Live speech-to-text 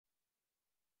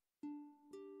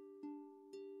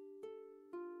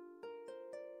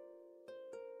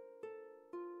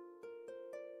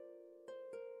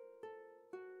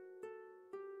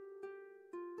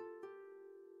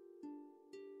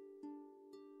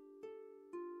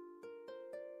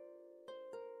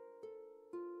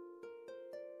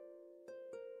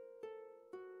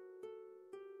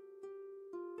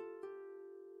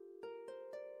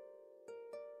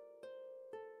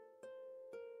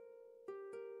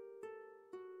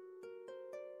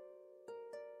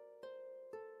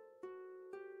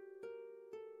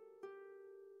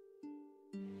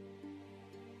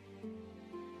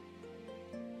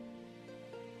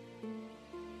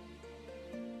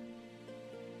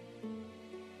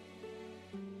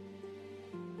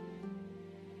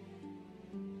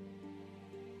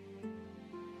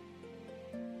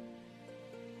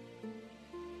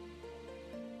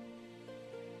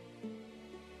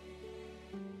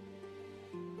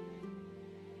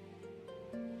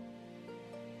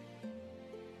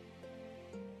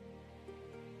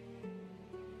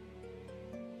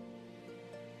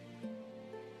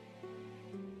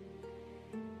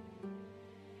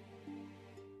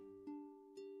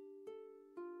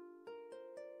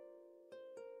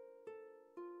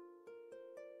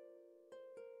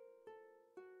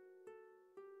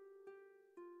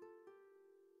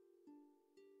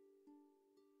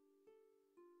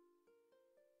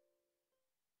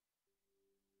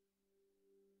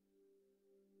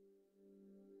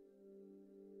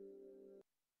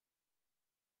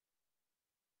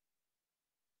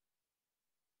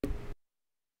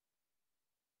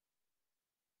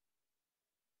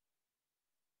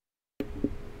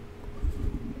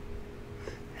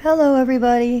Hello,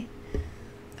 everybody.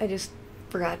 I just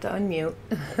forgot to unmute.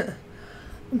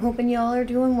 I'm hoping y'all are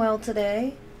doing well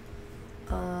today.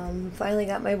 Finally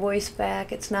got my voice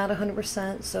back. It's not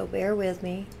 100%, so bear with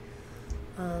me.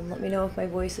 Let me know if my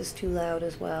voice is too loud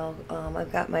as well.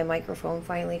 I've got my microphone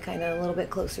finally kind of a little bit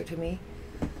closer to me.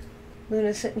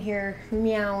 Luna's sitting here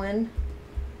meowing,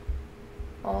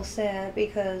 all sad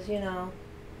because, you know,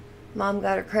 Mom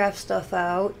got her craft stuff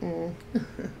out and...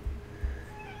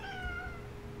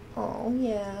 Oh,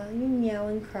 yeah, you meow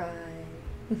and cry.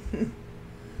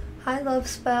 Hi, Love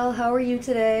Spell. How are you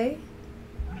today?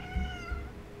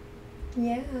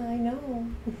 Yeah, I know.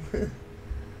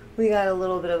 We got a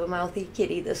little bit of a mouthy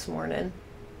kitty this morning.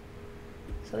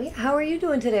 So, yeah, how are you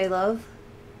doing today, love?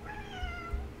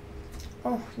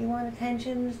 Oh, you want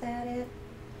attention? Is that it?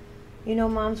 You know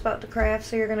Mom's about to craft,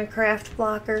 so you're going to craft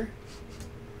block her?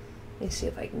 Let me see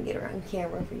if I can get her on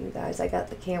camera for you guys. I got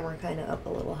the camera kind of up a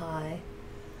little high.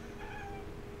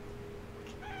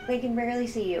 They can barely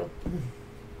see you.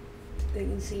 They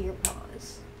can see your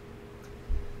paws.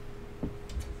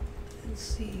 Let's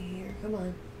see here. Come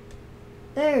on.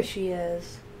 There she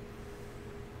is.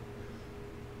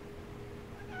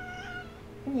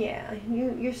 Yeah,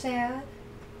 you're sad?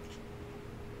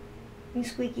 You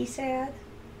squeaky sad?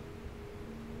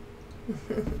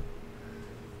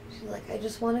 She's like, I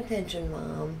just want attention,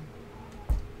 Mom.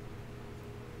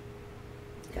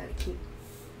 Gotta keep...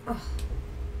 Oh.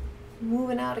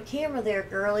 Moving out of camera there,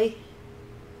 girly.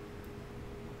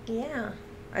 Yeah.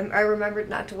 I remembered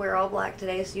not to wear all black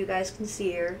today so you guys can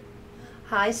see her.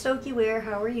 Hi, Stokey Wear.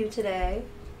 How are you today?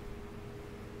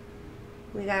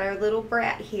 We got our little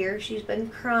brat here. She's been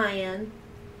crying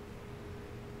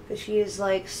because she is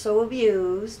like so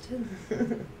abused.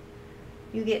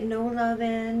 You get no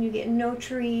loving. You get no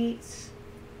treats.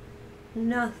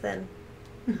 Nothing.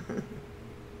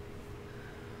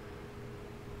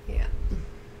 Yeah.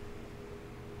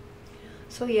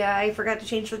 So yeah, I forgot to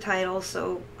change the title,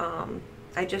 so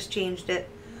I just changed it.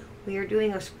 We are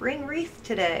doing a spring wreath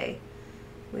today.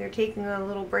 We are taking a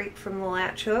little break from the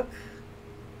latch hook.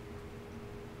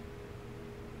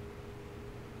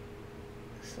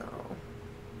 So,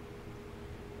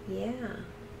 yeah.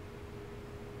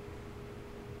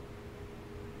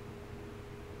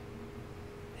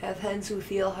 Have hens who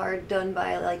feel hard done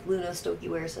by, like Luna Stokey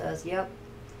Wear says. Yep.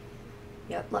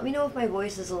 Yep, let me know if my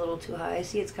voice is a little too high. I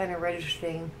see it's kind of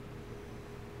registering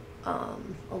a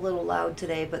little loud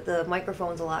today, but the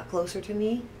microphone's a lot closer to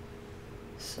me.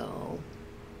 So,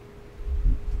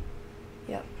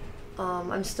 yep.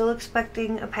 I'm still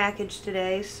expecting a package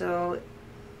today, so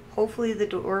hopefully the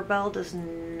doorbell does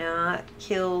not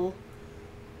kill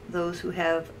those who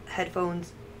have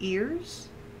headphones ears.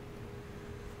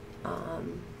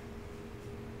 I'm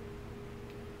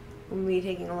going to be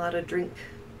taking a lot of drink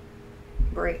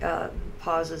break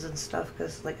pauses and stuff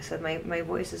because, like I said, my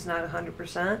voice is not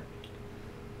 100%.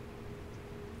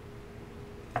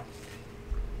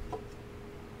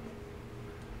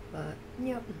 But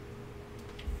yep.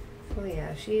 Oh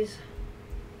yeah, she's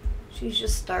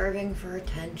just starving for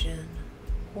attention.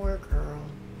 Poor girl.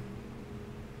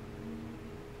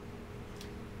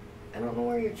 I don't know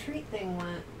where your treat thing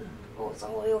went. Oh, it's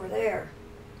all the way over there.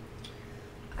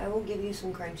 I will give you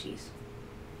some crunchies.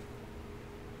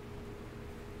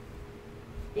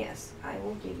 Yes, I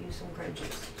will give you some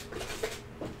crunchies.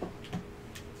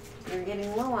 You're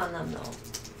getting low on them though.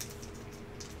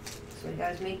 So we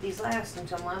guys make these last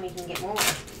until Mommy can get more.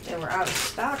 They were out of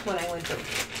stock when I went to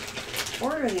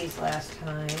order these last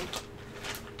time.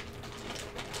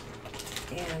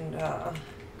 And oh,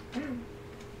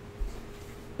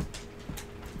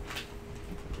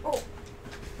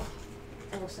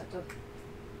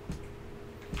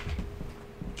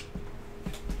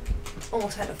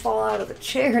 almost had to fall out of the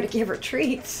chair to give her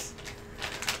treats.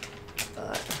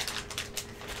 But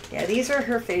yeah, these are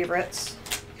her favorites.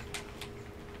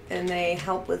 And they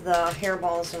help with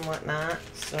hairballs and whatnot,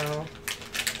 so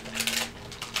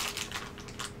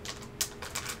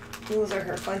those are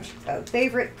her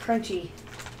favorite crunchy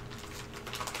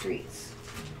treats.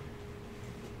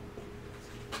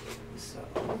 So,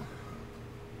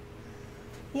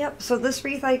 yep, so this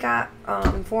wreath I got,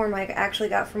 form I actually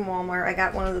got from Walmart. I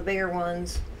got one of the bigger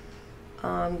ones,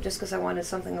 just because I wanted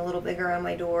something a little bigger on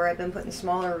my door. I've been putting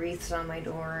smaller wreaths on my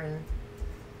door, and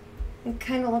it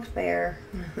kind of looks bare.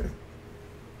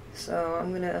 So I'm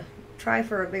going to try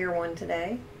for a bigger one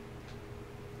today.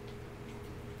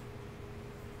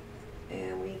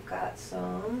 And we've got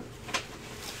some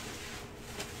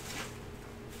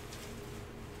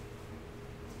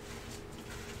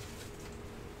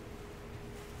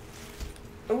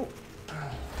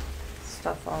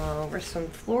stuff all over, some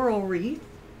floral wreath.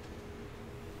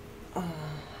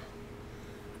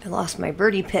 I lost my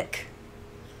birdie pick.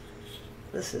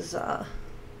 This is a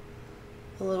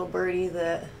little birdie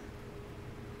that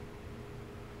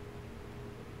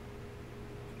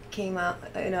came out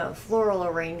in a floral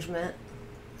arrangement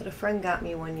that a friend got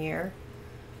me one year.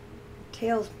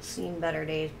 Tail's seen better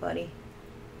days, buddy.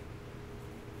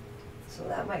 So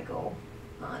that might go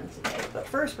on today. But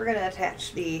first we're going to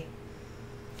attach the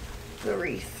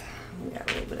wreath. We got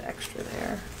a little bit of extra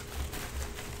there.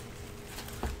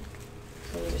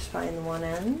 So we just find the one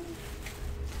end.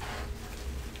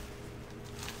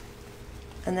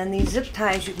 And then these zip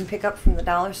ties you can pick up from the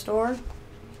dollar store.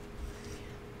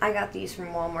 I got these from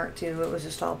Walmart too. It was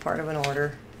just all part of an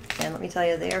order. And let me tell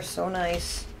you, they are so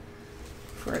nice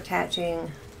for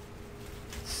attaching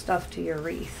stuff to your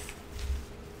wreath.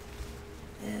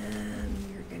 And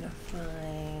you're going to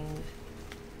find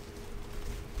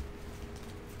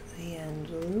the end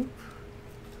loop.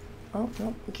 Oh,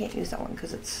 no, we can't use that one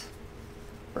because it's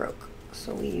broke.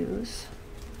 So we use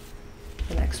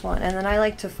the next one. And then I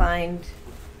like to find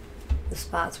the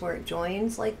spots where it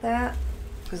joins like that,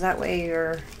 because that way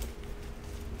your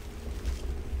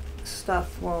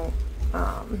stuff won't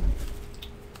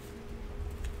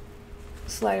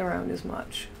slide around as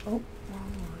much. Oh, wrong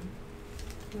one.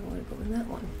 I don't want to go in that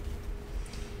one.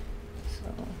 So,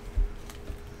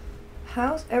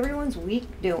 how's everyone's week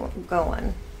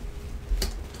going?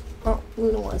 Oh,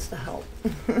 Luna wants to help.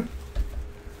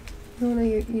 Luna,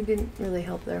 you didn't really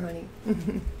help there, honey.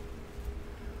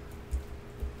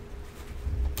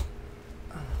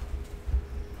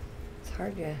 It's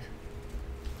hard to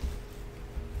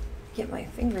get my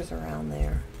fingers around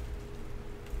there.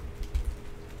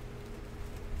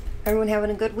 Everyone having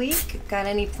a good week? Got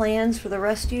any plans for the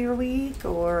rest of your week,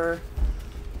 or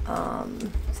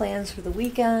plans for the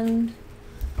weekend?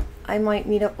 I might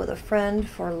meet up with a friend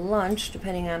for lunch,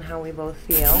 depending on how we both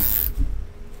feel.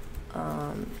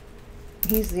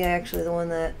 He's actually the one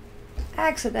that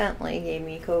accidentally gave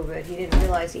me COVID. He didn't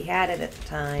realize he had it at the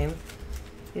time.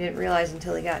 He didn't realize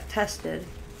until he got tested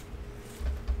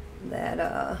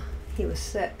that he was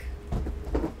sick.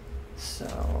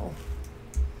 So,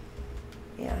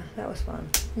 yeah, that was fun.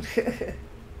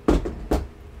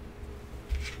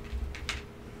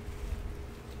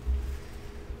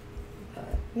 But,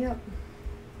 yep.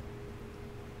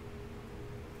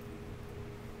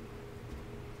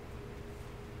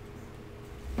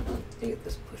 Let me get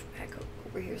this pushed back up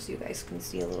over here so you guys can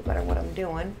see a little better what I'm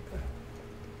doing.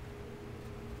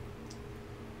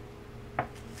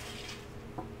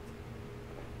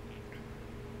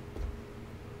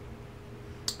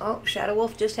 Oh, Shadow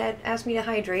Wolf just asked me to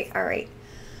hydrate. All right.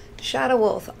 Shadow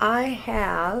Wolf, I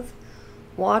have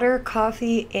water,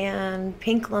 coffee, and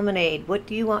pink lemonade. What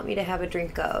do you want me to have a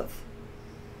drink of?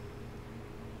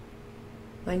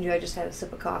 Mind you, I just had a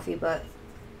sip of coffee, but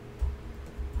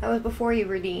that was before you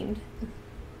redeemed.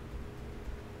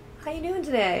 How you doing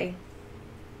today?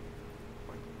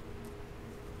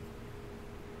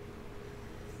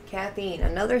 Caffeine,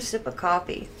 another sip of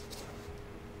coffee.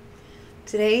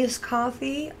 Today's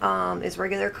coffee is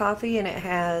regular coffee, and it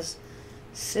has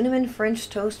cinnamon French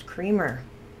toast creamer.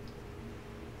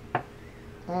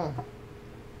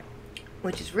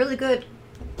 Which is really good,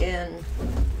 and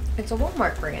it's a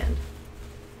Walmart brand.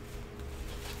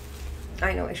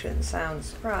 I know I shouldn't sound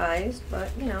surprised, but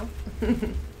you know.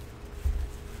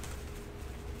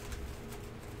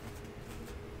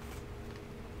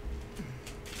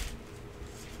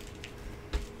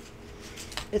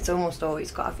 It's almost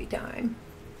always coffee time.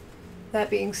 That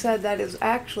being said, that is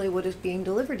actually what is being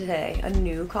delivered today, a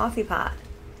new coffee pot.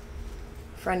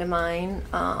 A friend of mine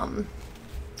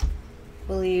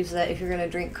believes that if you're going to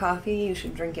drink coffee, you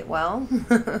should drink it well.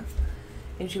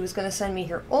 And she was going to send me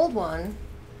her old one,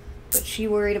 but she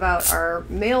worried about our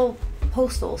mail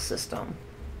postal system.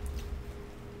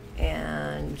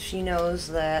 And she knows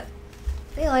that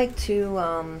they like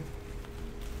to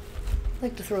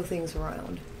throw things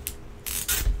around.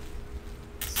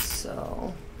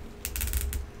 So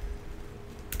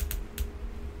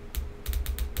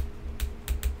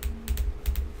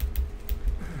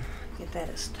get that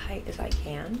as tight as I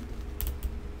can.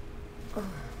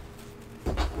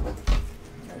 And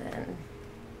then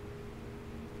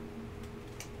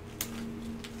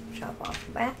chop off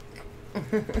the back.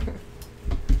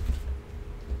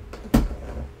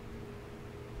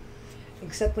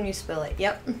 Except when you spill it.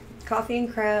 Yep. Coffee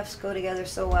and crafts go together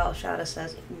so well, Shada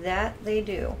says. That they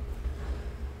do.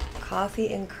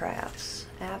 Coffee and crafts.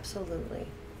 Absolutely.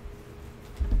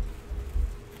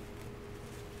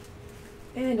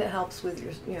 And it helps with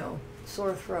your, you know,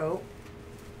 sore throat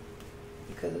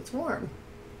because it's warm.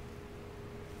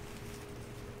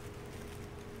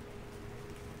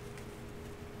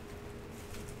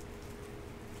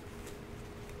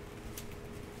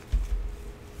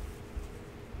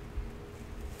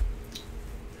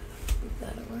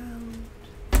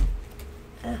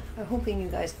 I'm hoping you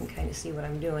guys can kind of see what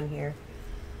I'm doing here.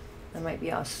 I might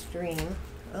be off stream.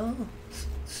 Oh,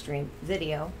 stream,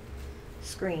 video,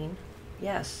 screen,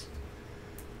 yes.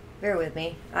 Bear with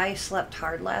me. I slept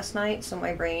hard last night, so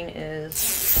my brain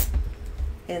is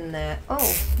in that,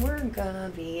 oh, we're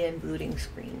gonna be in booting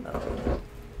screen mode.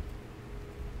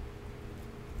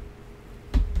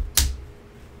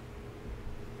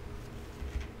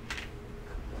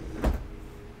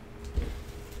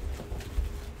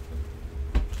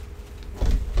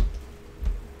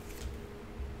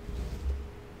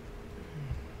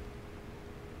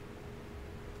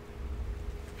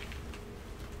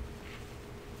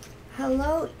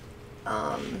 Hello,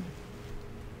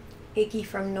 Icky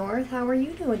from North. How are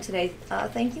you doing today?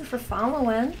 Thank you for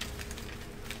following.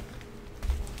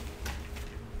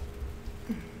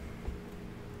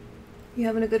 You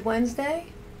having a good Wednesday?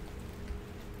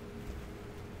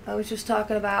 I was just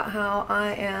talking about how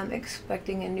I am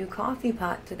expecting a new coffee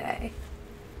pot today.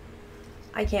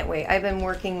 I can't wait. I've been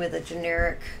working with a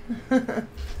generic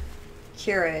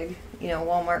Keurig, you know,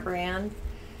 Walmart brand,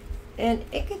 and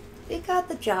it got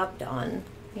the job done.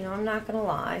 You know, I'm not gonna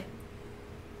lie.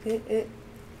 It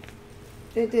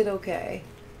did okay.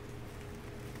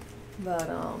 But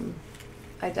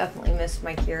I definitely missed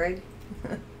my Keurig.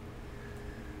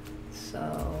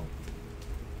 So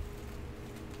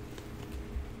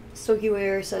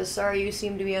StokyWare says, sorry, you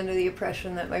seem to be under the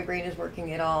impression that my brain is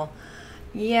working at all.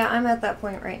 Yeah, I'm at that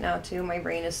point right now too. My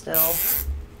brain is still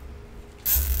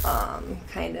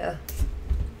kinda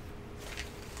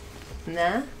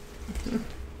nah.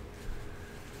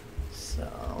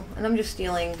 So, and I'm just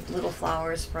stealing little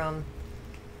flowers from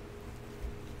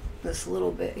this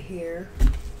little bit here.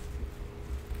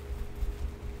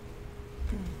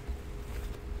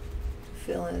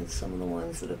 Fill in some of the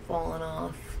ones that have fallen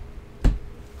off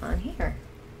on here.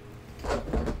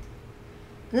 And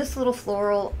this little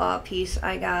floral piece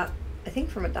I got, I think,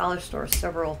 from a dollar store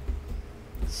several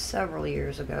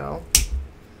years ago.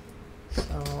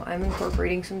 So I'm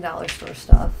incorporating some dollar store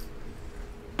stuff.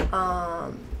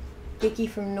 Vicky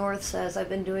from North says, I've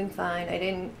been doing fine. I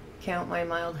didn't count my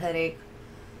mild headache,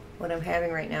 what I'm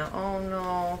having right now. Oh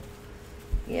no.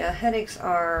 Yeah, headaches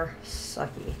are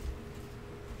sucky.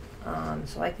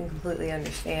 So I can completely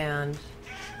understand.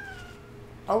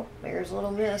 Oh, there's a little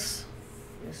miss.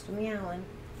 Just a meowing.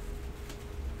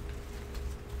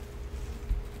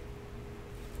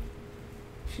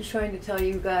 She's trying to tell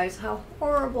you guys how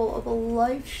horrible of a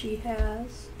life she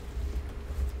has.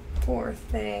 Poor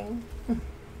thing.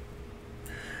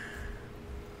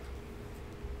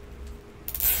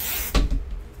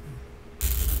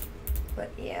 But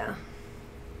yeah.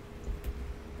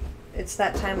 It's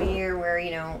that time of year where,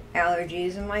 you know,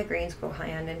 allergies and migraines go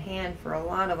hand in hand for a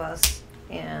lot of us.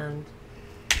 And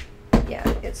yeah,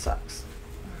 it sucks.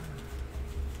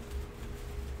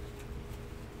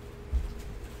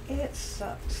 It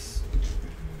sucks.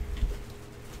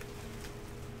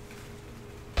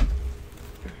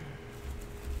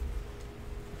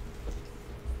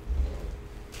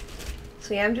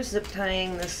 So yeah, I'm just zip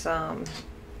tying this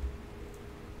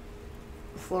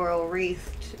floral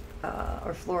wreath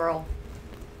or floral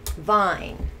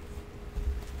vine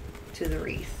to the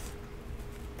wreath,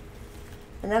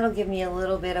 and that'll give me a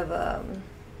little bit of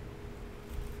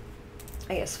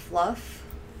I guess fluff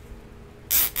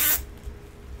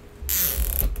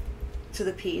to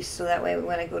the piece, so that way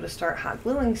when I go to start hot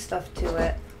gluing stuff to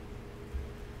it,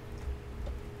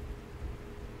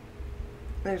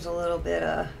 there's a little bit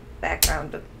of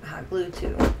background to hot glue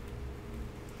to.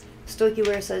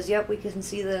 StokyWare says, yep, we can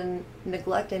see the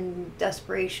neglect and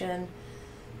desperation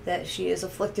that she is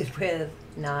afflicted with.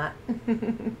 Not.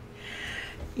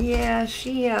 Yeah,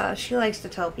 she likes to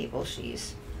tell people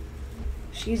she's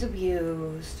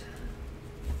abused.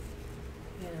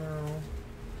 You know.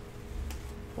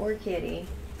 Poor kitty.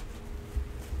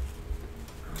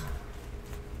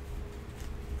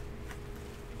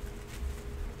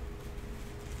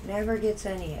 Never gets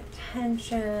any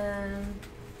attention.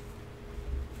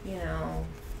 You know,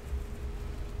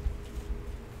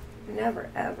 never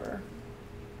ever.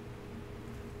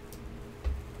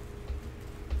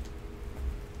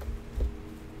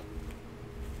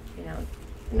 You know,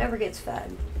 never gets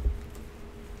fed.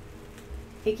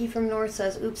 Icky from North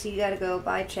says, oopsie, you gotta go.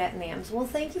 Bye, chat nams. Well,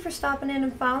 thank you for stopping in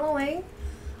and following.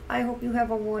 I hope you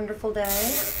have a wonderful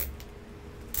day.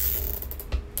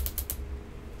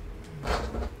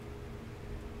 Alright,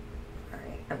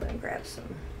 I'm gonna grab some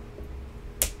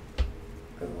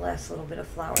last little bit of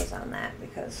flowers on that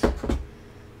because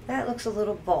that looks a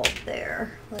little bald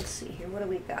there. Let's see here, what do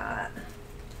we got?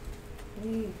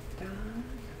 We got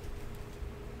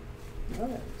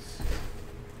those.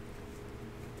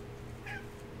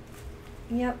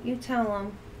 Yep, you tell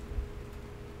him.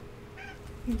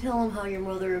 You tell him how your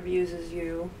mother abuses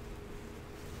you.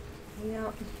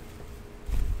 Yep.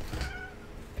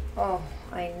 Oh,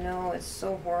 I know, it's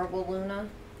so horrible, Luna.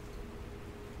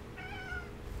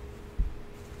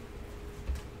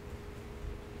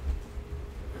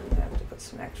 I'm gonna have to put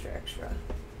some extra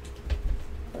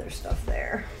other stuff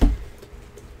there.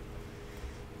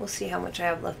 We'll see how much I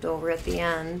have left over at the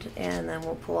end, and then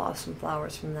we'll pull off some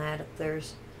flowers from that if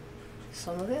there's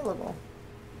some available.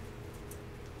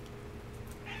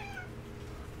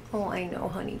 Oh, I know,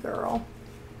 honey girl.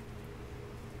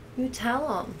 You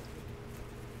tell him.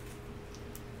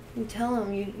 You tell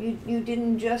him you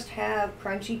didn't just have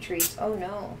crunchy treats. Oh,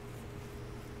 no.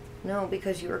 No,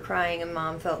 because you were crying and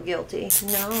Mom felt guilty.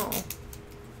 No.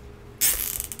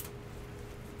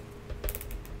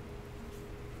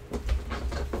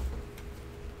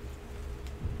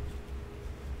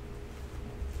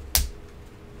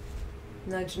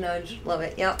 Nudge, nudge. Love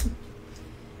it. Yep.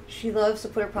 She loves to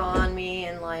put her paw on me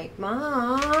and like,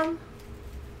 Mom.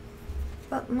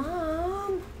 But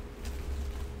Mom,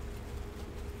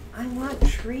 I want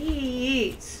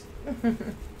treats.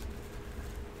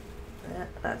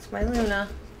 That's my Luna.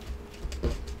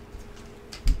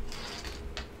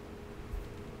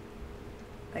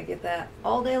 I get that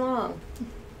all day long.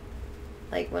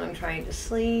 Like when I'm trying to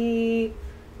sleep.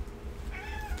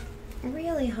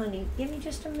 Really, honey, give me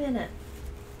just a minute.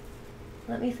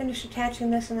 Let me finish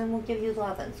attaching this and then we'll give you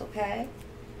lovin's, okay?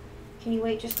 Can you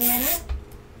wait just a minute?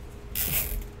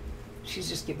 She's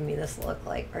just giving me this look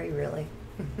like, are you really?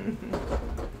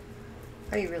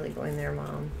 Are you really going there,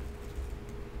 Mom?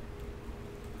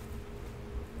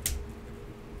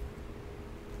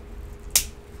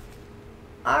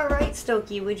 All right,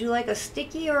 Stokey, would you like a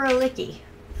sticky or a licky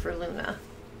for Luna?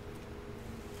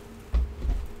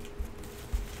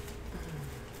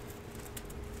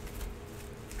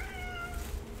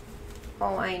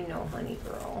 Oh, I know, honey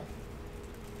girl.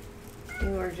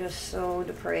 You are just so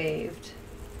depraved.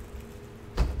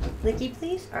 Licky,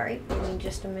 please? All right, give me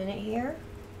just a minute here.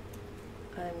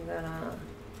 I'm gonna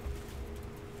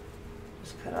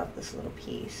just cut off this little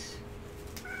piece.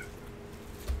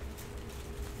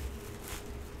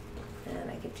 And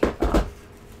I can take off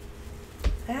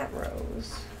that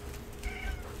rose.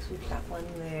 So we've got one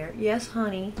there. Yes,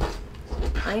 honey.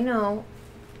 I know.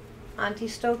 Auntie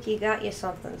Stokey got you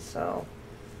something, so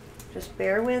just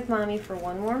bear with Mommy for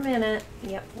one more minute.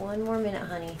 Yep, one more minute,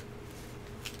 honey.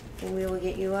 And we will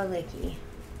get you a licky.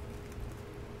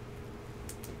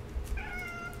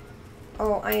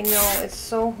 Oh, I know. It's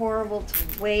so horrible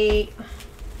to wait.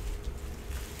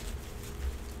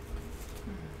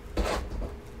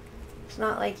 It's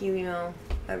not like you know,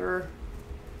 ever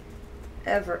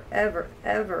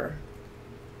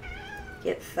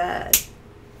get fed.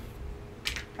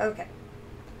 Okay.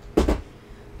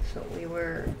 So we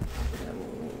were going to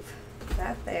move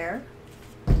that there.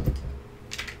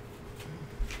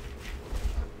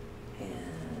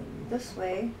 And this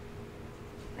way,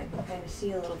 I can kind of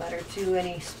see a little better too,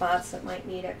 any spots that might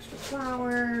need extra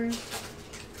flowers.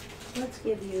 Let's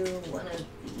give you one of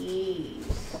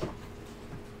these.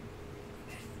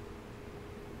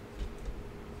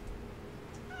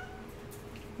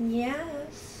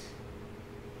 Yes.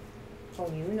 Oh,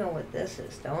 you know what this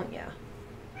is, don't ya?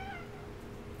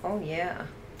 Oh, yeah.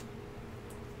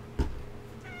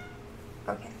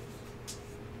 Okay.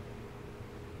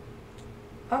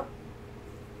 Oh.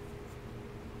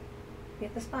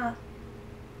 Get the spot.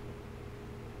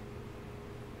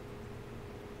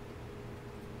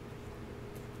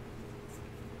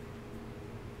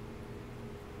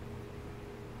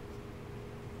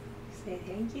 Say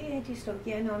thank you, Auntie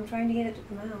Stokey. I know I'm trying to get it to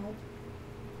come out.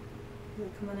 Is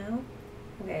it coming out?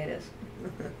 Okay, it is.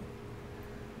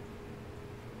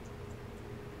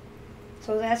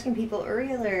 So I was asking people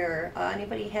earlier,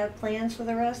 anybody have plans for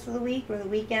the rest of the week or the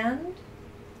weekend?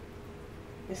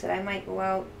 I said I might go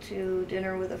out to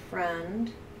dinner with a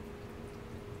friend.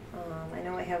 I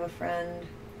know I have a friend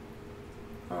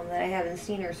that I haven't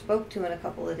seen or spoke to in a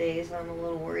couple of days and I'm a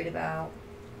little worried about.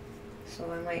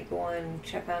 So I might go on and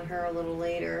check on her a little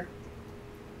later.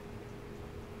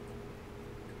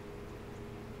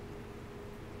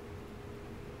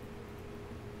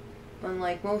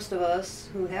 Unlike most of us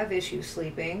who have issues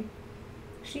sleeping,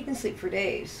 she can sleep for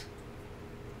days.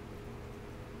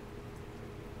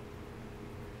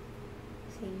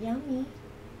 Say yummy.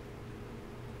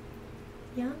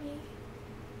 Yummy.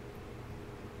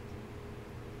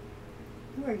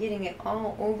 You are getting it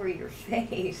all over your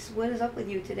face. What is up with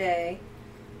you today?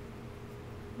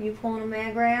 You pulling a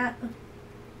mag rat?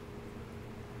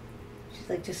 She's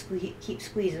like, just keep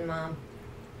squeezing, Mom.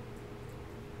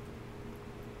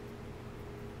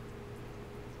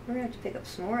 We're gonna have to pick up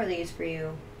some more of these for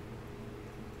you.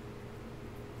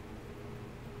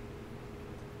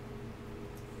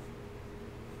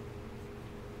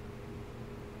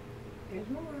 There's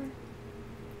more.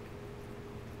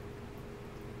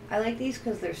 I like these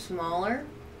because they're smaller.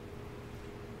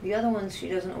 The other ones, she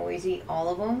doesn't always eat all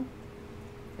of them.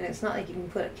 And it's not like you can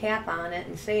put a cap on it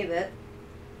and save it.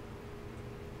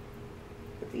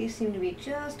 But these seem to be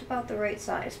just about the right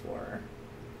size for her.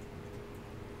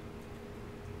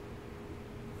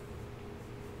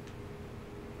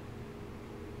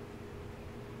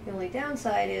 The only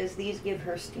downside is these give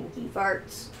her stinky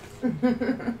farts.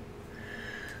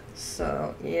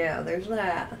 So, yeah, there's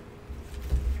that.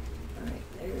 Alright,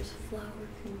 there's flower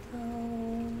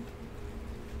control.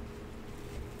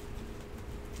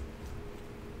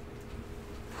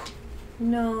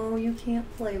 No, you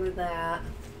can't play with that.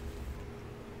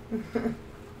 As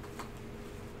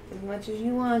much as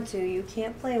you want to, you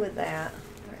can't play with that.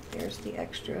 Alright, there's the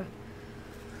extra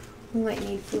we might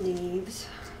need for leaves.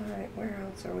 Alright, where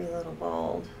else are we a little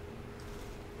bald?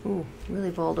 Ooh, really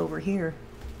bald over here.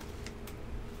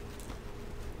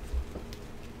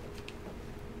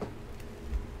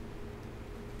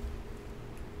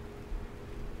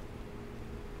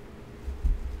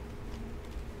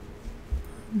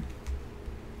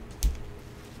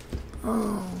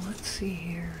 Oh, let's see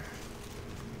here.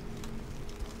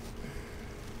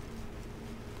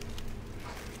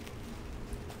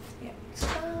 Yeah,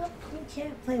 stop. You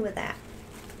can't play with that.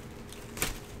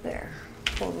 There.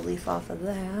 Pull the leaf off of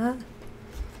that.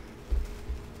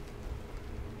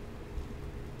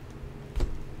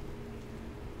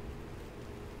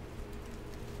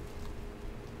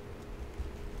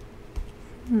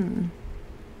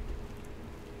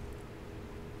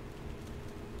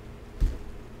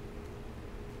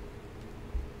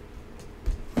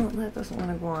 Well, that doesn't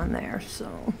want to go on there,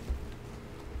 so.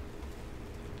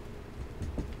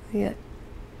 Yet,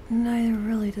 neither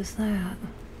really does that.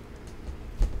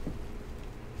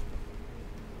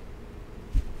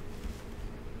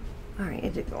 Alright,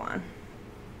 it did go on.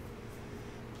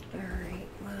 Alright,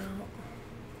 well,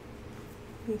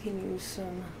 we can use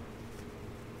some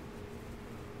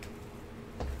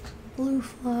blue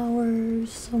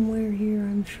flowers somewhere here,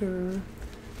 I'm sure.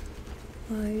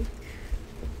 Like,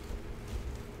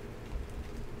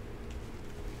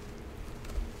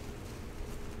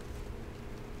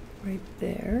 right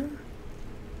there.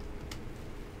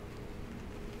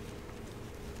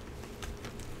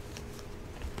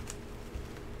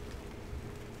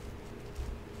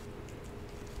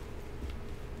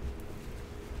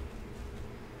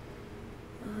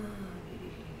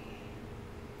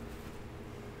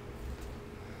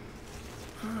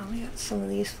 Oh, we got some of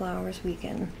these flowers we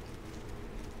can.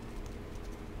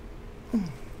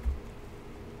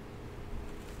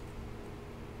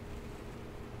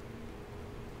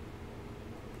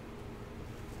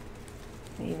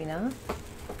 Maybe not.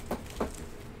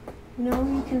 No,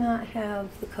 you cannot have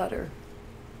the cutter.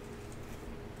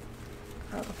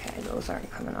 Okay, those aren't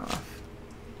coming off.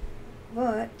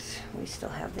 But we still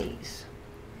have these.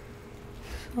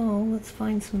 So let's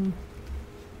find some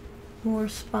more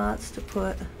spots to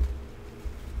put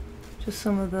just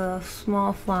some of the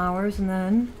small flowers, and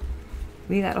then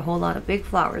we got a whole lot of big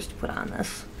flowers to put on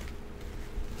this.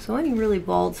 So any really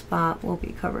bald spot will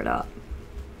be covered up.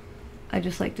 I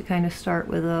just like to kind of start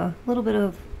with a little bit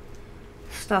of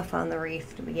stuff on the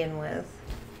wreath to begin with.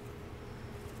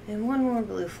 And one more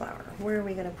blue flower. Where are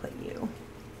we going to put you?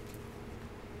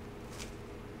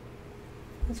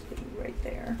 Let's put you right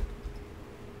there.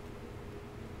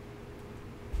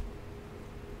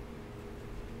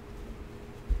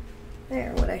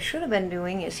 There, what I should have been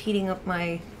doing is heating up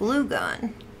my glue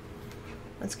gun.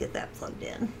 Let's get that plugged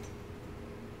in.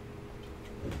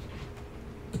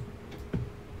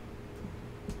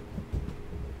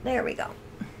 There we go.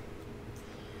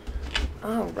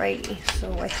 Alrighty,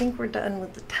 so I think we're done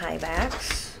with the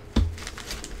tiebacks,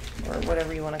 or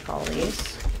whatever you want to call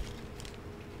these.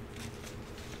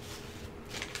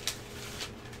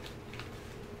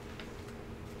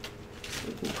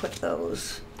 We can put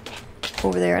those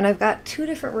over there, and I've got two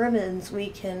different ribbons we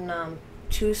can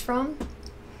choose from,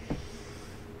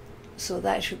 so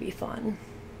that should be fun.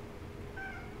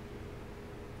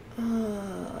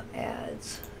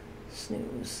 Ads,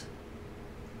 snooze.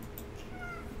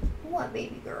 What,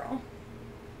 baby girl?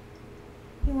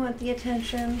 You want the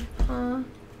attention, huh?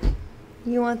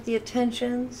 You want the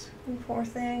attentions, you poor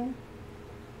thing.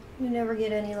 You never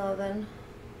get any lovin'.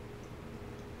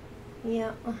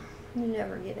 Yeah, you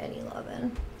never get any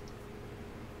lovin'.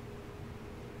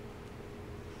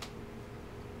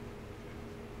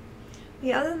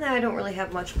 Yeah, other than that, I don't really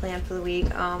have much planned for the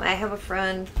week. I have a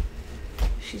friend,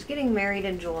 she's getting married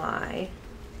in July,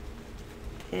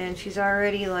 and she's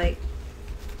already like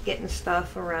getting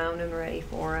stuff around and ready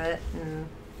for it, and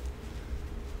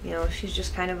you know, she's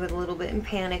just kind of a little bit in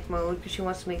panic mode because she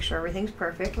wants to make sure everything's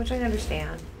perfect, which I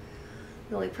understand.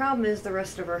 The only problem is the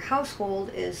rest of her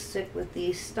household is sick with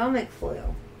the stomach flu.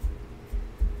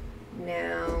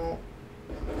 Now,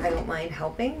 I don't mind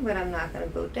helping, but I'm not going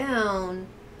to go down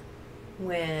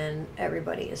when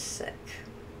everybody is sick.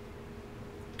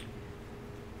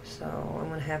 So I'm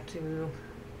going to have to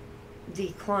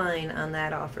decline on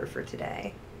that offer for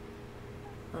today.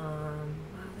 Wow,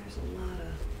 there's a lot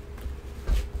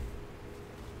of,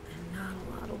 and not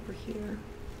a lot over here.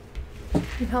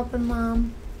 You helping,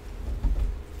 Mom?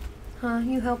 Huh?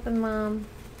 You helping, Mom?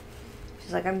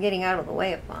 She's like, I'm getting out of the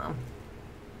way of Mom.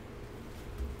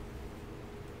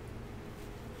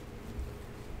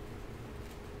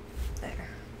 There.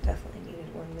 Definitely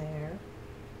needed one there.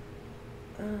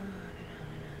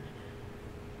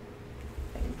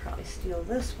 I can probably steal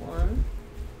this one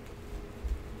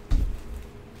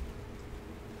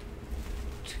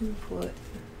to put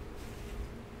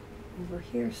over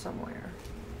here somewhere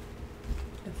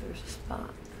if there's a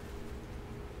spot.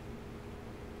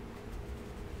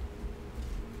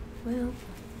 Well,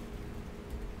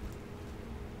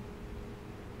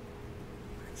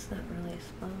 that's not really a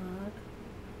spot.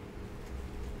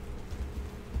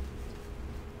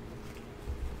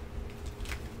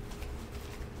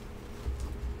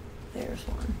 There's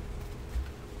one.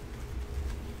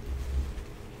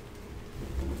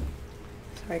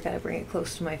 Sorry, I gotta bring it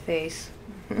close to my face.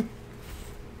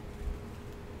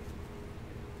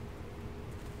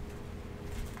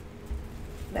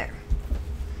 There.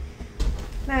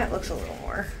 That looks a little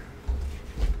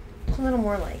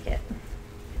more like it.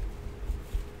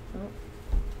 Oh.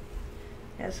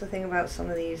 That's the thing about some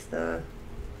of these, you're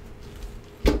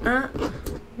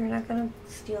not gonna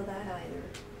steal that either.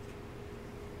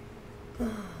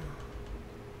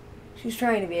 She's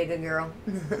trying to be a good girl.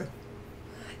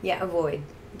 Yeah, avoid.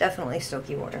 Definitely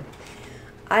Stokie water.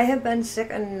 I have been sick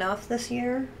enough this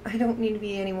year. I don't need to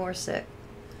be any more sick.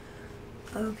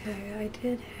 Okay, I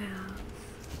did have...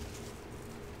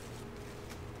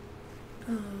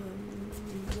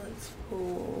 let's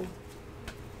pull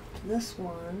this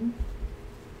one.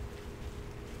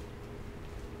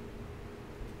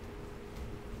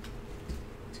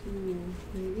 To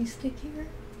maybe stick here.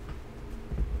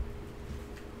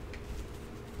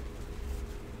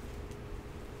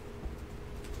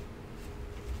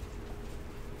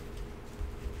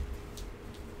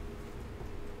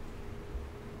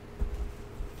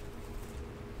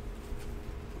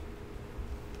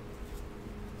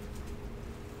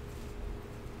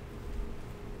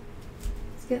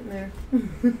 Getting there.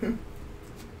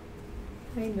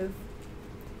 Kind of.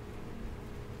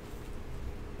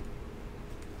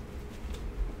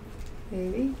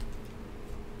 Maybe.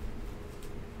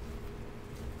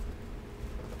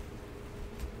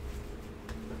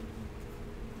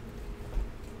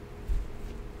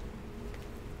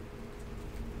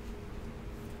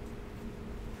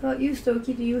 How about you,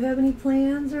 Stokie? Do you have any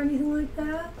plans or anything like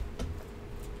that?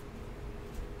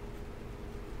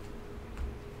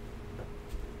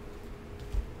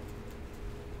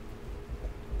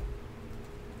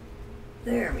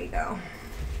 There we go.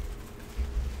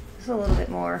 Just a little bit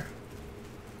more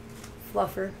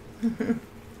fluffer.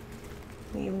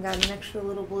 We even got an extra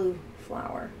little blue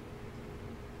flower,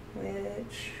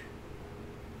 which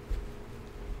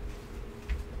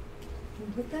you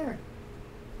can put there.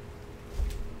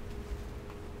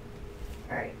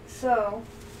 Alright, so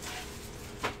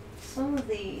some of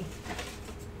the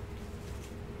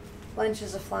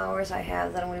bunches of flowers I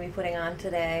have that I'm going to be putting on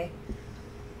today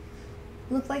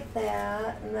look like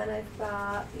that, and then I've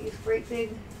got these great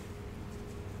big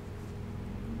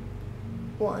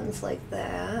ones like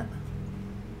that.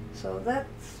 So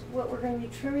that's what we're going to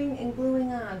be trimming and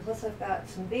gluing on. Plus I've got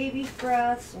some baby's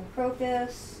breath, some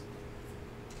crocus.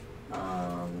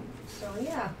 So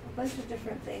yeah, a bunch of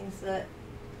different things that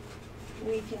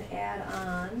we can add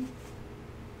on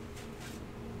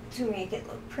to make it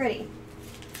look pretty.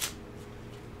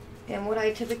 And what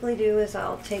I typically do is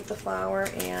I'll take the flower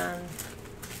and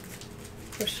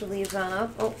push the leaves on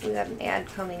up. Oh, we got an ad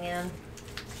coming in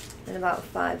about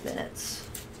 5 minutes.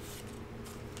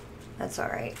 That's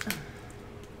alright.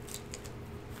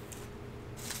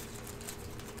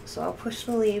 So I'll push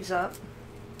the leaves up.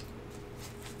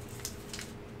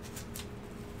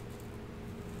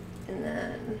 And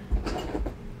then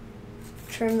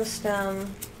trim the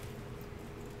stem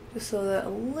just so that a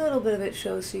little bit of it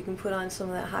shows, so you can put on some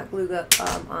of that hot glue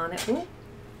on it. Ooh,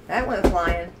 That went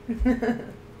flying.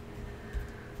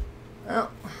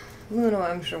 Well, Luna,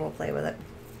 I'm sure will play with it.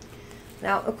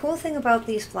 Now, a cool thing about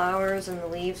these flowers and the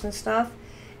leaves and stuff,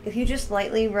 if you just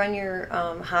lightly run your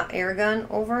hot air gun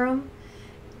over them,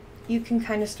 you can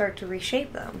kind of start to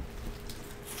reshape them.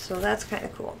 So that's kind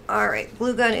of cool. All right,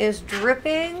 glue gun is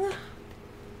dripping.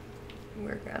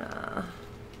 We're gonna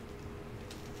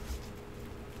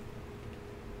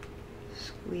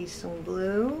squeeze some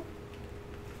glue.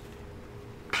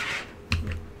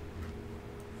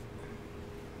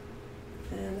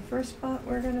 And the first spot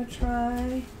we're gonna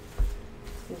try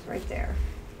is right there.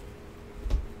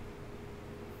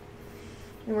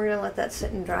 And we're gonna let that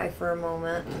sit and dry for a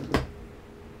moment.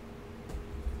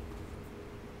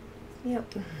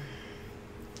 Yep.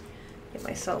 Get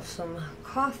myself some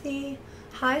coffee.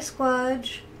 Hi,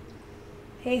 Squudge.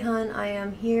 Hey, hun, I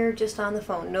am here just on the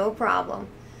phone. No problem.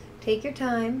 Take your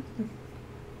time.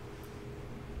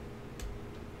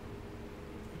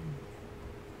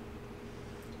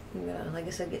 I'm gonna, like I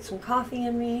said, get some coffee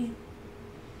in me.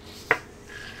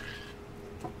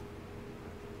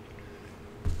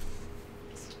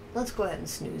 Let's go ahead and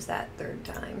snooze that third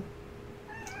time.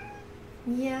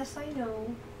 Yes, I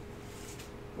know.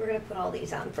 We're gonna put all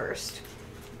these on first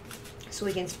so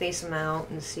we can space them out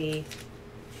and see.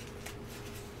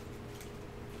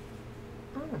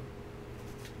 Oh.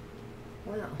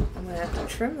 Wow, I'm gonna have to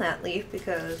trim that leaf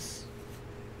because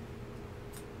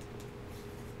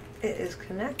it is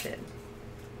connected.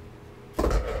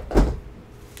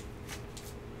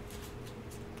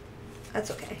 That's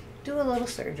okay. Do a little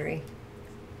surgery.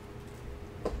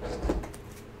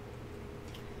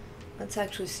 Let's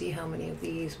actually see how many of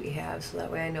these we have so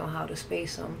that way I know how to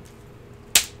space them.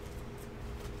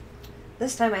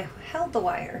 This time I held the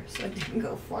wire so it didn't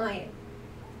go flying.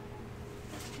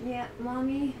 Yeah,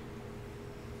 Mommy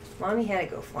had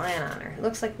to go flying on her. It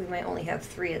looks like we might only have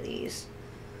 3 of these.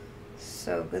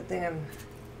 So good thing I'm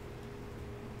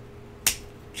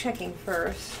checking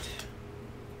first.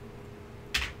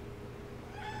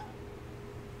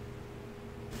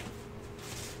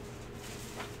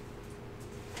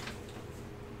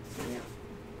 Yep.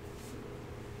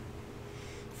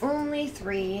 Only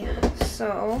 3,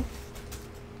 so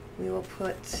we will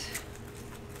put,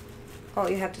 oh,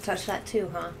 you have to touch that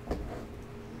too, huh?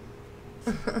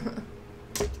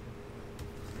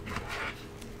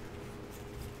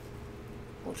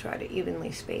 We'll try to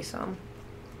evenly space them.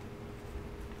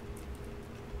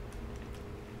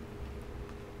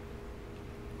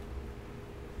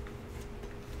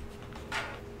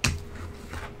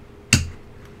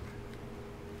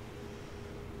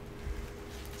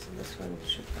 So this one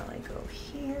should probably go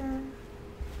here.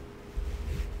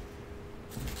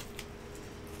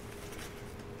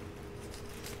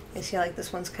 You see, like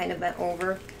this one's kind of bent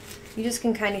over. You just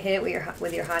can kind of hit it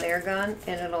with your hot air gun,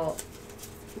 and it'll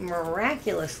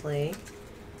miraculously.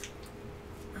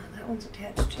 Oh, that one's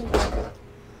attached too.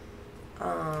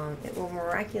 It will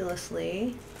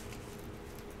miraculously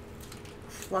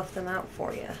fluff them out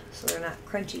for you, so they're not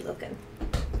crunchy looking.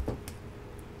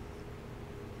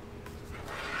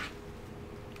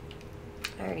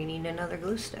 I already need another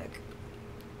glue stick.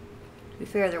 To be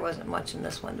fair, there wasn't much in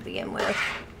this one to begin with.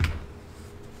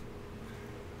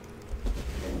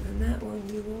 And that one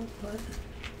we will put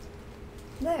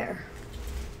there.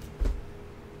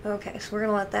 Okay, so we're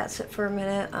gonna let that sit for a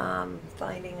minute.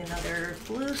 Finding another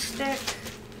glue stick.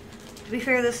 To be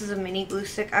fair, this is a mini glue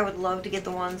stick. I would love to get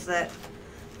the ones the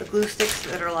glue sticks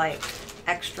that are like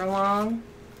extra long.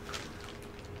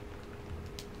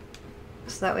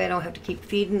 So that way I don't have to keep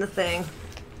feeding the thing.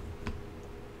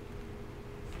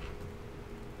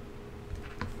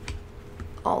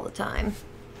 All the time.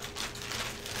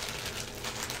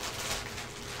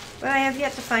 But I have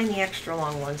yet to find the extra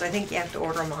long ones. I think you have to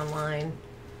order them online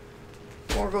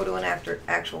or go to an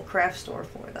actual craft store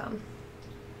for them.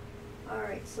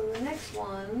 Alright, so the next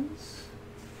ones,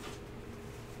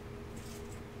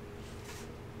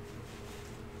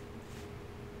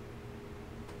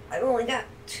 I've only got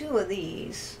 2 of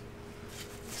these,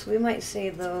 so we might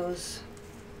save those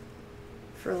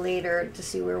for later to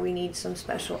see where we need some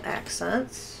special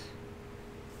accents.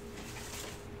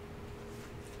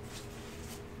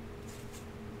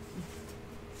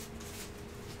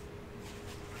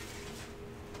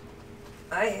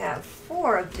 I have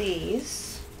 4 of these.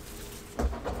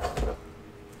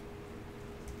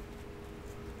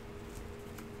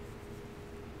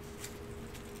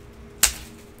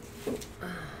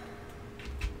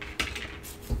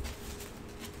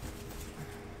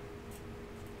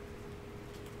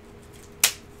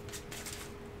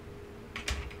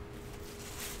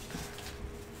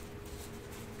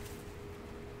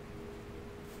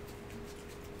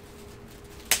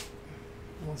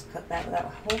 almost cut that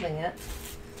without holding it.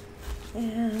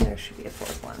 And there should be a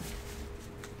fourth one.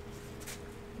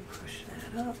 Push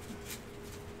that up.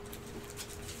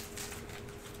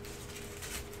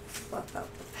 Fluff out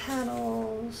the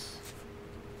petals.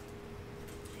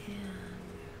 And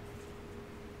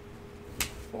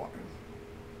form.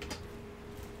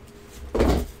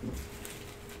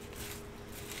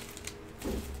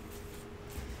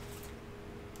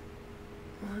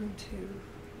 One, two,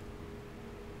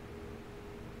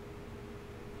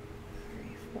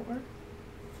 three, four.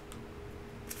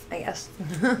 I guess.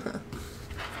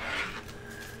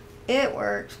 It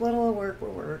works. What'll work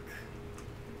will work.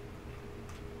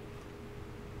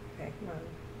 Okay, come on.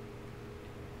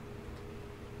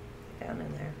 Down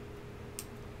in there.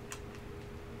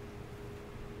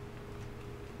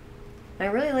 I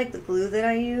really like the glue that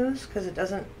I use because it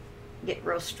doesn't get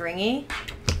real stringy.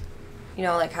 You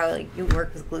know, like how like you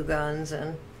work with glue guns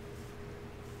and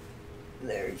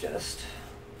they're just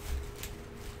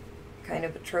kind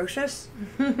of atrocious.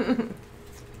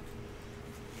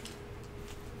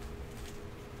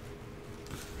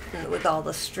 With all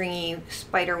the stringy,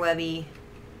 spider webby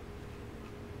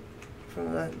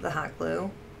from the hot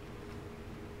glue.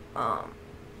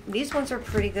 These ones are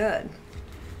pretty good.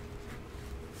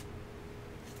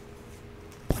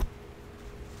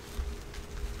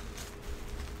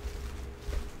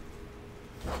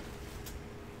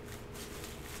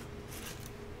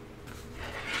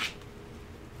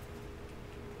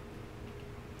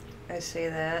 I say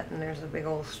that, and there's a big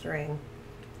old string.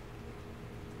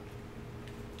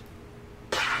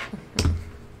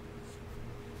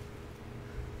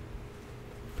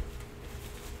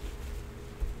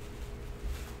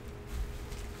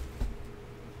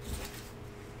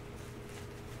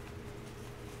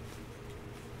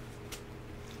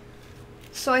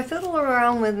 So I fiddled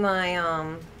around with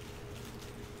my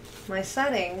my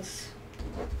settings,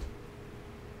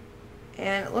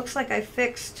 and it looks like I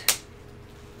fixed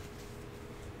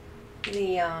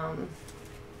the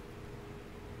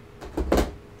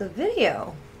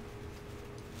video.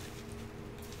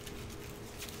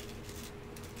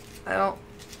 I don't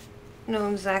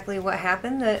know exactly what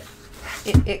happened that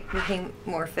it became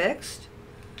more fixed,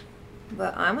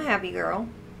 but I'm a happy girl.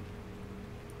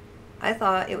 I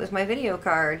thought it was my video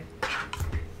card,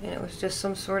 and it was just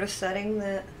some sort of setting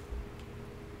that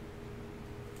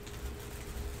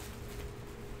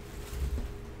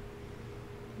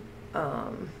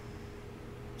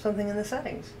something in the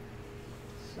settings.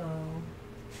 So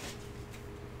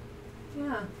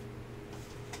yeah.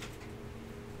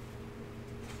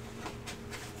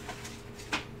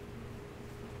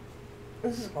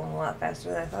 This is going a lot faster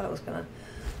than I thought it was gonna.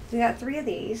 We got 3 of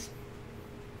these.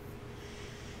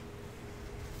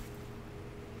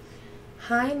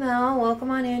 Hi Mel,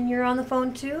 welcome on in. You're on the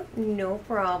phone too? No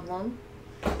problem.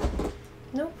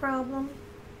 No problem.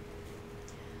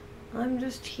 I'm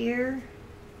just here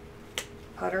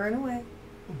puttering away.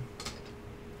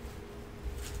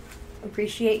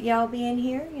 Appreciate y'all being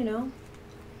here, you know,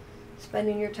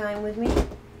 spending your time with me.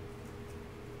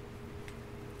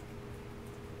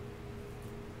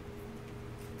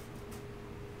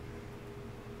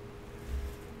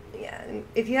 Yeah, and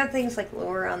if you have things like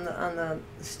lower on the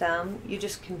stem, you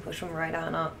just can push them right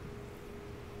on up.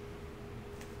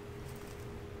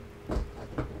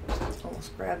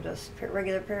 Almost grabbed a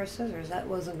regular pair of scissors. That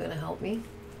wasn't going to help me.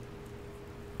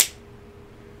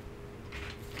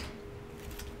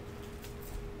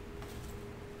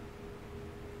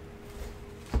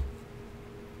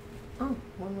 Oh,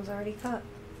 one was already cut.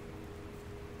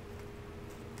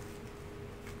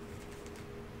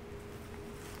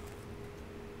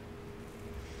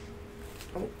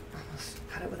 Oh, almost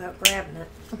cut it without grabbing it.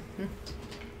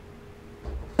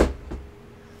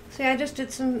 See, I just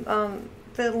did some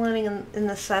fiddling in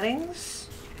the settings,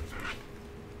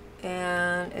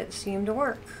 and it seemed to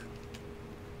work.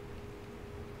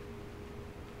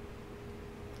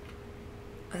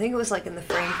 I think it was like in the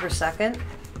frame per second.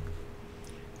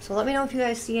 So let me know if you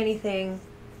guys see anything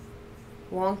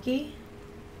wonky.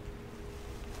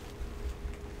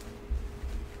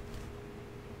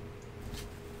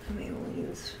 I may only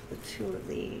use the 2 of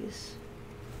these.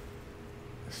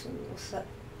 So we'll set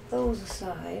those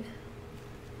aside.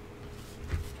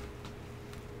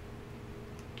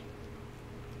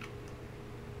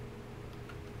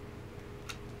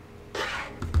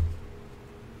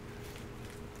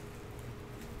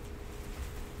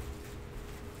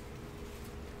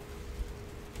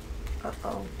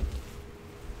 Uh-oh.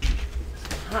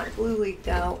 Some hot glue leaked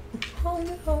out. Oh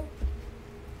no.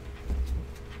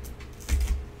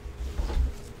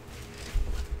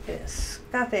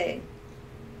 Escape.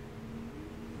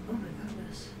 Oh my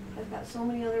goodness. got so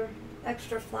many other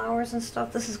extra flowers and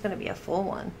stuff. This is going to be a full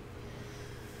one.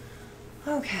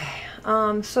 Okay,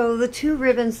 so the 2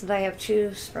 ribbons that I have to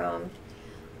choose from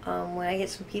when I get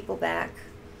some people back,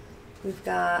 we've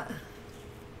got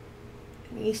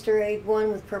an Easter egg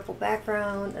one with purple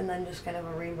background, and then just kind of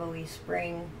a rainbowy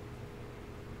spring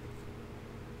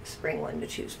one to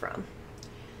choose from.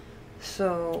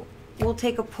 So we'll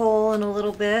take a poll in a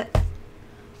little bit.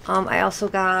 I also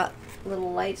got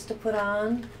little lights to put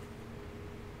on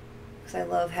because I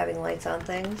love having lights on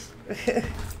things.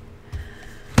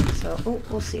 So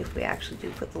we'll see if we actually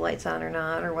do put the lights on or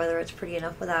not, or whether it's pretty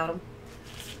enough without them.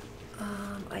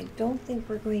 I don't think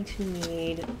we're going to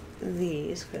need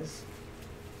these because,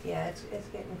 yeah, it's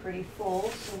getting pretty full.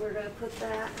 So we're going to put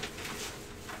that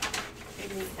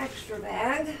in the extra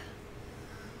bag.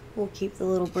 We'll keep the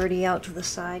little birdie out to the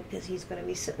side because he's going to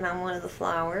be sitting on one of the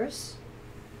flowers.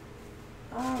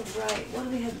 All right, what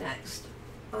do we have next?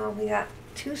 We got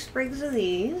 2 sprigs of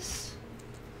these.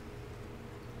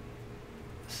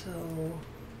 So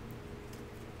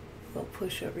we'll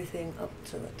push everything up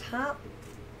to the top,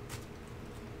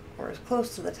 or as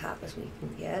close to the top as we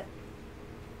can get.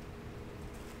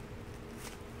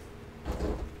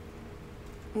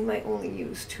 We might only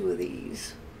use 2 of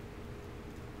these,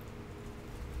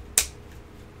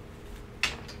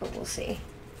 but we'll see.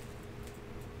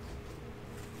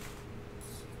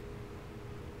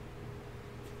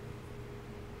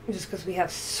 Just because we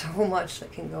have so much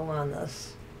that can go on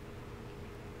this.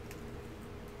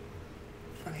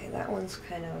 Okay, that one's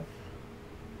kind of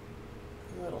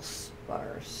a little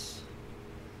sparse.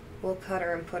 We'll cut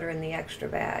her and put her in the extra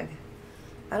bag.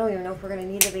 I don't even know if we're going to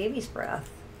need the baby's breath.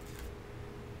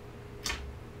 So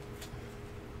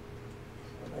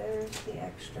there's the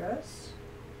extras.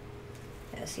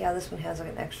 Yeah, see how this one has like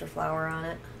an extra flower on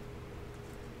it?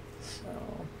 So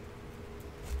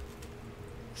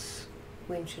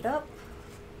squinch it up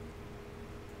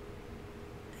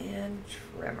and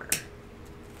trim her.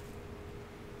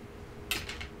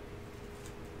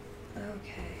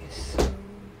 Okay, so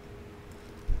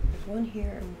there's one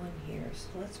here and one here, so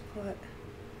let's put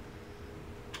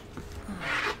one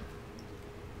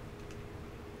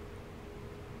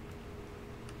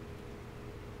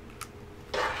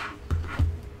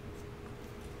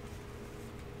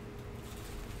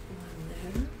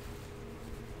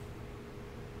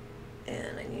there,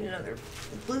 and I need another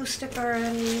glue stick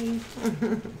already.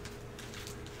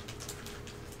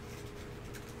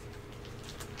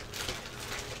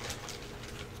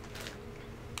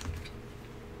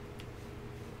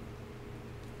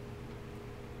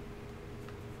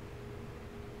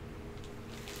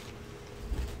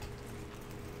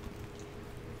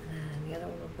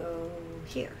 Go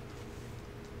here.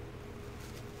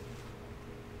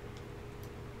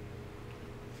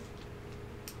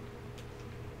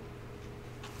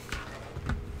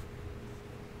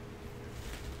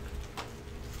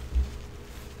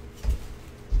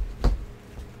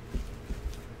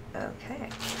 Okay.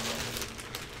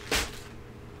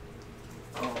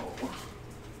 Oh,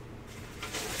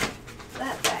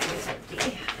 that bag is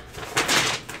empty.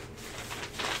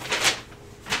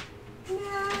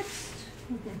 Next.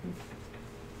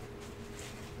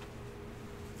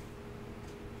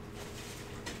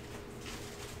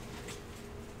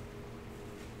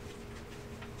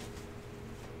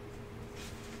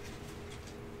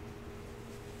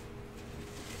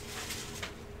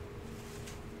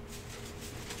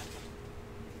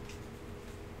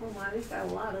 Oh my, we've got a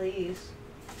lot of these.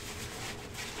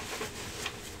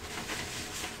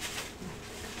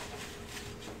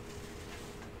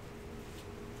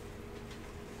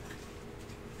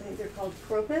 I think they're called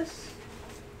crocus.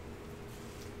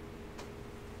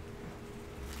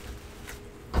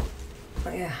 Oh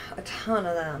yeah, a ton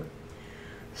of them.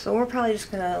 So we're probably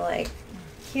just gonna like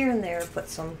here and there put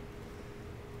some,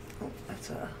 oh,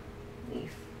 that's a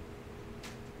leaf.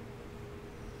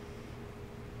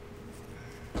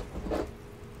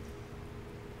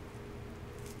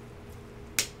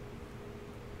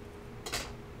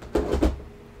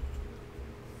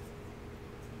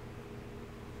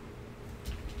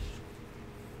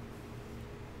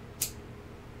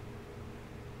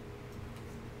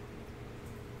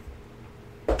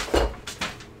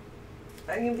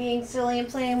 Are you being silly and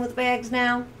playing with bags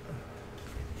now?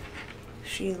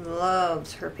 She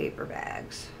loves her paper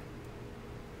bags.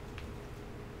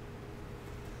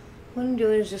 What I'm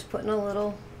doing is just putting a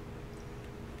little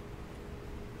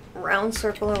round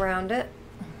circle around it.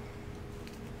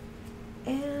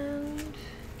 And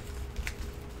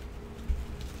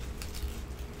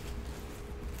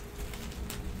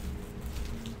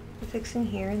fixing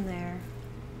here and there.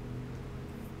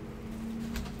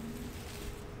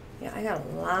 Yeah, I got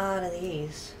a lot of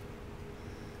these.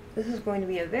 This is going to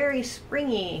be a very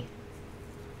springy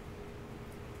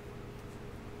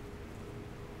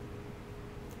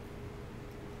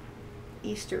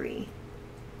Eastery.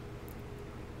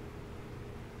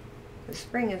 The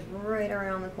spring is right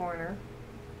around the corner.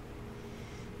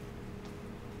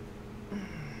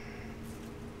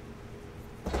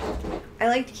 I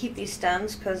like to keep these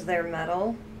stems because they're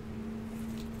metal,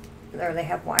 or they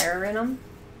have wire in them.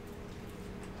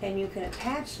 And you can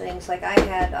attach things, like I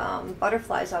had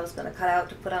butterflies I was going to cut out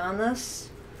to put on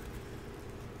this.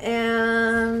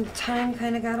 And time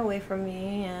kind of got away from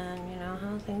me, and you know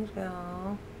how things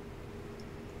go.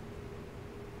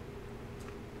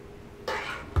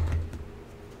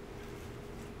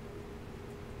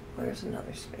 Where's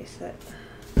another space that...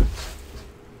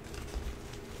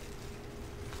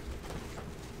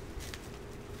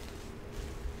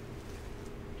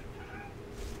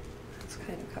 That's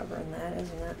kind of covering that,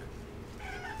 isn't it?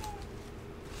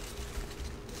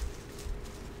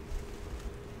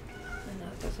 And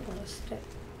that doesn't want to stick.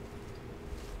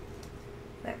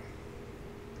 There.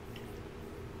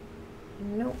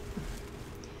 Nope.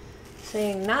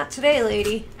 Saying, not today,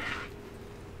 lady.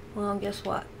 Well, guess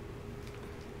what?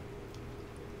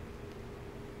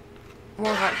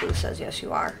 More hot glue says yes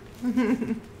you are.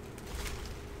 And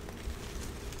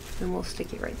we'll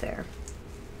stick it right there.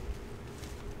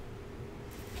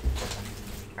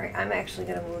 Alright, I'm actually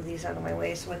going to move these out of my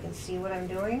way so I can see what I'm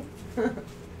doing. We're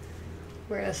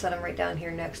going to set them right down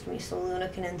here next to me so Luna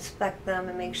can inspect them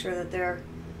and make sure that they're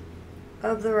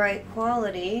of the right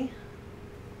quality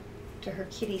to her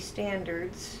kitty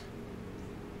standards.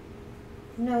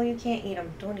 No, you can't eat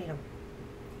them. Don't eat them.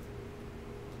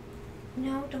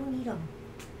 No, don't eat them.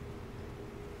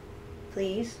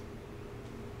 Please.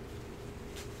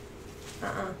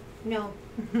 No.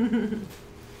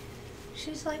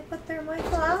 She's like, but they're my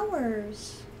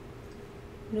flowers.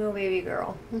 No, baby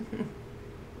girl.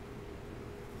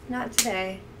 Not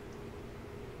today.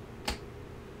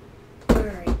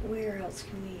 Alright, where else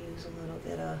can we use a little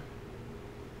bit of...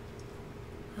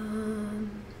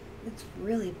 it's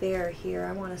really bare here.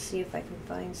 I want to see if I can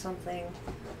find something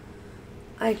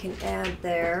I can add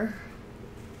there.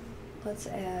 Let's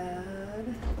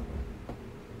add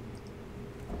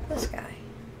this guy.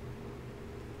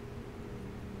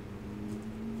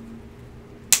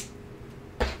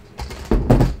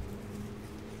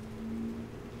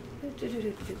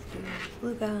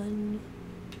 Glue gun.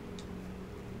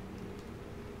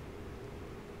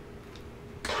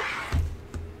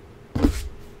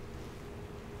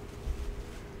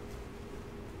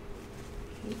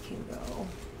 He can go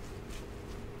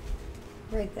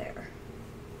right there.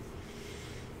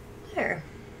 There.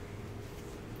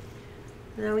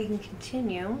 Now we can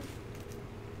continue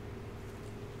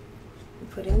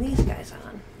putting these guys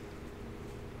on.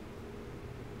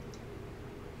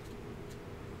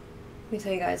 Let me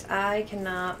tell you guys, I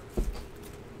cannot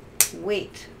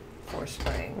wait for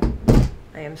spring.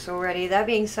 I am so ready. That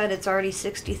being said, it's already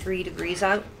 63 degrees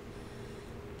out,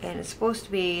 and it's supposed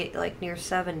to be like near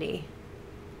 70.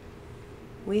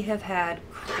 We have had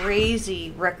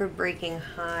crazy record-breaking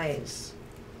highs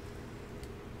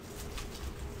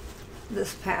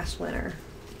this past winter.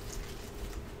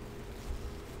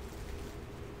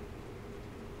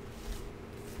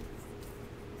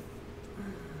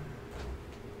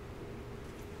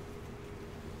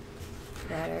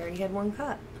 That already had one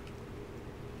cut.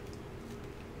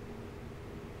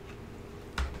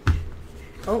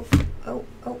 Oh, oh,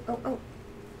 oh, oh, oh.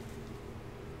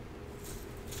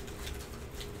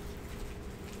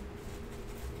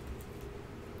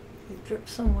 It dripped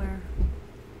somewhere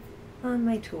on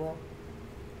my tool.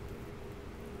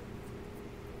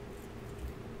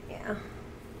 Yeah.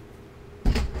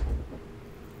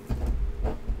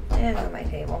 And on my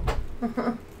table.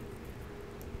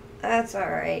 That's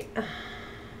alright.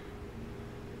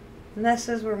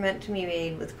 Messes were meant to be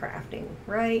made with crafting,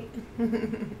 right?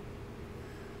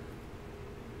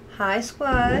 Hi,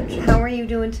 Squadge. How are you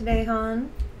doing today,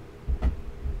 hon?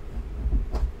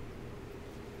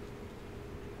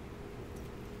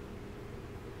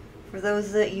 For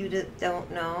those that you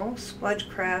don't know,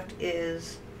 Squadgecraft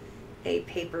is a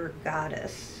paper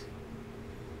goddess.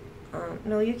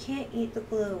 No, you can't eat the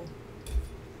glue.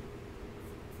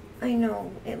 I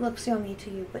know, it looks yummy to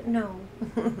you, but no.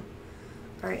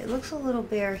 Alright, it looks a little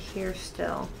bare here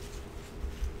still.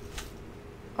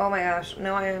 Oh my gosh,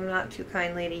 no, I am not too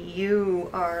kind, lady. You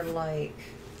are like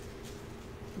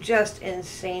just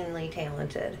insanely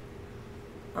talented.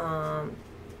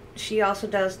 She also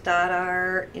does dot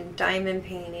art and diamond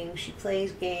painting. She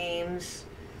plays games.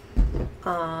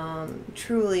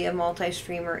 Truly a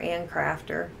multi-streamer and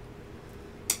crafter.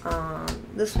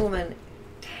 This woman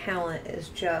talent is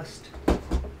just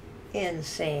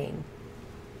insane.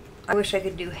 I wish I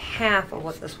could do half of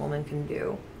what this woman can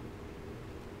do.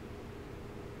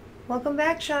 Welcome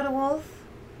back, Shadow Wolf.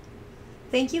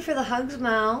 Thank you for the hugs,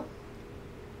 Mel.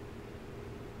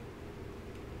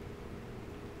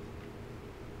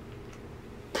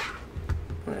 I'm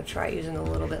going to try using a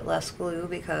little bit less glue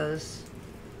because,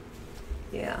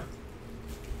 yeah.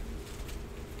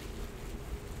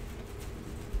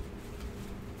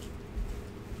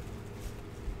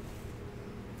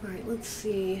 Alright, let's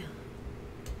see.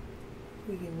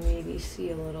 We can maybe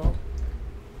see a little.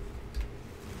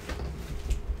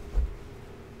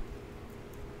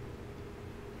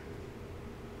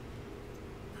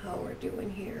 How we're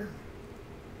doing here.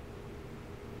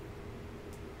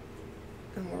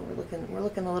 And we're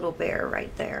looking a little bare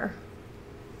right there.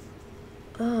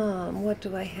 What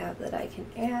do I have that I can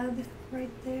add right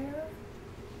there?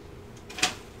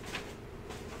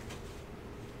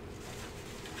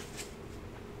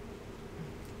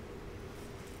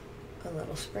 A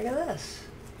little sprig of this.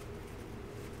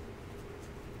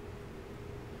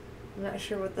 I'm not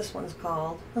sure what this one's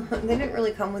called. They didn't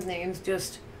really come with names,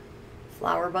 just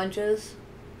flower bunches.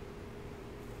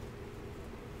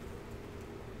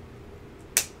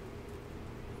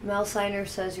 Mel Signer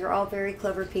says, you're all very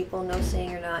clever people, no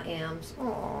saying you're not AMs.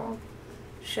 Aww.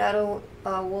 Shadow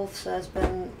Wolf says,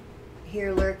 been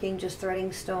here lurking, just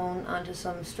threading stone onto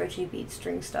some stretchy bead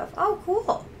string stuff. Oh,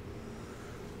 cool.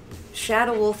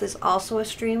 Shadow Wolf is also a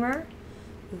streamer,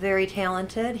 very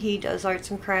talented. He does arts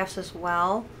and crafts as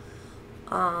well.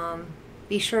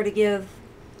 Be sure to give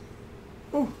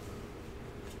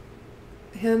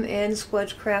him and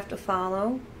Squedgecraft a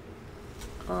follow.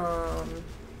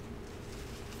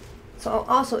 So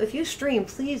also, if you stream,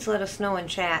 please let us know in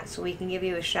chat so we can give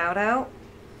you a shout out.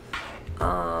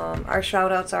 Our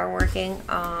shout outs are working.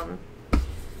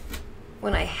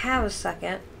 When I have a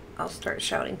second, I'll start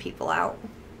shouting people out.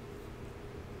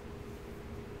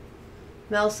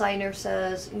 Mel Signer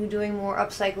says, you doing more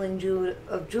upcycling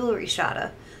of jewelry,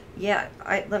 Shada? Yeah,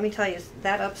 let me tell you,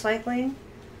 that upcycling,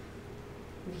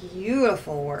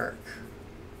 beautiful work.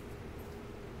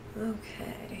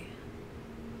 Okay.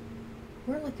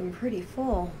 We're looking pretty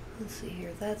full. Let's see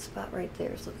here. That spot right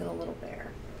there is looking a little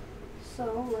bare.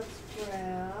 So let's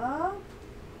grab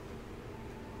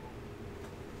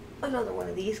another one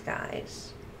of these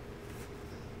guys.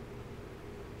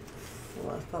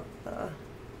 Fluff up the...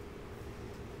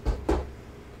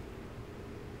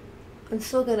 I'm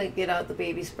still going to get out the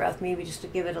baby's breath, maybe just to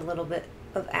give it a little bit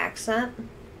of accent.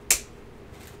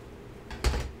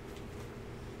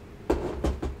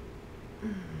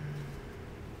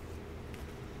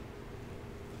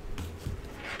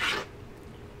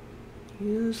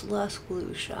 Use less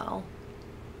glue, Shell.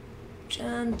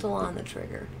 Gentle on the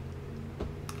trigger.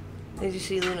 As you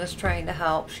see, Luna's trying to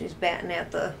help. She's batting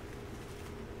at the...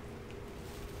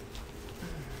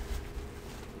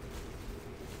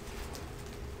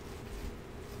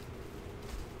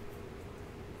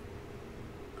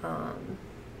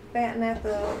 batting at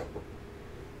the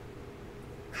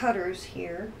cutters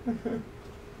here.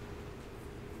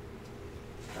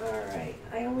 Alright,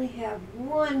 I only have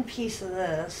one piece of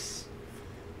this,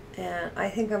 and I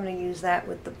think I'm going to use that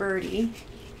with the birdie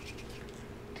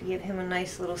to give him a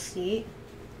nice little seat.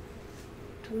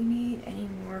 Do we need any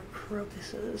more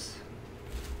crocuses?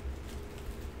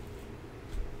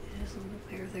 There's a little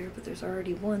pair there, but there's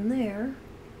already one there.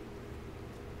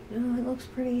 No, it looks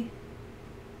pretty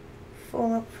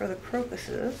full up for the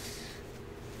crocuses.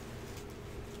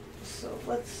 So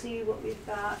let's see what we've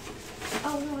got.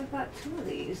 Oh no, I've got two of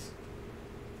these.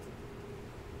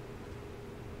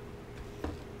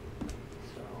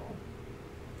 So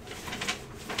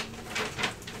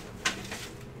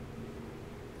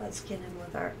let's get in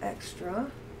with our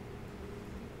extra.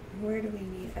 Where do we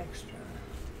need extra?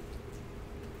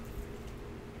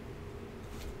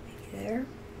 Maybe there.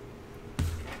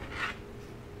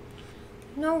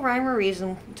 No rhyme or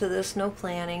reason to this, no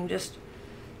planning, just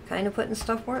kind of putting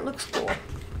stuff where it looks cool.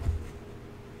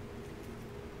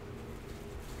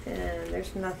 And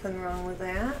there's nothing wrong with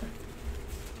that.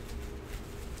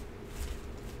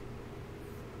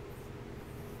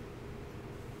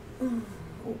 Oh,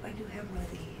 I do have one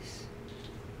of these.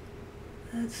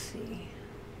 Let's see.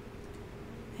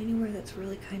 Anywhere that's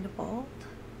really kind of bald?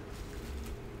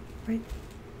 Right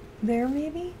there,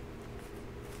 maybe?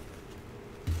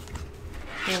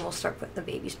 And we'll start putting the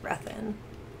baby's breath in.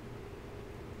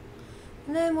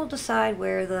 And then we'll decide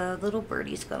where the little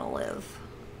birdie's gonna live.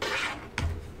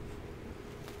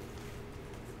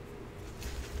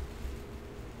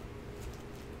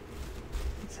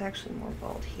 It's actually more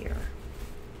bald here.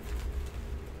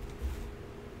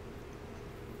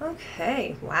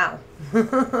 Okay, wow.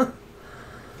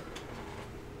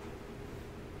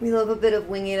 We love a bit of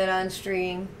winging it on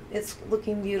stream. It's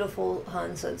looking beautiful,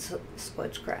 hun, said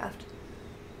Squidgecraft.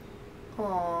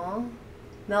 Aww.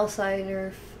 Mel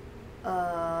Seidner,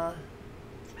 oh,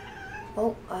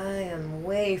 I am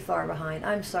way far behind.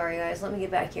 I'm sorry, guys. Let me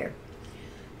get back here.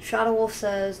 Shadow Wolf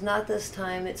says, not this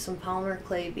time. It's some polymer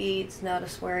clay beads. Not a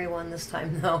sweary one this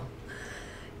time, though.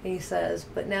 And he says,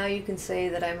 but now you can say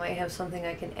that I might have something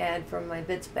I can add from my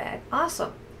bits bag.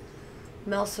 Awesome.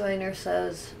 Mel Swiner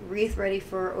says, wreath ready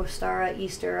for Ostara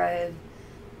Easter. I've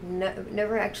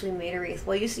never actually made a wreath.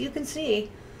 Well, you can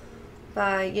see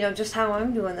by, you know, just how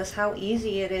I'm doing this, how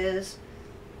easy it is.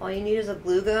 All you need is a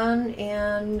glue gun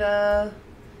and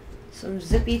some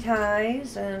zippy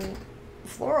ties and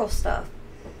floral stuff.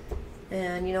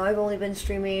 And, you know, I've only been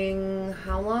streaming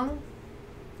how long?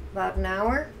 About an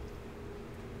hour.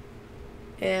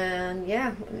 And,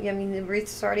 yeah, I mean, the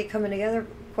wreath's already coming together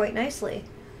quite nicely.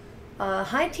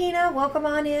 Hi, Tina. Welcome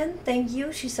on in. Thank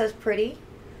you. She says pretty.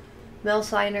 Mel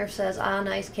Seiner says, ah,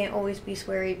 nice. Can't always be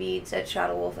sweary beads at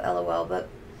Shadow Wolf, LOL. But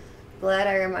glad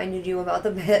I reminded you about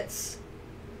the bits.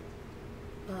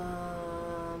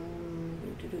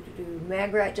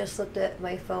 Magrat just looked at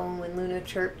my phone when Luna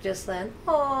chirped just then.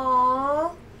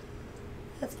 Aww.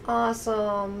 That's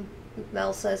awesome.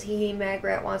 Mel says, hee,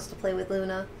 Magrat wants to play with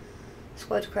Luna.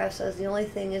 Squidgecraft says, the only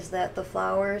thing is that the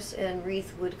flowers and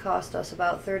wreath would cost us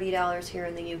about $30 here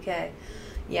in the UK.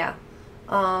 Yeah.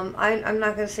 I'm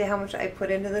not going to say how much I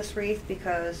put into this wreath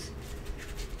because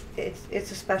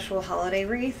it's a special holiday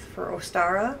wreath for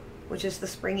Ostara, which is the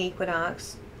spring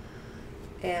equinox.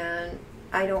 And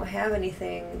I don't have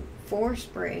anything for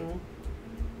spring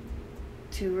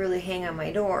to really hang on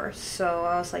my door. So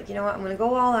I was like, you know what, I'm going to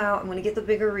go all out. I'm going to get the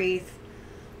bigger wreath.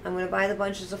 I'm going to buy the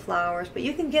bunches of flowers. But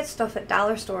you can get stuff at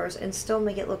dollar stores and still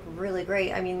make it look really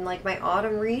great. I mean, like my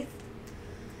autumn wreath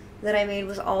that I made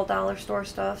was all dollar store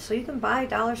stuff. So you can buy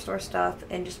dollar store stuff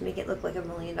and just make it look like $1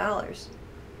 million.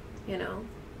 You know?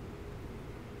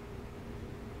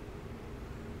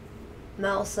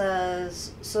 Mel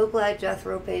says, so glad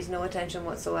Jethro pays no attention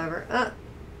whatsoever.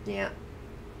 Yeah.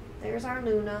 There's our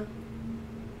Luna.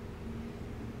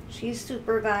 She's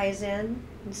supervising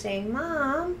and saying,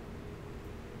 Mom,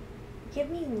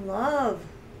 give me love.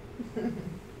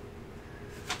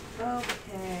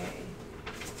 Okay.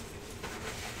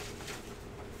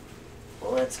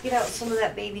 Well, let's get out some of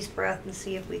that baby's breath and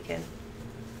see if we can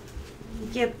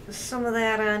get some of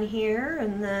that on here,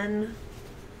 and then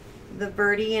the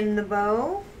birdie and the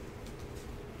bow.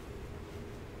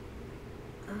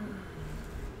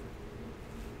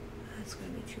 That's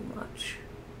going to be too much.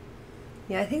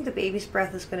 Yeah, I think the baby's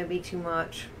breath is going to be too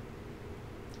much.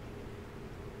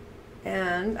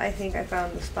 And I think I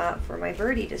found the spot for my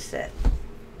birdie to sit.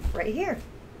 Right here.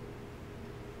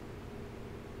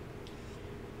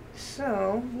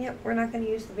 So, yep, we're not going to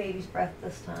use the baby's breath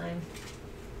this time.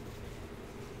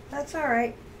 That's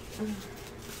alright.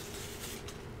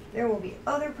 There will be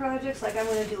other projects, like I'm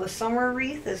going to do a summer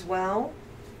wreath as well.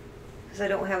 Because I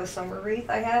don't have a summer wreath.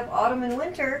 I have autumn and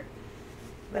winter,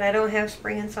 but I don't have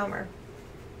spring and summer.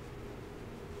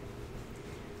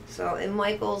 So in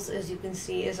Michael's, as you can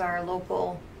see, is our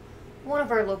local, one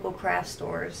of our local craft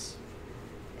stores.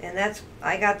 And that's,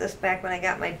 I got this back when I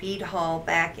got my bead haul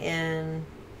back in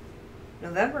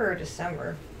November or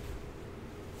December.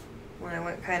 When I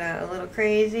went kind of a little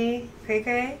crazy,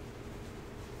 cray-cray,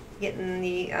 getting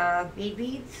the bead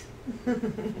beads.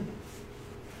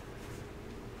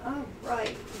 All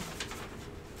right.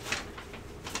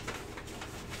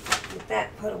 Get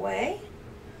that put away.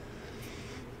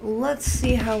 Let's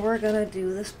see how we're gonna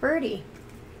do this birdie.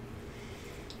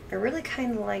 I really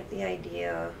kind of like the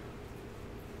idea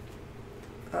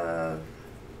of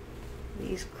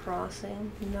these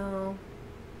crossing. No,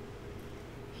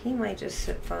 he might just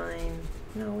sit fine.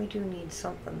 No, we do need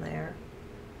something there.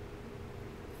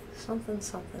 Something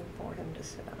for him to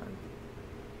sit on.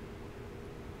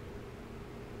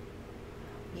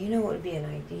 You know what would be an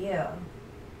idea?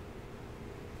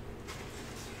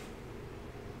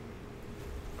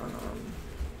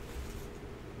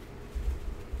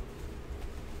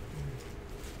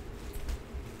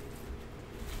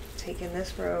 Taking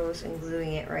this rose and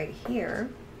gluing it right here,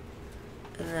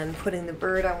 and then putting the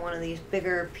bird on one of these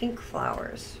bigger pink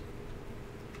flowers.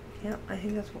 Yep, I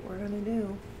think that's what we're gonna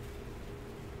do.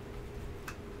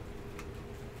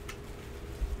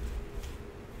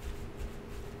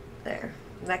 There,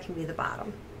 that can be the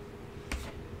bottom.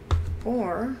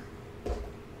 Or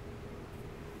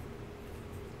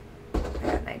I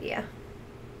got an idea.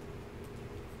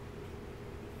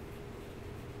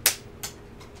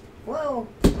 Whoa!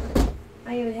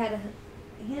 I even had a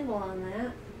handle on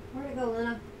that. Where'd it go,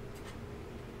 Lena?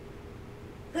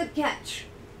 Good catch.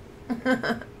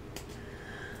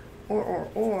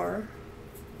 or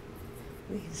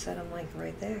we can set them like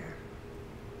right there.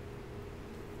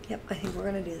 Yep, I think we're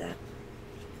gonna do that.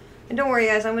 And don't worry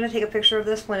guys, I'm gonna take a picture of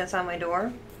this when it's on my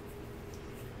door.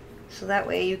 So that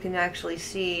way you can actually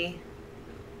see,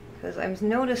 because I'm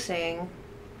noticing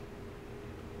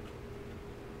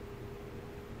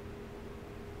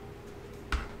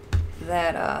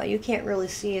that you can't really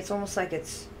see. It's almost like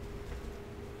it's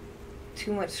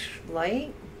too much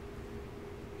light.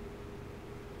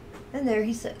 And there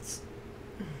he sits.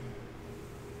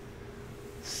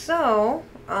 So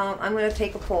I'm going to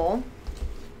take a poll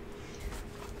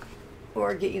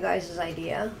or get you guys'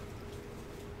 idea.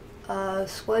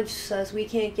 Swudge says we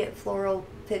can't get floral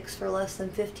picks for less than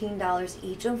 $15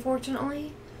 each,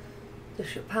 unfortunately. The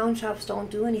pound shops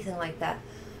don't do anything like that.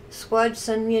 Swudge,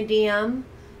 send me a DM.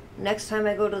 Next time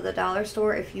I go to the dollar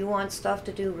store, if you want stuff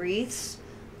to do wreaths,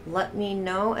 let me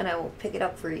know and I will pick it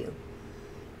up for you.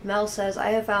 Mel says, I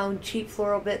have found cheap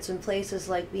floral bits in places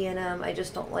like B&M. I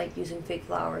just don't like using fake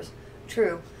flowers.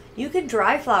 True. You can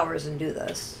dry flowers and do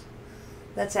this.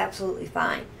 That's absolutely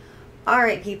fine.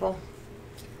 Alright, people.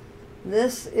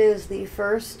 This is the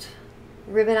first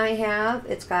ribbon I have.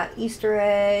 It's got Easter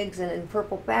eggs and in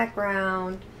purple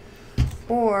background.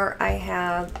 Or I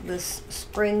have this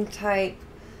spring type.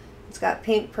 It's got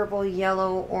pink, purple,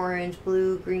 yellow, orange,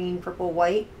 blue, green, purple,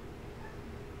 white.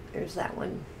 There's that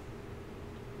one.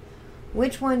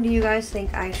 Which one do you guys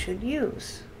think I should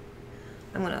use?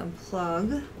 I'm going to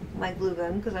unplug my glue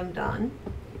gun because I'm done.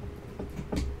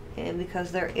 And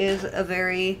because there is a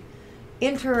very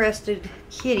interested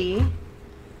kitty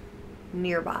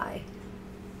nearby.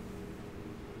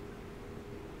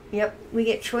 Yep, we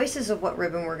get choices of what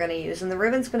ribbon we're going to use, and the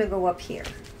ribbon's going to go up here.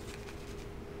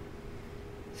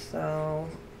 So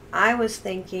I was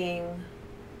thinking,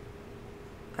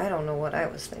 I don't know what I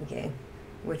was thinking.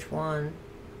 Which one?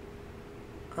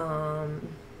 For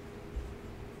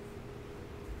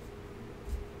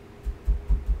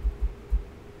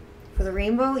the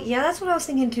rainbow? Yeah, that's what I was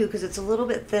thinking too, because it's a little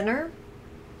bit thinner.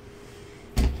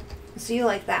 So you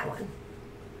like that one.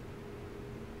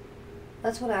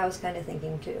 That's what I was kind of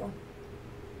thinking too.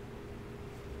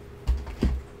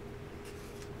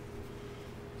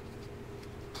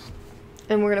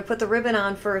 And we're going to put the ribbon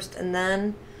on first, and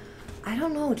then, I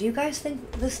don't know, do you guys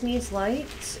think this needs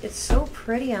lights? It's so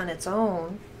pretty on its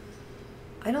own.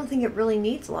 I don't think it really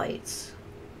needs lights.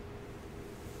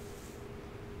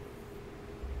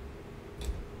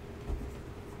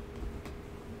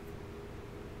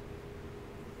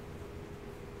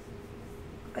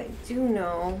 I do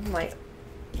know my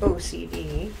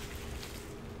OCD.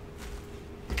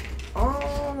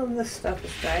 All of this stuff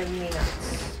is driving me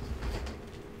nuts.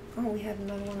 Oh, we have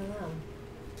another one of them.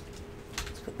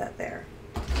 Let's put that there.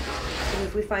 So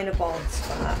if we find a bald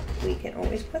spot, we can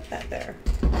always put that there.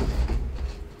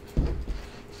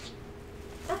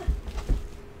 Ah.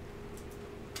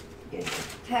 Getting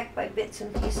attacked by bits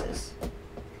and pieces.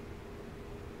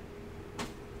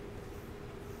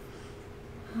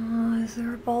 Is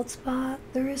there a bald spot?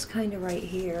 There is kind of right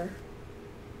here.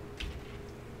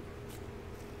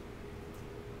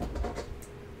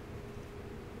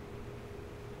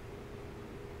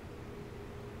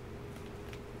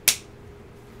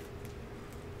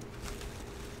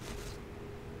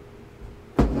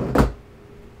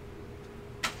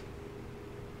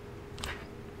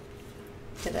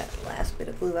 Get that last bit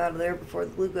of glue out of there before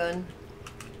the glue gun.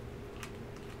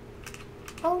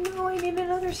 Oh no, I need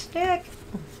another stick.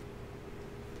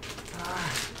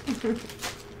 She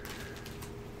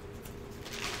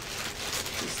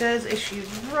says as she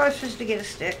rushes to get a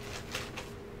stick.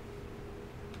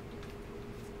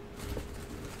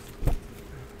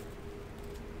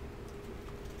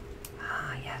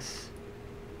 Ah, yes.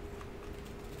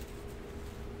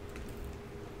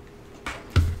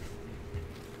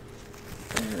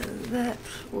 And that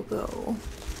will go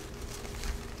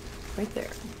right there.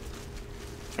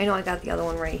 I know I got the other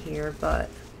one right here,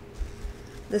 but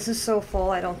this is so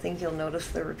full I don't think you'll notice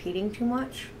the repeating too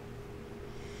much.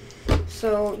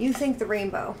 So you think the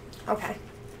rainbow. Okay.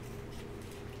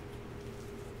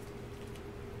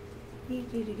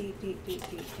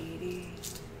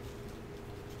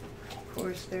 Of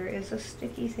course there is a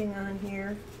sticky thing on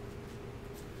here.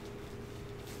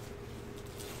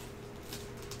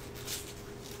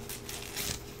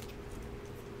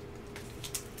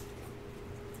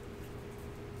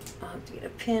 I'll have to get a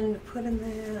pin to put in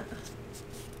that.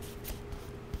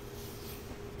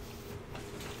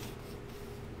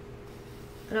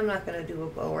 And I'm not going to do a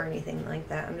bow or anything like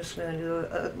that. I'm just going to do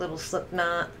a little slip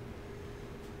knot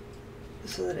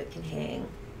so that it can hang.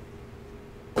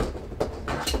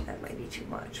 That might be too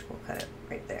much. We'll cut it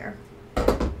right there.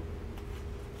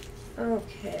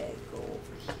 Okay, go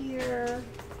over here.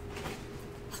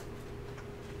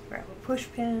 Grab a push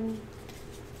pin.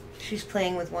 She's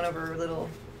playing with one of her little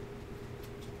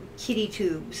kitty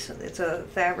tubes. It's a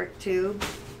fabric tube.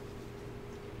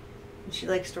 And she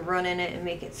likes to run in it and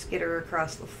make it skitter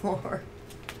across the floor.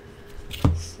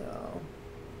 So,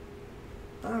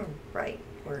 alright,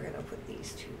 we're going to put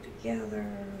these two together.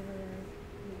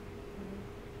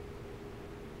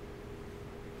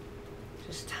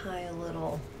 Just tie a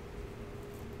little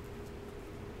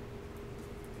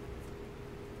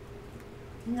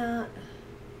knot.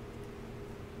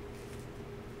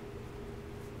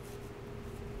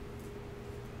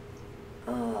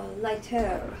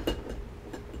 Lighter.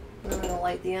 We're going to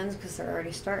light the ends because they're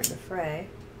already starting to fray.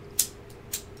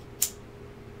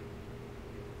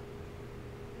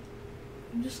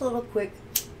 And just a little quick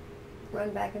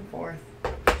run back and forth.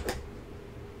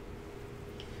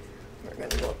 We're going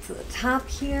to go up to the top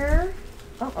here.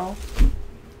 Uh-oh.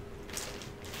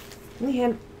 We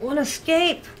had one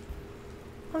escape.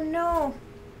 Oh no.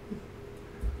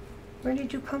 Where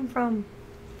did you come from?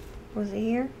 Was it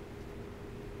here?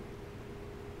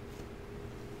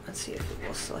 Let's see if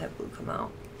we'll still have glue come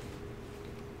out.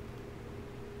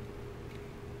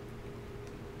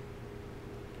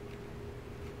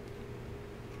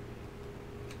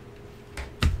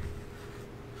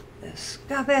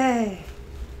 Escape!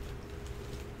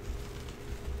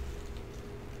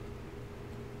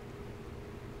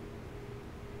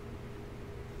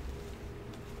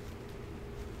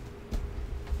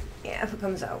 Yeah, if it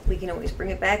comes out, we can always bring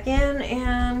it back in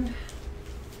and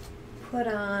put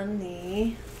on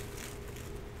the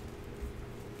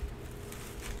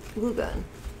glue gun.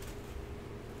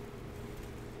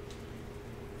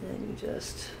 And you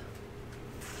just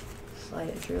slide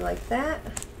it through like that,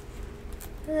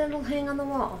 and then it'll hang on the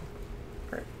wall.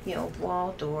 Or, you know,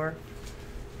 wall, door,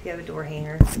 if you have a door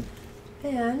hanger.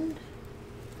 And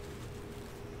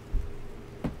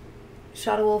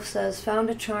Shadow Wolf says, found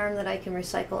a charm that I can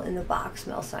recycle in the box,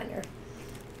 Mel Signer.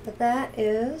 But that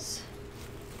is,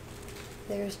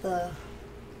 there's the,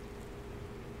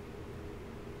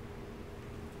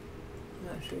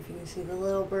 I'm not sure if you can see the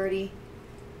little birdie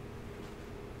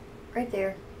right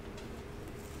there.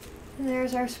 And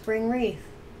there's our spring wreath.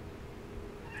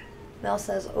 Mel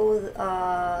says, oh,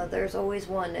 there's always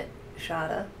one at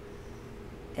Shada.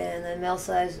 And then Mel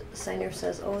says, Signer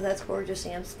says, oh, that's gorgeous,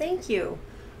 Ams. Thank you.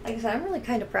 Like I said, I'm really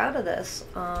kind of proud of this.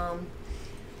 I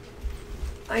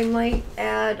might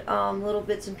add little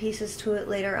bits and pieces to it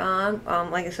later on.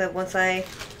 Like I said, once I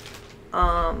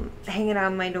hang it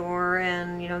on my door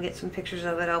and, you know, get some pictures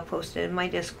of it, I'll post it in my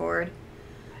Discord.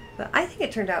 But I think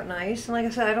it turned out nice. And like I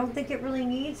said, I don't think it really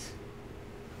needs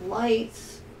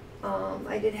lights.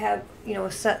 I did have, you know,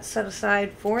 a set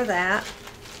aside for that.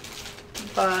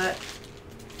 But,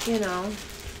 you know,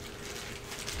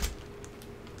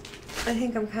 I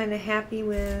think I'm kind of happy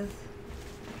with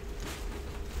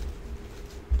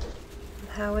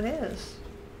how it is.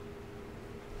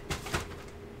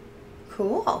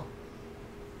 Cool.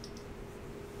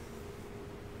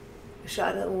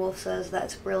 Shadow Wolf says,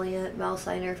 that's brilliant. Mel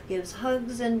Signer gives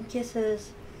hugs and kisses.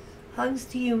 Hugs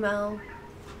to you, Mel.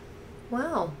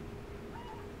 Wow.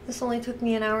 This only took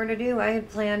me an hour to do. I had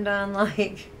planned on,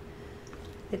 like,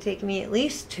 it'd take me at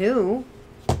least 2.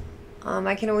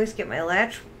 I can always get my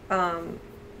latch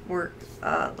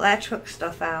latch hook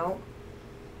stuff out.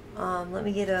 Let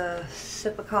me get a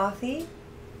sip of coffee.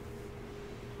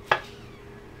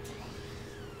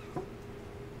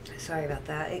 Sorry about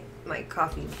that. My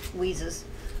coffee wheezes.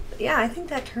 But yeah, I think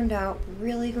that turned out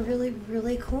really, really,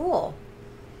 really cool.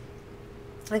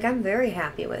 Like, I'm very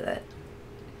happy with it.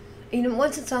 You know,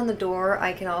 once it's on the door,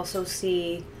 I can also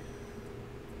see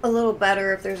a little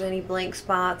better if there's any blank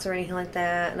spots or anything like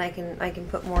that, and I can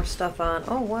put more stuff on.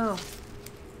 Oh wow,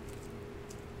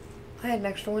 I had an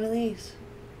extra one of these.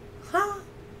 Huh?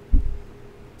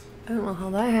 I don't know how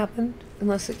that happened,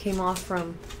 unless it came off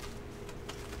from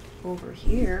over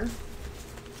here.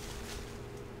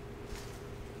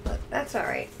 But that's all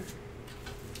right.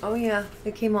 Oh yeah,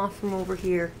 it came off from over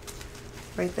here,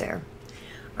 right there.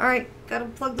 All right, gotta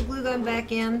plug the glue gun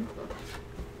back in.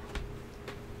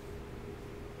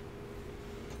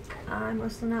 I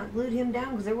must have not glued him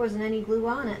down because there wasn't any glue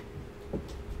on it.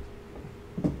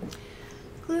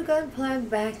 Glue gun plug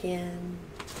back in.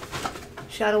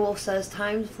 Shadow Wolf says,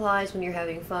 time flies when you're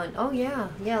having fun. Oh yeah,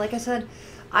 yeah, like I said,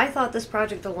 I thought this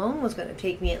project alone was going to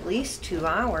take me at least 2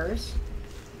 hours.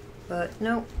 But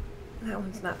nope, that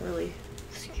one's not really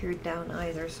secured down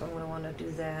either, so I'm going to want to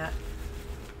do that.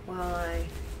 While I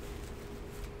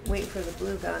wait for the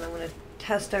glue gun, I'm going to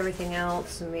test everything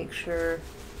else and make sure.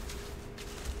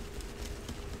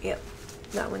 Yep,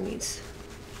 that one needs.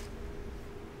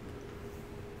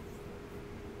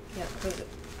 Yep, because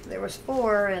there was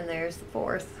 4 and there's the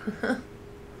 4th.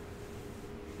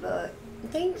 But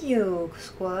thank you,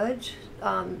 Squudge.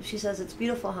 She says it's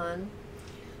beautiful, hun.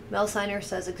 Mel Signer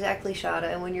says exactly,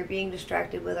 Shada. And when you're being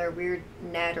distracted with our weird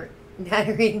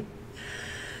nattering,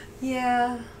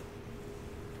 yeah.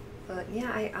 But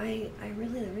yeah, I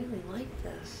really like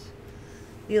this.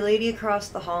 The lady across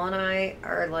the hall and I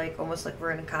are like almost like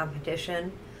we're in a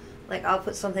competition. Like I'll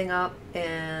put something up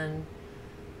and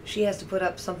she has to put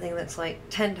up something that's like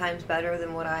 10 times better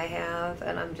than what I have,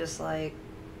 and I'm just like,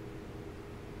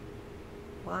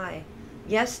 why?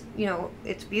 Yes, you know,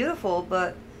 it's beautiful,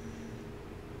 but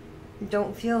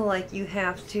don't feel like you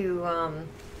have to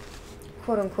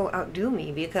quote unquote outdo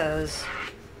me, because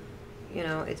you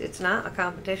know it's not a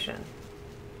competition.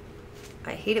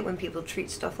 I hate it when people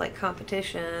treat stuff like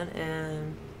competition,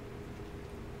 and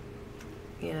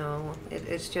you know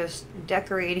it's just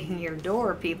decorating your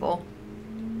door, people.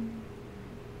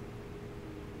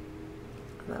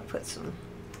 I'm gonna put some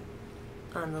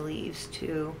on the leaves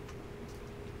too.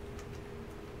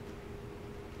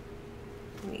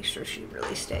 Make sure she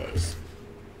really stays.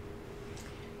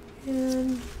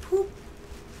 And poop,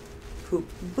 poop,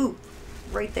 boop,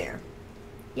 right there.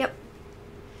 Yep.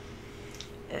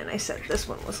 And I said this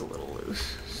one was a little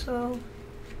loose, so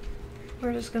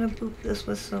we're just gonna boop this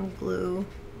with some glue.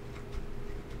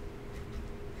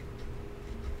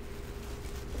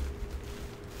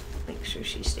 Make sure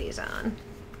she stays on.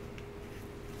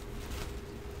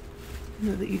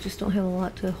 Know that you just don't have a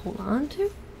lot to hold on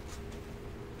to.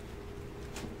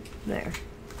 There.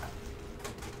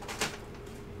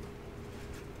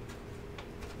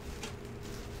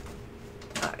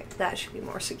 Alright, that should be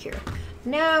more secure.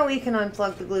 Now we can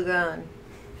unplug the glue gun.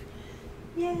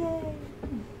 Yay!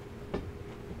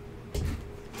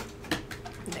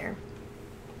 There.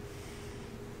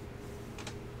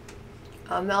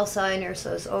 Mel Signer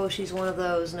says, oh, she's one of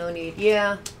those, no need.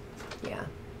 Yeah. Yeah.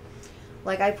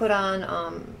 Like I put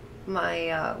on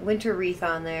my winter wreath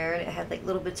on there, and it had like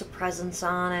little bits of presents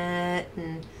on it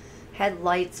and had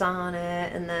lights on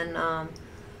it, and then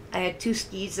I had 2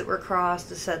 skis that were crossed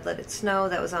that said let it snow.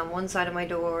 That was on one side of my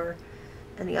door,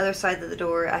 and the other side of the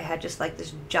door I had just like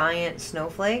this giant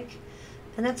snowflake,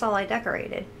 and that's all I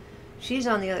decorated. She's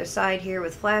on the other side here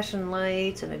with flashing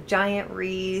lights and a giant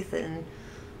wreath and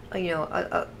you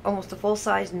know almost a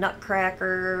full-size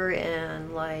nutcracker,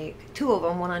 and like 2 of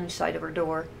them, one on each side of her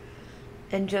door.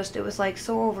 And just, it was like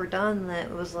so overdone that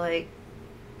it was like,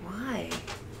 why?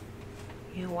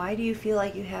 You know, why do you feel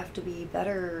like you have to be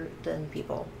better than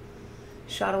people?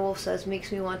 Shadow Wolf says,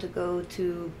 makes me want to go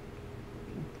to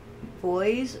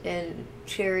Boys and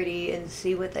Charity and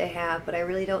see what they have, but I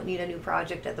really don't need a new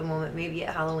project at the moment, maybe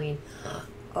at Halloween.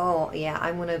 Oh, yeah,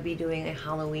 I'm going to be doing a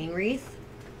Halloween wreath.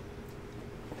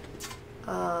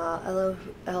 Hello,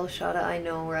 Shada, I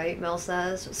know, right? Mel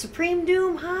says, Supreme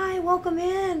Doom, hi, welcome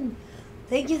in.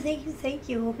 Thank you, thank you, thank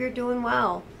you. Hope you're doing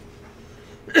well.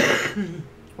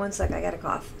 One sec, I got a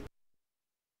cough.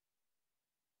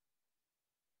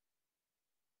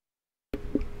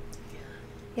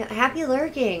 Yeah, happy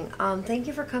lurking. Thank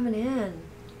you for coming in.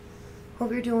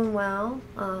 Hope you're doing well.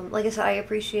 Like I said, I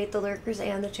appreciate the lurkers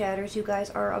and the chatters. You guys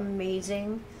are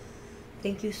amazing.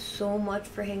 Thank you so much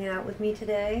for hanging out with me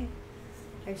today.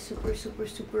 I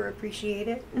super appreciate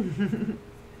it.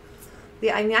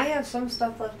 Yeah, I mean, I have some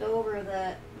stuff left over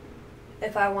that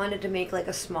if I wanted to make like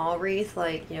a small wreath,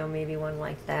 like, you know, maybe one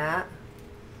like that,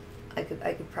 I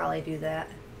could probably do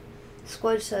that.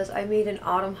 Squudge says, I made an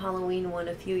autumn Halloween one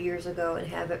a few years ago and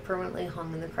have it permanently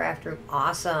hung in the craft room.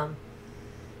 Awesome.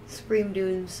 Supreme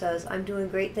Doom says, I'm doing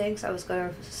great, thanks. I was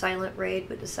going to silent raid,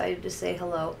 but decided to say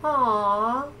hello.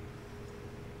 Aww.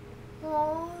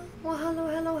 Aww. Well,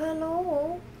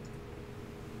 hello.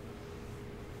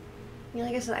 Yeah,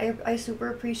 like I said, I super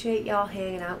appreciate y'all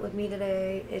hanging out with me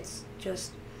today. It's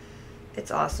just,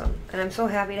 it's awesome. And I'm so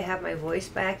happy to have my voice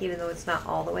back, even though it's not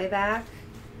all the way back.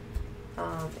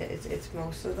 It's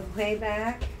most of the way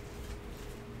back.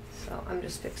 So I'm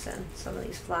just fixing some of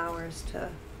these flowers to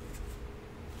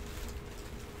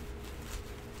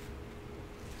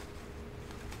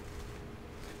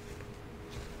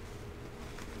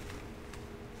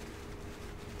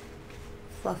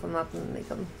fluff them up and make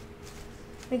them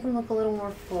look a little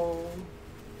more full.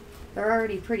 They're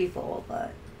already pretty full,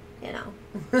 but you know.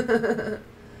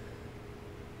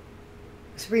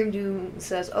 Supreme Doom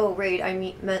says, oh, Raid,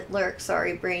 meant Lurk.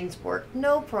 Sorry, brain sport.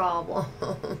 No problem.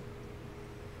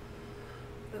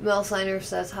 Mel Signer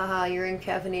says, haha, you're in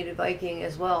Caffeinated Viking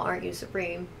as well, aren't you,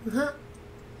 Supreme?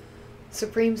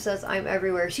 Supreme says, I'm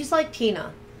everywhere. She's like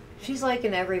Tina. She's like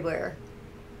in everywhere.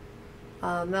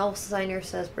 Mel Signer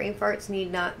says, brain farts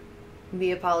need not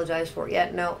be apologized for.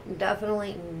 Yeah, no,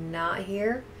 definitely not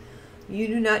here. You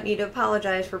do not need to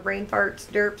apologize for brain farts,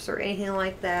 derps, or anything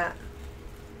like that.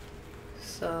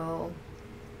 So,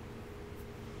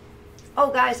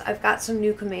 oh guys, I've got some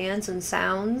new commands and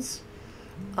sounds.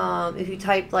 If you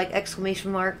type like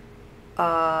exclamation mark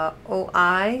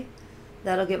OI,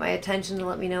 that'll get my attention to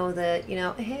let me know that, you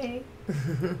know, hey.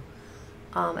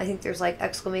 I think there's like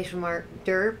exclamation mark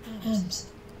derp.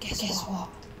 Guess what?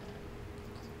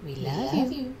 We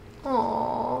love you.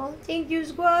 Aw, thank you,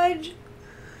 Squudge.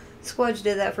 Squudge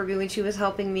did that for me when she was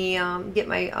helping me get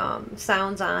my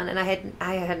sounds on, and I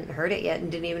hadn't heard it yet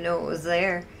and didn't even know it was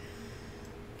there.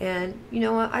 And you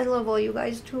know what? I love all you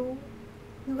guys too.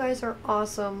 You guys are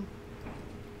awesome.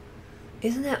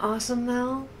 Isn't that awesome,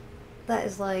 Mel? That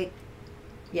is like,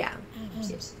 yeah.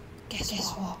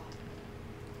 Guess what?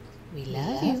 We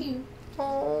love you.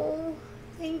 Oh,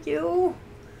 thank you.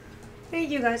 Thank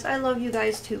you guys. I love you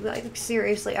guys too. Like,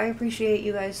 seriously, I appreciate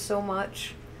you guys so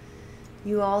much.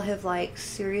 You all have like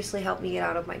seriously helped me get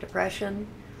out of my depression.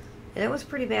 And it was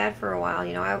pretty bad for a while,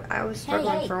 you know. I was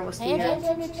struggling for almost a year. Pay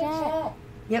attention to chat.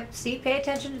 Yep, see, pay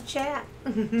attention to chat.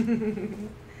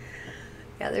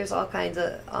 Yeah, there's all kinds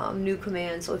of new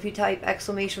commands. So if you type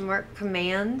exclamation mark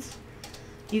commands,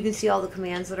 you can see all the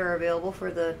commands that are available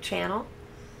for the channel.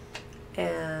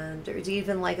 And there's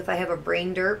even like if I have a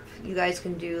brain derp, you guys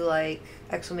can do like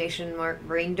exclamation mark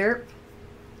brain derp.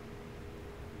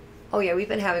 Oh yeah, we've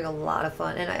been having a lot of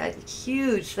fun, and a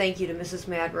huge thank you to Mrs.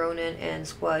 Mad Ronan and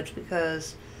Squudge,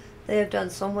 because they have done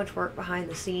so much work behind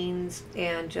the scenes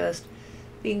and just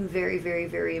being very, very,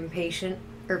 very impatient,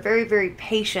 or very, very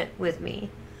patient with me.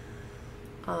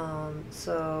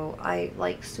 So I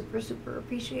like super, super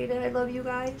appreciate it. I love you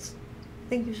guys.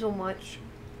 Thank you so much.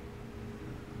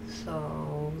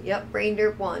 So, yep, brain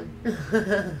derp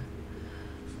 1.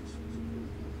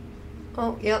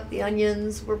 Oh, yep, the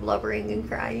onions were blubbering and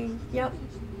crying. Yep.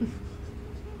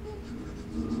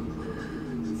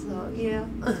 So, yeah.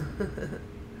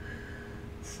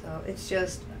 So, it's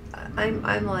just,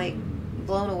 I'm like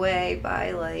blown away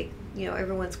by like, you know,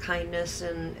 everyone's kindness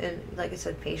and like I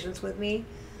said, patience with me,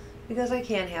 because I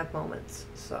can have moments.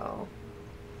 So,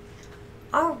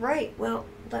 all right, well,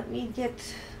 let me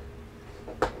get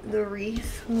the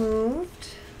wreath moved.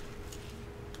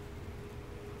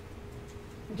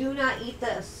 Do not eat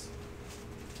this.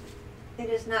 It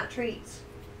is not treats.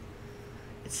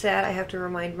 It's sad I have to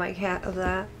remind my cat of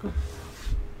that.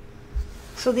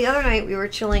 So the other night we were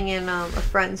chilling in a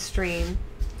friend's stream,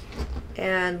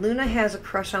 and Luna has a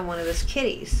crush on one of his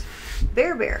kitties,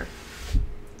 Bear.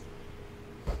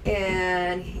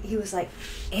 And he was like,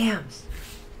 Ams,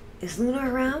 is Luna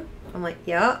around? I'm like,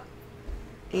 yup.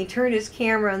 And he turned his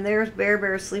camera, and there's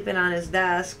Bear sleeping on his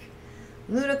desk.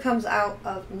 Luna comes out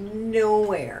of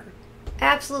nowhere.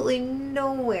 Absolutely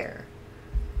nowhere.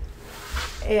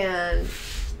 And,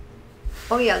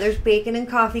 oh yeah, there's bacon and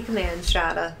coffee commands,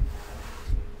 Shada.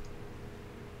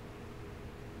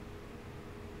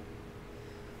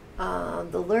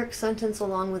 The lurk sentence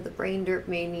along with the brain derp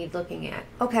may need looking at.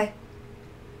 Okay.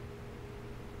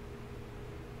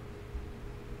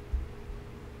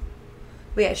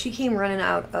 But yeah, she came running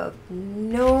out of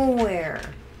nowhere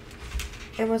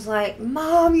and was like,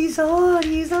 Mom, he's on.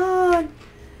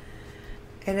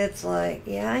 And it's like,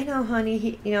 yeah, I know, honey.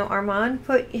 He, you know, Armand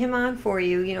put him on for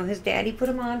you. You know, his daddy put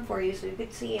him on for you so you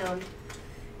could see him.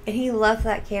 And he left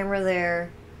that camera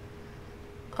there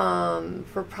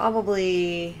for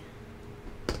probably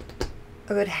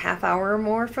a good half hour or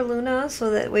more for Luna, so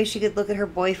that way she could look at her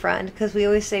boyfriend, because we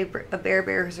always say a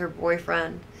bear is her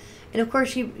boyfriend. And of course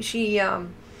she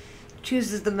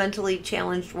chooses the mentally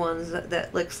challenged ones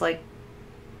that looks like,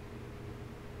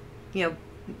 you know,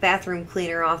 bathroom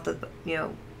cleaner off the, you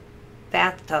know,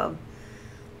 bathtub.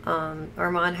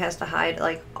 Armand has to hide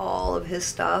like all of his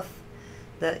stuff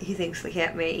that he thinks the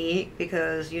cat may eat,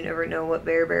 because you never know what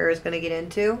Bear is going to get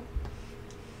into.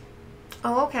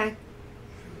 Oh, okay.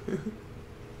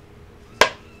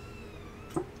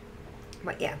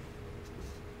 But yeah,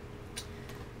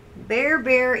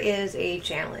 Bear is a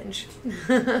challenge.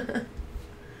 Alright,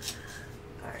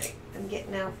 I'm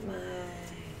getting out my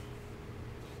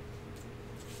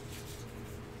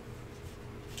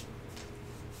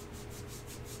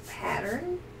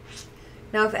pattern.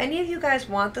 Now, if any of you guys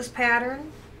want this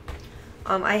pattern,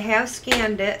 I have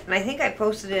scanned it, and I think I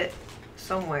posted it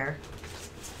somewhere.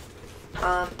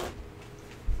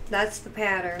 That's the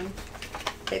pattern.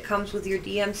 It comes with your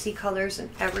DMC colors and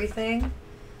everything.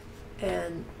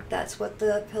 And that's what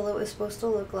the pillow is supposed to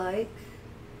look like.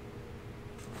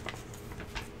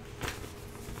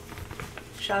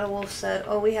 Shadow Wolf said,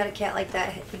 oh, we had a cat like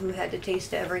that who had to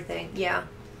taste everything. Yeah.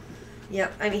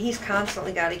 Yep. I mean, he's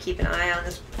constantly got to keep an eye on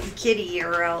this kitty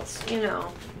or else, you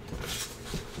know.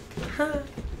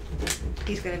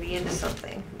 He's going to be into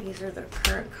something. These are the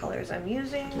current colors I'm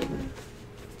using.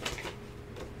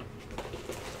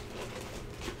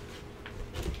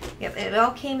 Yep, and it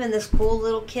all came in this cool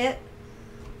little kit.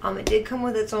 It did come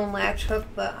with its own latch hook,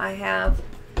 but I have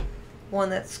one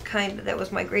that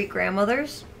was my great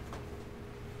grandmother's,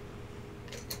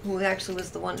 who actually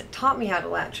was the one that taught me how to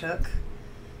latch hook.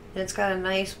 And it's got a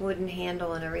nice wooden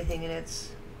handle and everything, and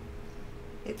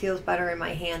it feels better in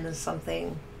my hand than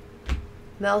something.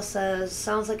 Mel says,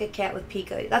 sounds like a cat with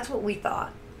pica. That's what we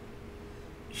thought.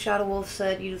 Shadow Wolf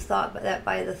said, you'd thought that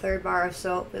by the third bar of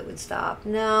soap it would stop.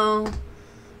 No,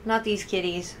 not these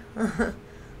kitties.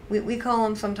 We call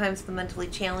them sometimes the mentally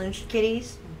challenged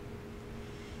kitties.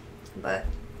 But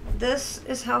this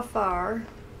is how far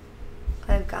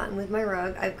I've gotten with my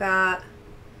rug. I've got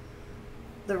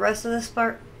the rest of this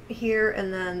part here,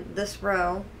 and then this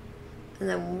row, and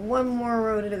then one more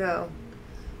row to go.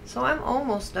 So I'm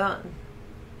almost done.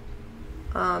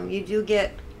 You do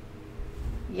get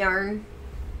yarn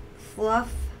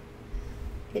fluff.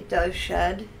 It does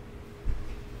shed.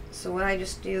 So what I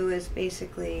just do is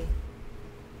basically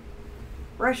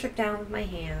brush it down with my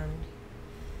hand.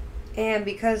 And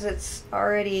because it's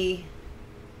already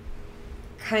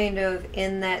kind of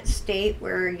in that state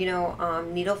where, you know,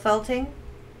 needle felting,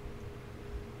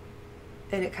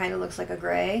 and it kind of looks like a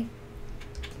gray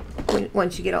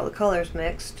once you get all the colors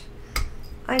mixed,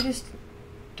 I just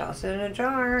toss it in a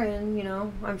jar, and, you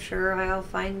know, I'm sure I'll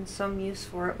find some use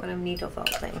for it when I'm needle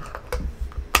felting.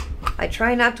 I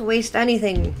try not to waste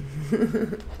anything.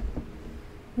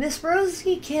 Miss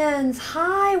Roskykins,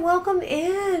 hi, welcome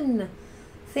in.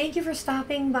 Thank you for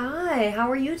stopping by. How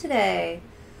are you today?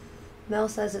 Mel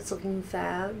says it's looking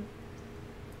fab.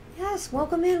 Yes,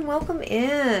 welcome in, welcome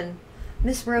in.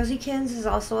 Miss Roskykins is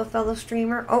also a fellow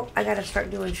streamer. Oh, I gotta start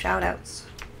doing shout outs.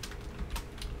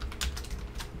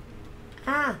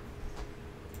 Ah.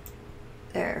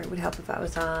 There, it would help if I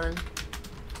was on.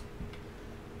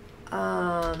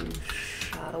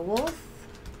 Shadow Wolf.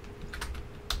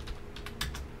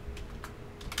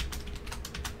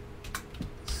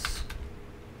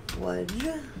 Swudge.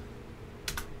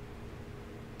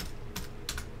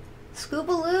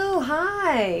 Scoobaloo,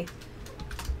 hi.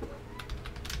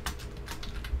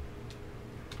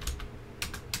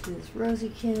 Miss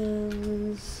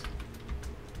Roskykins.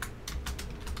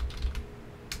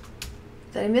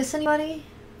 Did I miss anybody?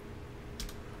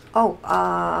 Oh,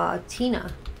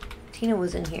 Tina. Tina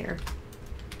was in here.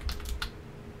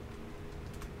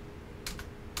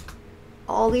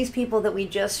 All these people that we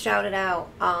just shouted out,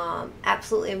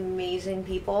 absolutely amazing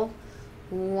people.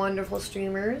 Wonderful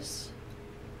streamers.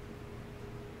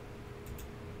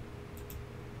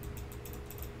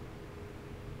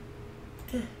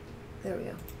 There we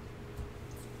go.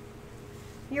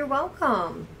 You're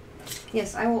welcome.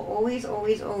 Yes, I will always,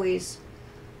 always, always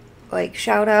like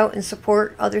shout out and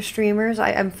support other streamers.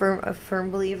 I'm a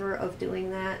firm believer of doing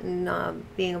that and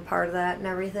being a part of that and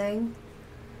everything.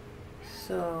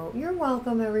 So you're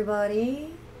welcome,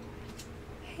 everybody.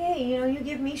 Hey, you know, you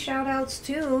give me shout outs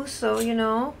too, so you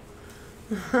know.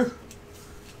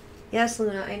 Yes,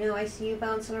 Luna, I know, I see you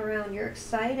bouncing around. You're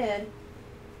excited.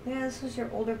 Yeah, this was your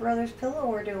older brother's pillow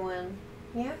we're doing.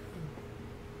 Yeah.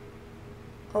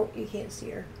 Oh, you can't see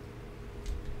her.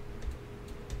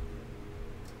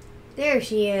 There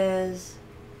she is.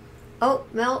 Oh,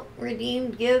 Mel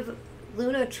redeemed. Give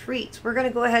Luna treats. We're going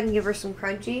to go ahead and give her some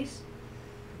crunchies.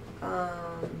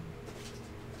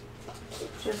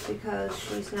 Just because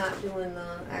she's not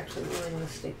actually doing the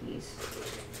stickies.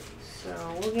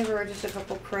 So we'll give her just a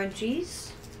couple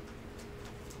crunchies.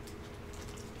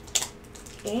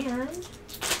 And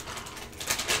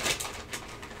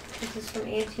this is from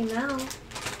Auntie Mel.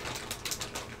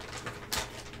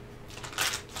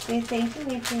 Say thank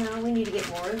you, Auntie Mel. We need to get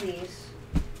more of these.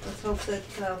 Let's hope that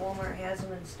Walmart has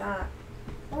them in stock.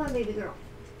 Come on, baby girl.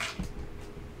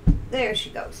 There she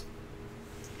goes.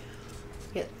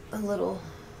 Get a little.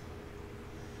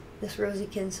 Miss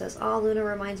Roskykins says, oh, Luna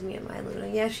reminds me of my Luna.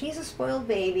 Yeah, she's a spoiled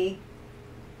baby.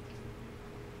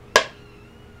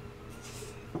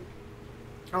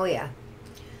 Oh, yeah.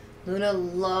 Luna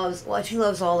loves, well, she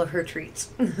loves all of her treats.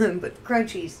 But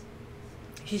crunchies,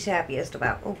 she's happiest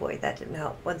about. Oh, boy, that didn't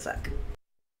help. One sec.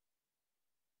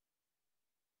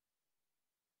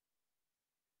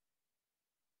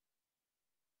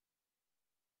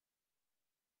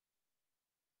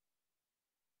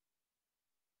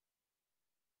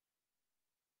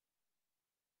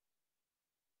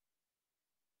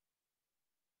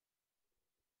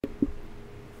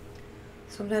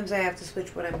 Sometimes I have to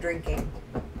switch what I'm drinking.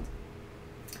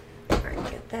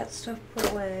 Alright, get that stuff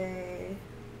put away.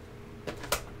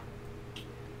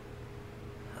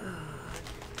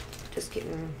 Just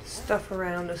getting stuff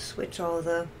around to switch all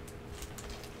the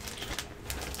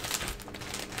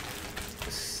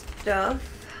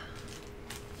stuff.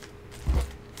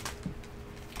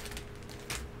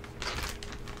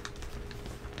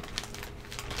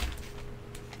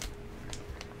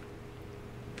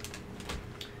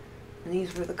 And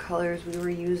these were the colors we were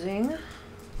using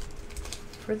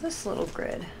for this little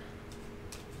grid.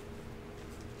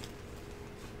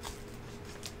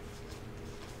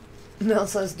 Mel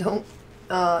says don't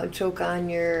choke on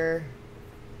your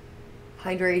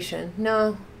hydration.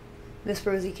 No. Miss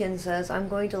Rosiekin says, I'm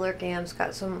going to lurk Am's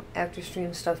got some after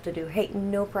stream stuff to do. Hey,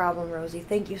 no problem, Rosie.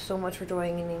 Thank you so much for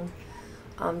joining.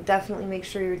 Definitely make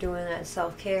sure you're doing that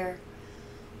self-care.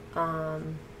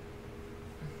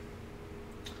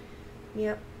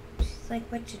 Yep. She's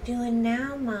like, what you doing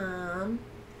now, Mom?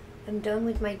 I'm done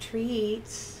with my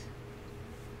treats.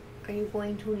 Are you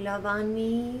going to love on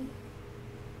me?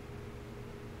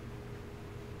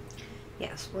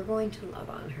 Yes, we're going to love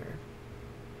on her.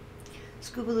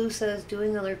 Scoobaloo says,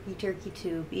 doing a lurky turkey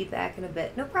too. Be back in a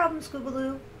bit. No problem,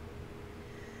 Scoobaloo.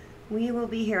 We will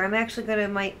be here. I'm actually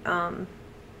going to,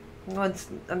 once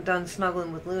I'm done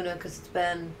snuggling with Luna, because it's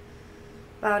been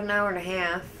about an hour and a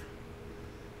half,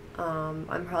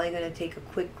 I'm probably going to take a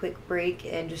quick break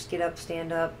and just get up,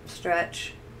 stand up,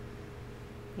 stretch,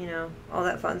 you know, all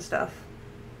that fun stuff.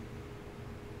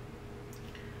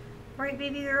 Right,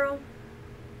 baby girl?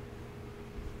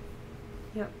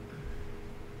 Yep.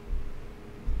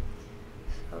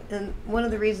 So, and one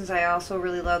of the reasons I also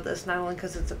really love this, not only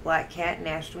because it's a black cat and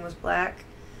Ashton was black,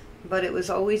 but it was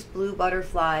always blue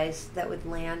butterflies that would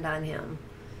land on him.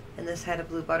 And this had a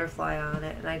blue butterfly on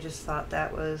it, and I just thought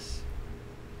that was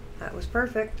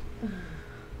perfect.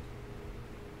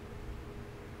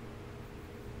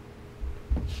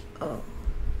 Oh.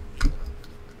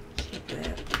 Keep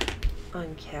that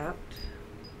uncapped.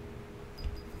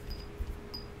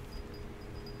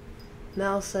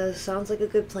 Mel says, sounds like a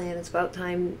good plan. It's about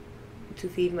time to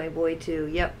feed my boy too.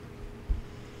 Yep.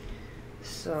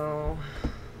 So,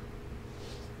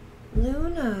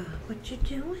 Luna, what you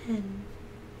doing?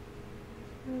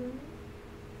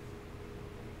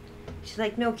 She's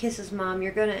like, no kisses, Mom.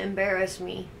 You're gonna embarrass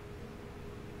me.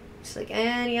 She's like,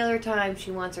 any other time she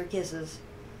wants her kisses.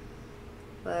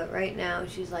 But right now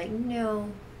she's like, no,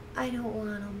 I don't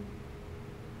want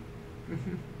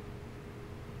them.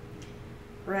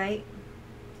 Right?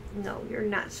 No, you're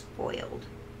not spoiled.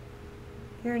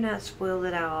 You're not spoiled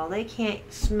at all. They can't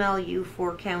smell you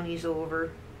 4 counties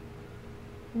over.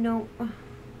 Nope.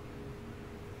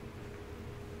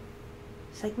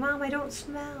 It's like, Mom, I don't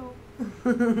smell.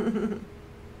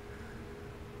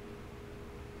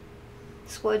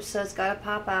 Squudge says, gotta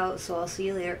pop out, so I'll see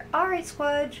you later. Alright,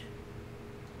 Squudge.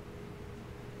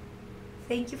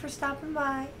 Thank you for stopping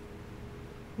by.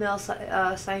 Mel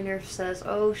Signer says,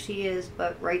 oh, she is,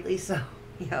 but rightly so.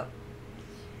 Yep.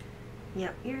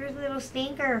 Yep, you're a little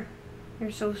stinker.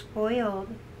 You're so spoiled.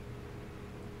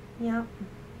 Yep.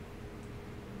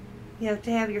 You have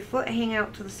to have your foot hang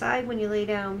out to the side when you lay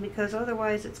down, because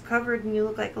otherwise it's covered and you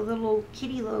look like a little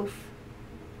kitty loaf.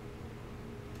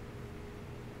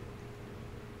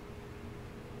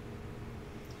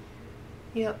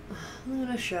 Yep,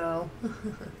 Luna show.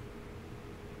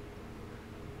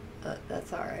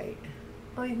 That's alright.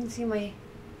 Oh, you can see my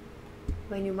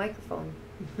new microphone.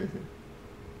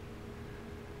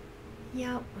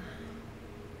 Yep.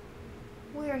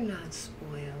 We're not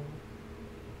spoiled.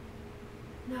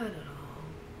 Not at all.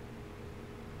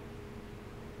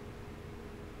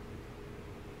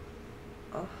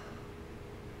 Oh.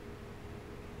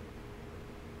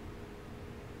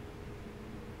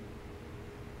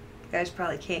 You guys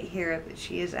probably can't hear it, but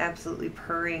she is absolutely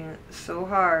purring so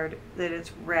hard that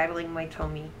it's rattling my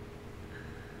tummy.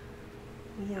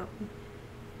 Yep.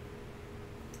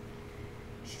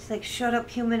 She's like, shut up,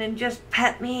 human, and just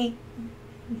pet me.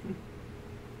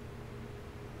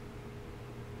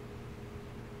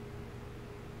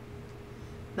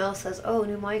 Mel says, oh,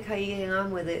 new mic, how you getting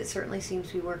on with it? It certainly seems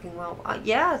to be working well.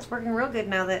 Yeah, it's working real good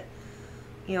now that,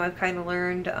 you know, I've kind of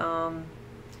learned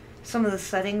some of the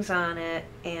settings on it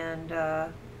and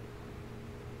have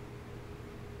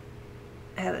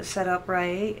it set up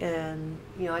right. And,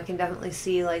 you know, I can definitely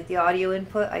see, like, the audio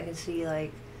input. I can see,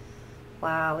 like,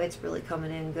 wow, it's really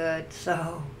coming in good.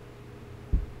 So,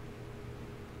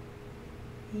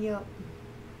 yep.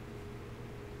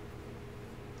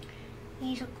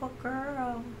 He's a good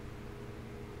girl.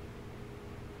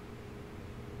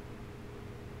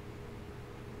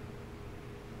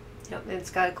 Yep, and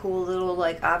it's got a cool little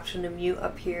like option to mute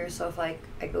up here, so if I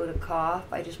go to cough,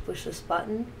 I just push this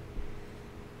button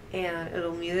and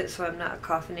it'll mute it so I'm not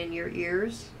coughing in your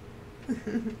ears.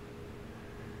 Because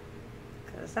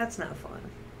that's not fun.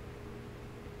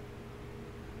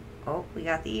 Oh, we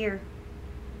got the ear.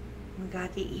 We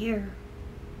got the ear.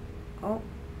 Oh,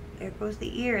 there goes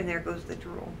the ear and there goes the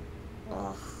drool.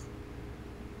 Ugh.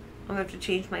 I'm gonna have to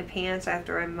change my pants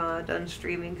after I'm done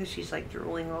streaming because she's like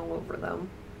drooling all over them.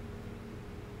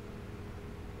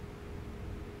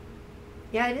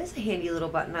 Yeah, it is a handy little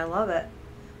button. I love it.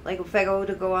 Like if I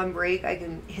go on break, I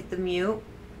can hit the mute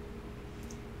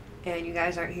and you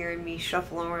guys aren't hearing me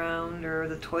shuffling around or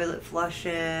the toilet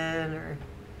flushing or,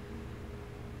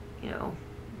 you know,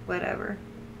 whatever.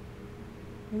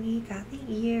 We got the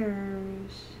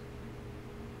ears.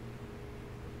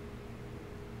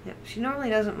 Yep, she normally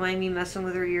doesn't mind me messing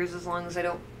with her ears as long as I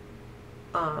don't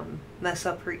mess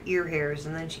up her ear hairs,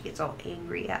 and then she gets all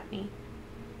angry at me.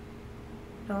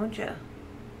 Don't ya?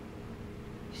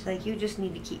 She's like, you just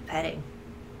need to keep petting.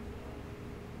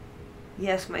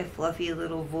 Yes, my fluffy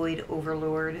little void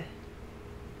overlord.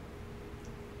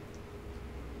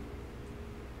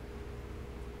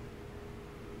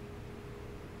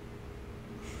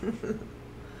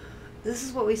 This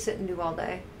is what we sit and do all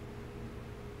day.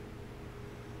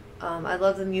 I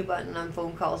love the mute button on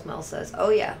phone calls, Mel says. Oh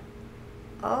yeah.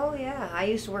 Oh yeah, I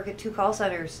used to work at 2 call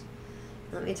centers.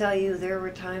 Let me tell you, there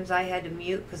were times I had to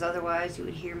mute because otherwise you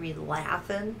would hear me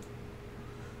laughing.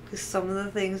 Because some of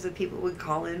the things that people would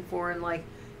call in for and like,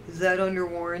 is that under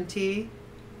warranty?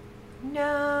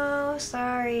 No,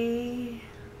 sorry.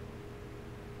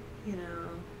 You know,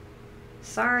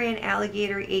 sorry an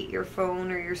alligator ate your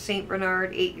phone or your Saint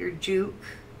Bernard ate your juke.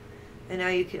 And now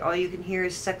all you can hear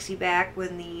is sexy back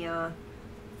when the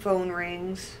phone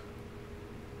rings.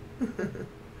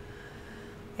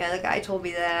 Yeah, the guy told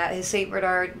me that his Saint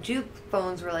Bernard juke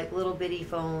phones were like little bitty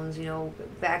phones, you know,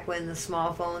 back when the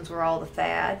small phones were all the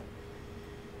fad.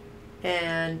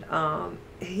 And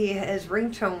his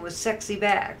ringtone was sexy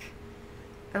back.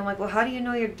 And I'm like, well, how do you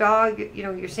know your dog, you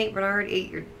know, your Saint Bernard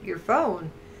ate your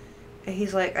phone? And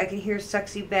he's like, I can hear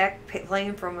sexy back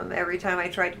playing from him every time I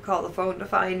tried to call the phone to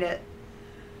find it.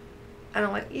 And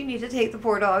I'm like, you need to take the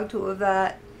poor dog to a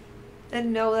vet.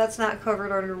 And no, that's not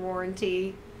covered under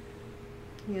warranty.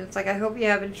 You know, it's like, I hope you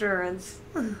have insurance.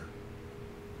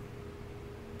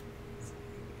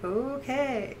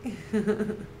 Okay.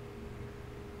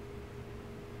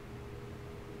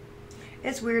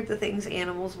 It's weird the things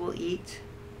animals will eat.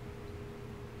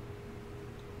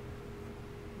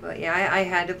 But yeah, I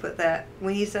had to put that.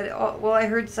 When he said, oh, well, I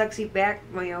heard sexy back,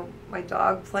 you know, my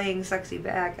dog playing sexy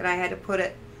back, and I had to put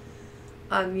it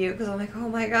on mute because I'm like, oh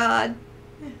my God.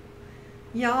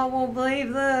 Y'all won't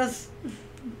believe this.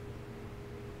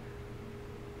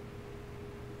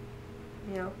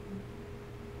 Yep.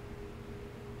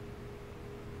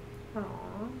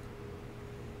 Aww.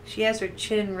 She has her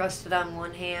chin rested on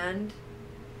one hand,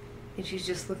 and she's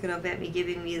just looking up at me,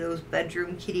 giving me those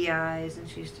bedroom kitty eyes, and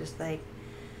she's just like,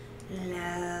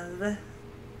 love.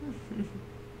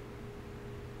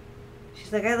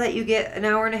 She's like, I let you get an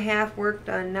hour and a half work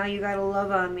done. Now you gotta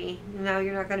love on me. Now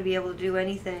you're not gonna be able to do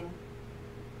anything.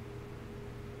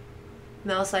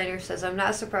 Mel Sider says, I'm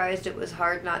not surprised it was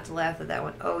hard not to laugh at that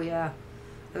one. Oh yeah.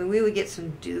 I mean, we would get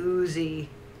some doozy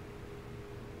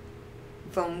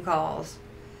phone calls.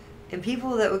 And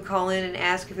people that would call in and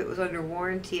ask if it was under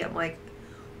warranty, I'm like,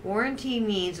 warranty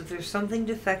means if there's something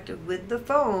defective with the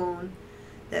phone,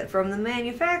 that from the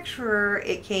manufacturer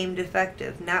it came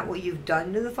defective, not what you've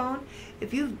done to the phone.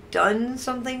 If you've done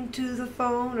something to the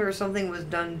phone or something was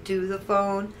done to the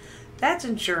phone, that's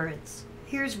insurance.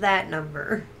 Here's that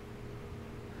number.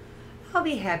 I'll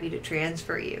be happy to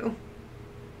transfer you.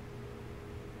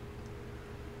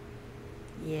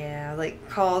 Yeah, like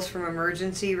calls from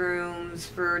emergency rooms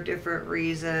for different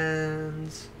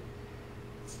reasons.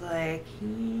 It's like,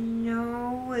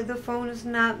 no, the phone is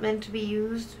not meant to be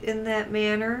used in that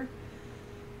manner.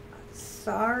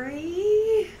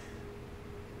 Sorry.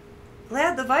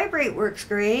 Glad the vibrate works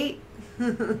great.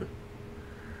 It's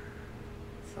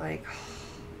like...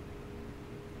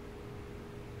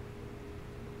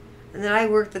 And then I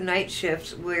worked the night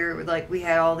shifts where like we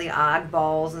had all the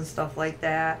oddballs and stuff like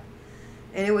that.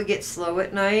 And it would get slow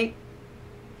at night.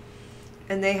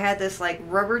 And they had this like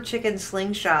rubber chicken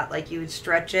slingshot, like you would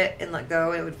stretch it and let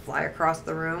go and it would fly across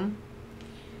the room.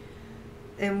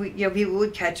 And we, you know, people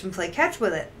would catch and play catch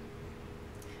with it.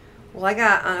 Well, I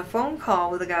got on a phone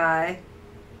call with a guy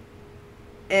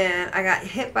and I got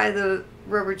hit by the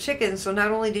rubber chicken. So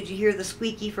not only did you hear the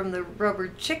squeaky from the rubber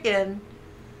chicken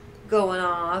going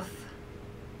off,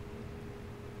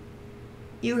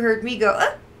 you heard me go,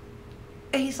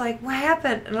 and he's like, what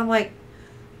happened? And I'm like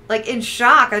in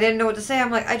shock. I didn't know what to say.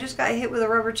 I'm like, I just got hit with a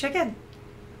rubber chicken.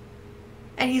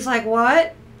 And he's like,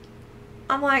 what?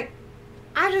 I'm like,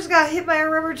 I just got hit by a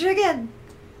rubber chicken.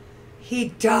 He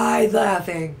died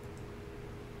laughing.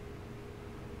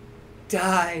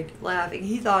 Died laughing.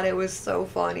 He thought it was so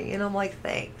funny. And I'm like,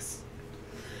 thanks.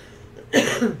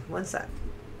 One sec.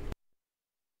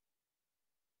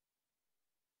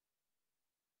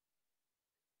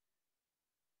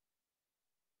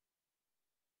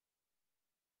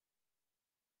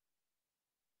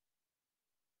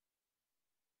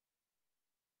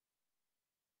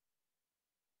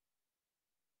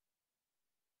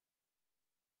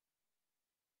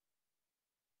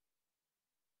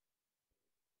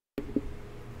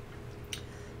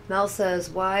 Mel says,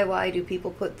 why do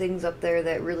people put things up there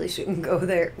that really shouldn't go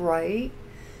there, right?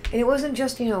 And it wasn't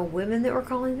just, women that were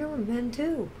calling, there were men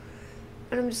too.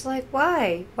 And I'm just like,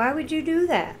 why? Why would you do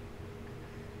that?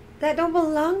 That don't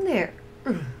belong there.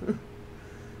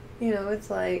 It's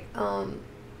like,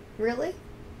 really?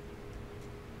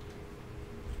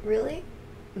 Really?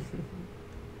 I'm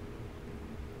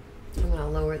going to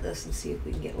lower this and see if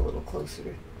we can get a little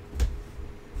closer.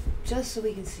 Just so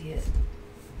we can see it.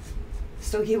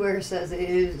 Stokie Ware says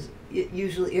it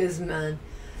usually is men.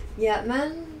 Yeah,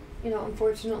 men,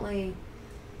 unfortunately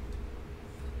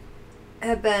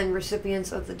have been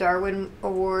recipients of the Darwin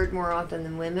Award more often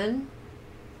than women.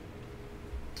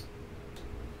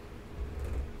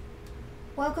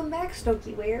 Welcome back,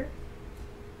 Stokie Ware.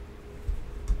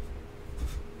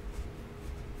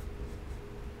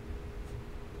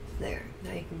 There,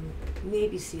 now you can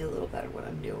maybe see a little better what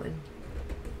I'm doing.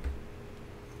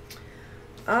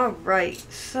 Alright,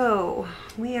 so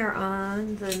we are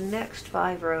on the next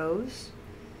 5 rows.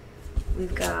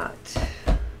 We've got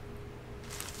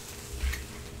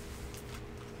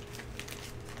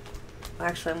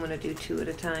actually I'm going to do 2 at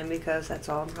a time because that's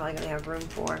all I'm probably going to have room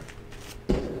for.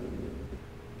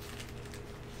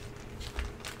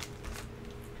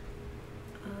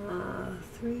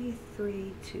 3,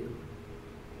 3, 2.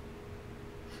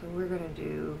 So we're going to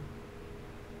do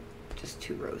just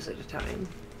 2 rows at a time.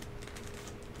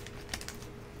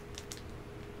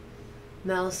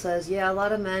 Mel says, yeah, a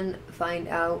lot of men find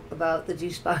out about the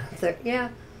G-spot up there. Yeah.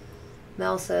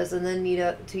 Mel says, and then need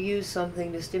to use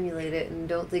something to stimulate it and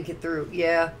don't think it through.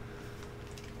 Yeah.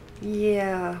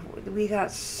 Yeah. We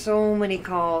got so many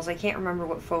calls. I can't remember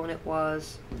what phone it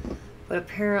was. But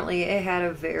apparently it had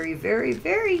a very, very,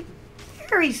 very,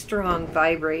 very strong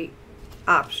vibrate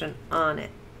option on it.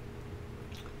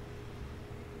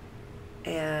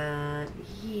 And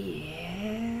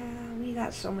yeah, we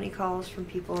got so many calls from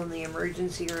people in the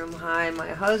emergency room. Hi, my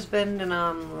husband, and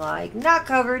I'm like, not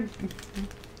covered.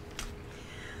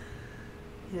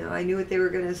 I knew what they were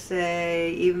going to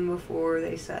say even before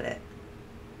they said it.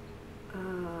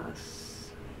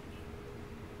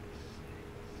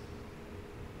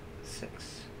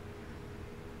 6.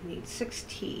 We need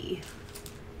 6T.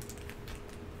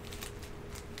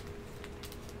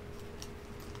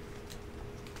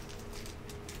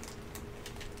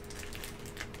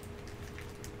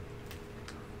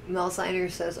 Mel Signer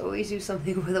says, always use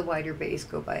something with a wider base,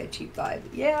 go buy a cheap vibe.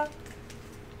 Yeah.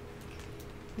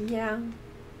 Yeah.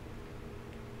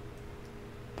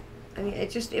 I mean,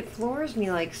 it floors me,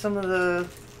 like some of the,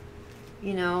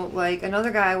 like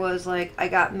another guy was like, I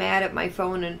got mad at my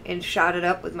phone and shot it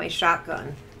up with my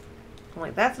shotgun. I'm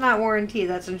like, that's not warranty,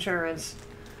 that's insurance.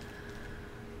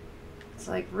 It's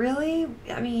like, really?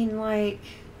 I mean, like,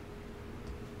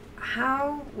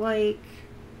 how, like,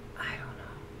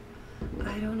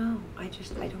 I don't know. I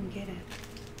don't get it.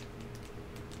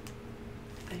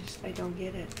 I don't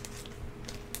get it.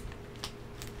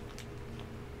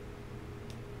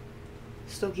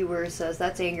 Stokie Ware says,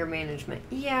 that's anger management.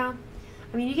 Yeah.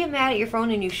 I mean, you get mad at your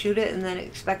phone and you shoot it and then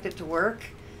expect it to work.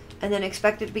 And then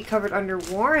expect it to be covered under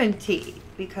warranty.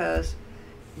 Because,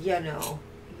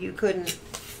 you couldn't,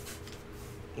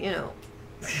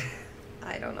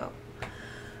 I don't know.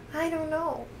 I don't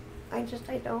know. I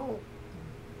don't.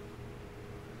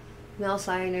 Mel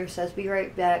Signer says, be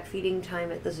right back, feeding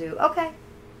time at the zoo. Okay.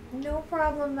 No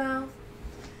problem, Mel.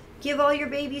 Give all your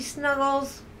babies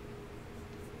snuggles.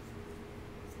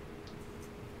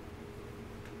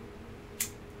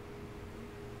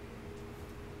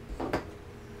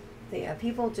 But yeah,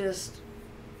 people just,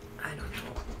 I don't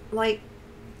know, like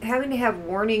having to have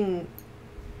warning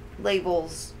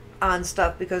labels on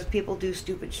stuff because people do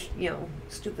stupid,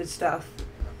 stupid stuff.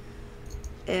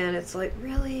 And it's like,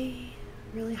 really?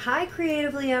 Really? Hi,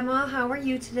 Creatively Emma. How are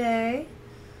you today?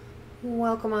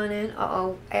 Welcome on in.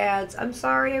 Uh-oh, ads. I'm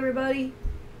sorry, everybody.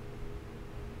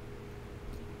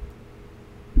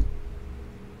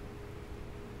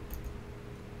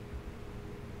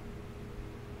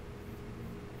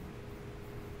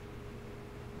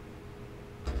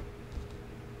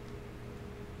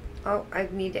 Oh, I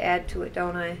need to add to it,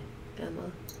 don't I,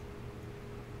 Emma?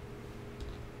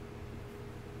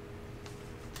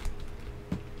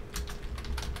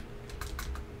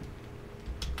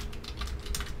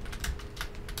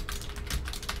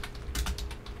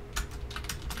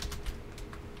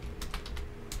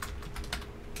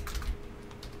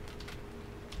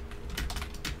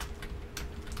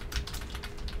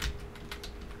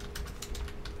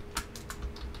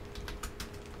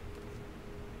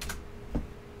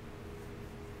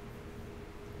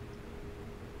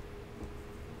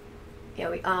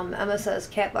 Yeah, Emma says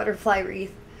cat butterfly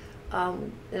wreath.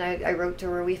 And I wrote to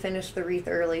her, we finished the wreath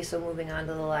early, so moving on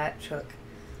to the latch hook.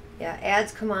 Yeah,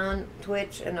 ads come on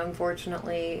Twitch, and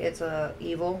unfortunately, it's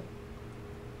evil.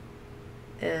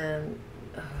 And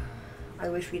I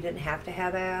wish we didn't have to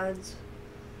have ads.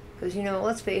 Because, you know,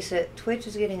 let's face it, Twitch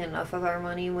is getting enough of our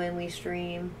money when we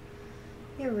stream.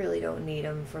 You really don't need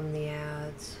them from the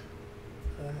ads.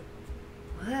 But,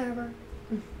 whatever.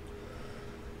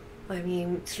 I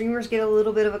mean, streamers get a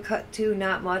little bit of a cut too,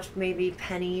 not much, maybe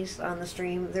pennies on the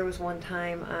stream. There was one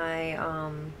time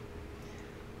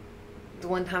the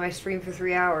one time I streamed for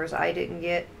 3 hours, I didn't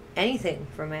get anything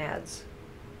from ads.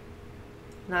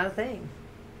 Not a thing,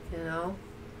 you know?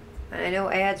 And I know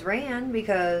ads ran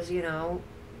because, you know,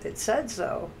 it said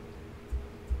so.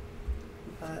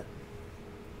 But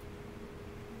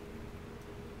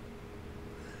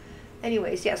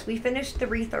anyways, yes, we finished the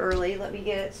wreath early. Let me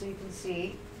get it so you can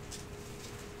see.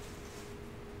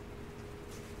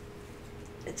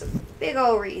 It's a big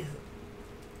old wreath.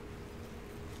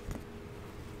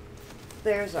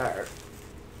 There's our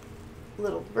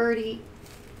little birdie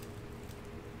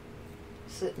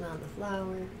sitting on the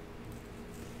flower.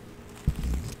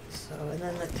 So, and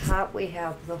then the top we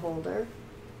have the holder.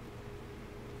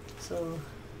 So,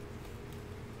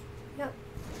 yep,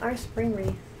 our spring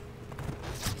wreath.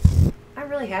 I'm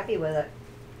really happy with it.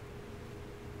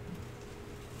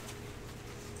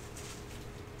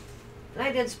 And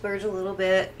I did splurge a little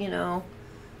bit, you know.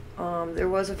 There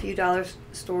was a few dollar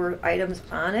store items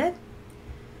on it,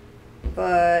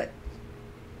 but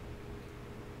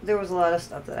there was a lot of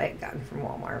stuff that I had gotten from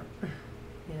Walmart,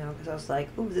 you know, because I was like,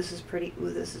 ooh, this is pretty,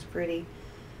 ooh, this is pretty,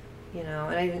 you know,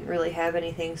 and I didn't really have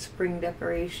anything spring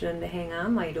decoration to hang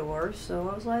on my door, so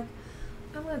I was like,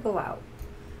 I'm going to go out.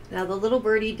 Now, the little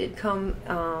birdie did come,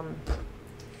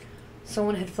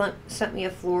 someone had sent me a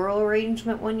floral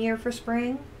arrangement one year for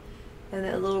spring, and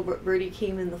that little birdie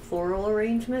came in the floral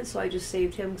arrangement, so I just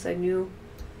saved him because I knew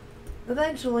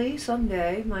eventually,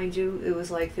 someday, mind you, it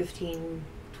was like 15,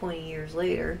 20 years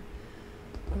later,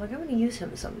 I'm like, I'm going to use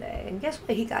him someday. And guess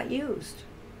what? He got used.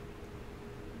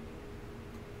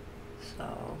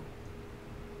 So,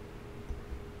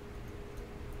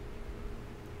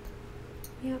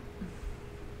 yep.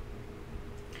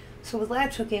 So with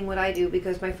latch hooking, what I do,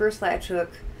 because my first latch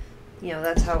hook, you know,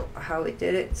 that's how it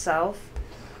did it itself.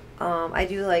 I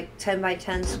do like 10 by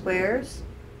 10 squares.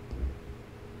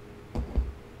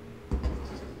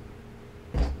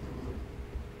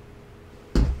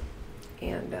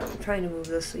 And I'm trying to move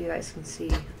this so you guys can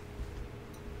see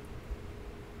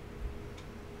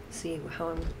how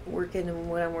I'm working and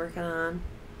what I'm working on.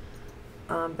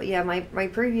 But yeah, my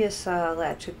previous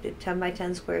latch hook did 10 by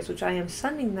 10 squares, which I am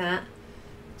sending that.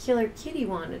 Killer Kitty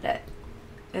wanted it.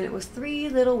 And it was 3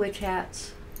 little witch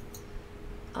hats.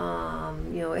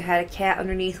 You know, it had a cat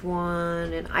underneath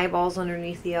one and eyeballs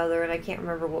underneath the other, and I can't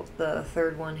remember what the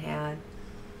third one had.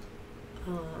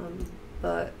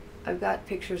 But I've got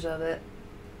pictures of it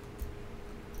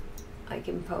I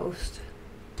can post.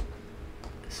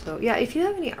 So yeah, if you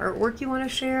have any artwork you want to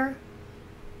share,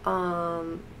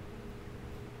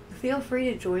 feel free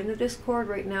to join the Discord.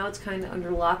 Right now it's kind of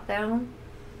under lockdown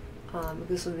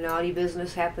because some naughty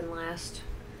business happened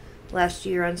last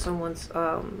year on someone's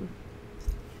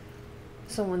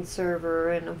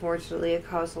server, and unfortunately it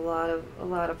caused a lot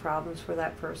of problems for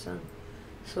that person.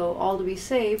 So all to be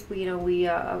safe,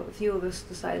 a few of us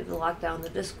decided to lock down the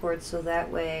Discord so that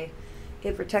way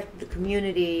it protected the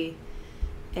community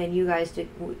and you guys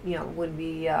wouldn't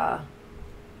be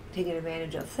taken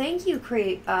advantage of. Thank you,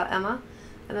 Emma.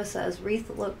 Emma says wreath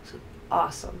looks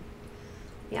awesome.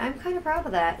 Yeah, I'm kind of proud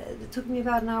of that. It took me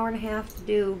about an hour and a half to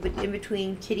do, but in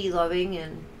between kitty loving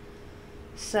and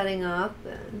setting up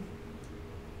and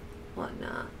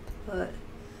whatnot. But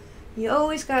you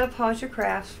always gotta pause your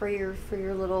crafts for your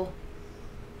little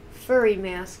furry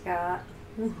mascot.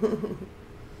 I'm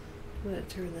gonna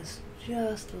turn this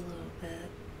just a little bit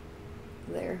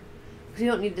there, because you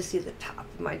don't need to see the top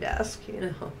of my desk, you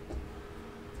know,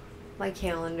 my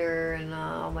calendar and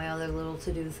all my other little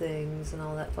to-do things and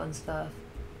all that fun stuff.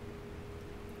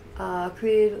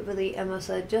 Creatively, Emma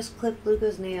said, just clip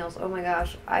Luca's nails. Oh my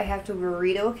gosh, I have to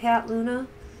burrito cat Luna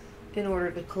in order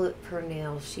to clip her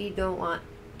nails. She don't want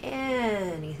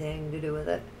anything to do with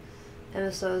it.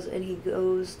 Emma says, and he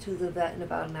goes to the vet in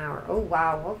about an hour. Oh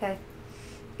wow, okay.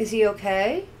 Is he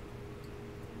okay?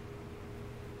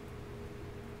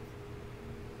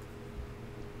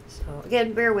 So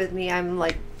again, bear with me. I'm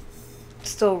like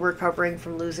still recovering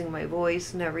from losing my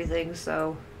voice and everything,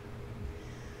 so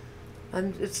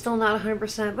it's still not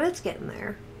 100%, but it's getting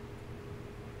there.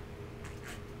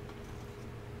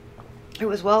 It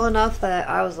was well enough that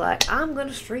I was like, I'm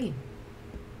gonna stream.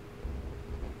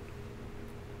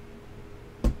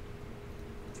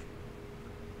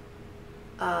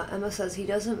 Emma says he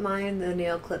doesn't mind the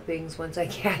nail clippings once I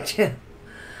catch him.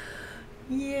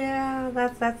 Yeah,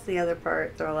 that's the other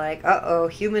part. They're like, uh-oh,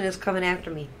 human is coming after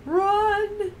me.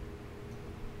 Run!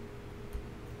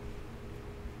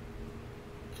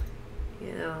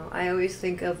 You know, I always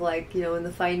think of like, you know, in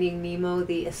the Finding Nemo,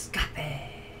 the escape.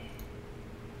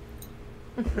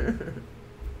 Yep.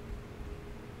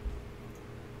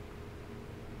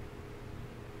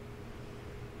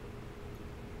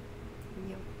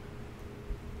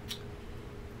 So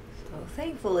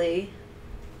thankfully,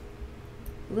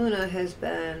 Luna has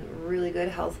been really good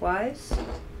health-wise.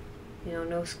 You know,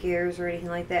 no scares or anything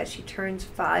like that. She turns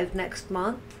 5 next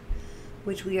month,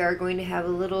 which we are going to have a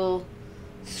little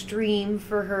stream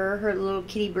for her little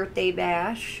kitty birthday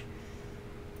bash.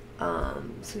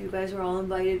 So you guys are all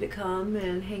invited to come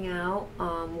and hang out.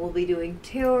 We'll be doing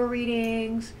tarot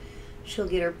readings. She'll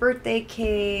get her birthday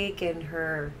cake and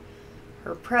her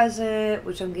present,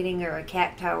 which I'm getting her a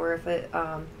cat tower. If it,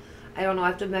 I don't know, I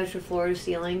have to measure floor to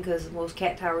ceiling because most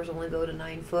cat towers only go to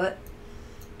 9 foot.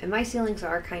 And my ceilings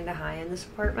are kind of high in this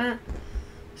apartment.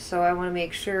 So I want to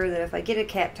make sure that if I get a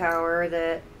cat tower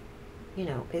that, you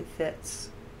know, it fits.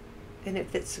 And it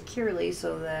fits securely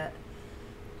so that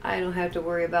I don't have to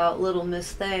worry about little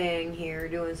Miss Thing here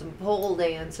doing some pole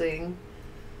dancing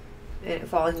and it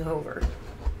falling over.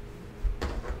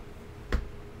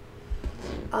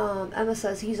 Emma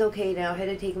says he's okay now. Had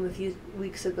to take him a few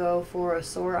weeks ago for a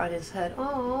sore on his head.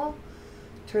 Oh,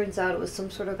 turns out it was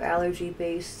some sort of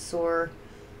allergy-based sore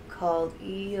called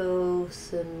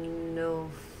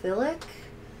eosinophilic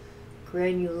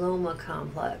granuloma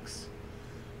complex,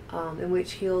 in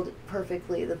which healed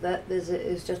perfectly. The vet visit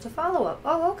is just a follow-up.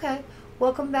 Oh, okay.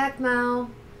 Welcome back, Mal.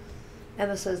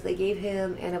 Emma says they gave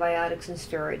him antibiotics and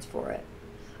steroids for it.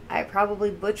 I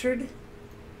probably butchered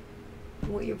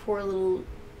what your poor little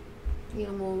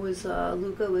animal was,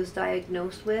 Luca was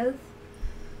diagnosed with.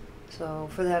 So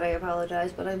for that I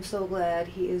apologize, but I'm so glad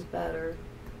he is better.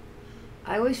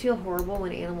 I always feel horrible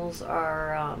when animals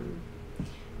are,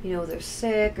 you know, they're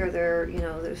sick or they're, you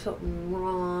know, there's something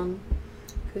wrong.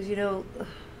 Because, you know,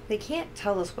 they can't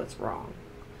tell us what's wrong.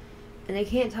 And they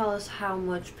can't tell us how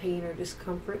much pain or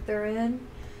discomfort they're in.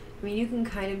 I mean, you can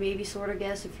kind of maybe sort of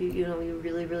guess if you know, you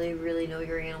really, really, really know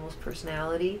your animal's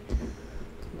personality.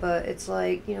 But it's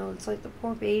like, you know, it's like the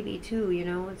poor baby too, you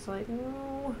know. It's like,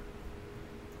 no.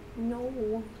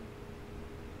 No.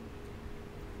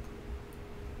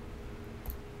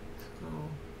 So,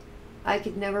 I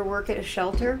could never work at a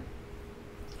shelter.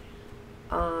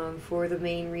 For the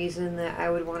main reason that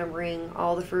I would want to bring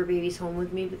all the fur babies home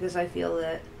with me because I feel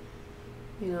that,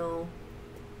 you know,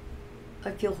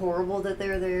 I feel horrible that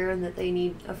they're there and that they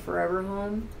need a forever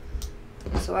home.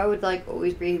 So I would like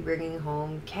always be bringing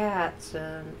home cats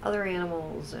and other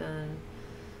animals, and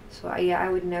so I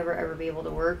would never ever be able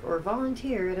to work or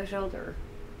volunteer at a shelter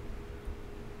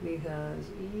because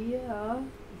yeah.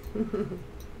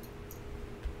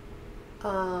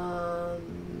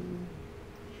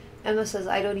 Emma says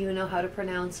I don't even know how to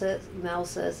pronounce it. Mel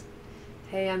says,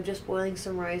 hey, I'm just boiling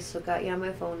some rice, so got you on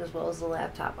my phone as well as the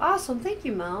laptop. Awesome, thank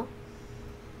you, Mel.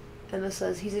 Emma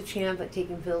says he's a champ at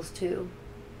taking pills too.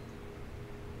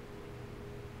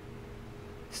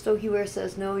 Stokieware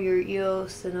says, no, your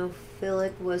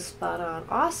eosinophilic was spot on.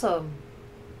 Awesome.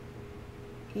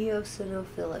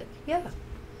 Eosinophilic. Yeah.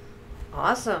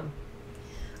 Awesome.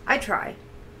 I try.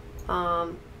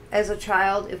 As a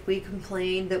child, if we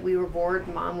complained that we were bored,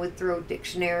 Mom would throw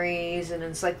dictionaries and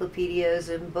encyclopedias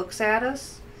and books at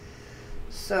us.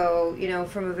 So, you know,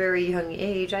 from a very young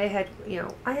age, I had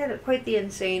quite the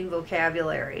insane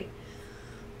vocabulary.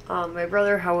 My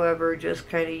brother, however, just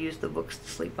kind of used the books to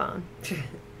sleep on.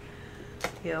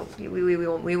 You know,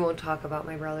 we won't talk about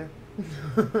my brother.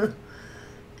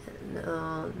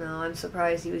 No, I'm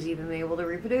surprised he was even able to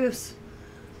reproduce.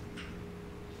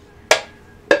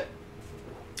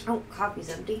 Oh, coffee's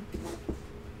empty.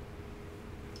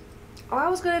 Oh, I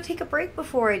was going to take a break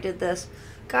before I did this.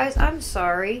 Guys, I'm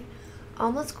sorry.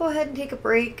 Let's go ahead and take a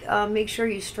break. Make sure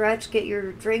you stretch, get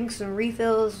your drinks and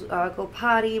refills, go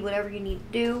potty, whatever you need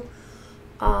to do.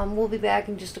 We'll be back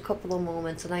in just a couple of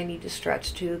moments, and I need to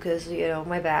stretch too because, you know,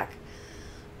 my back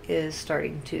is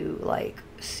starting to, like,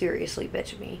 seriously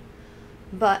bitch me.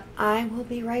 But I will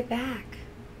be right back.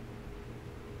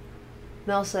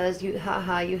 Mel says, "You,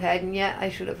 haha, you hadn't yet? I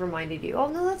should have reminded you." Oh,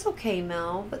 no, that's okay,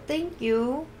 Mel, but thank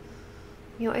you.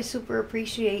 You know, I super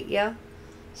appreciate ya.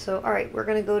 So, alright, we're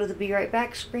going to go to the be right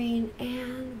back screen,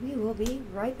 and we will be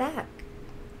right back.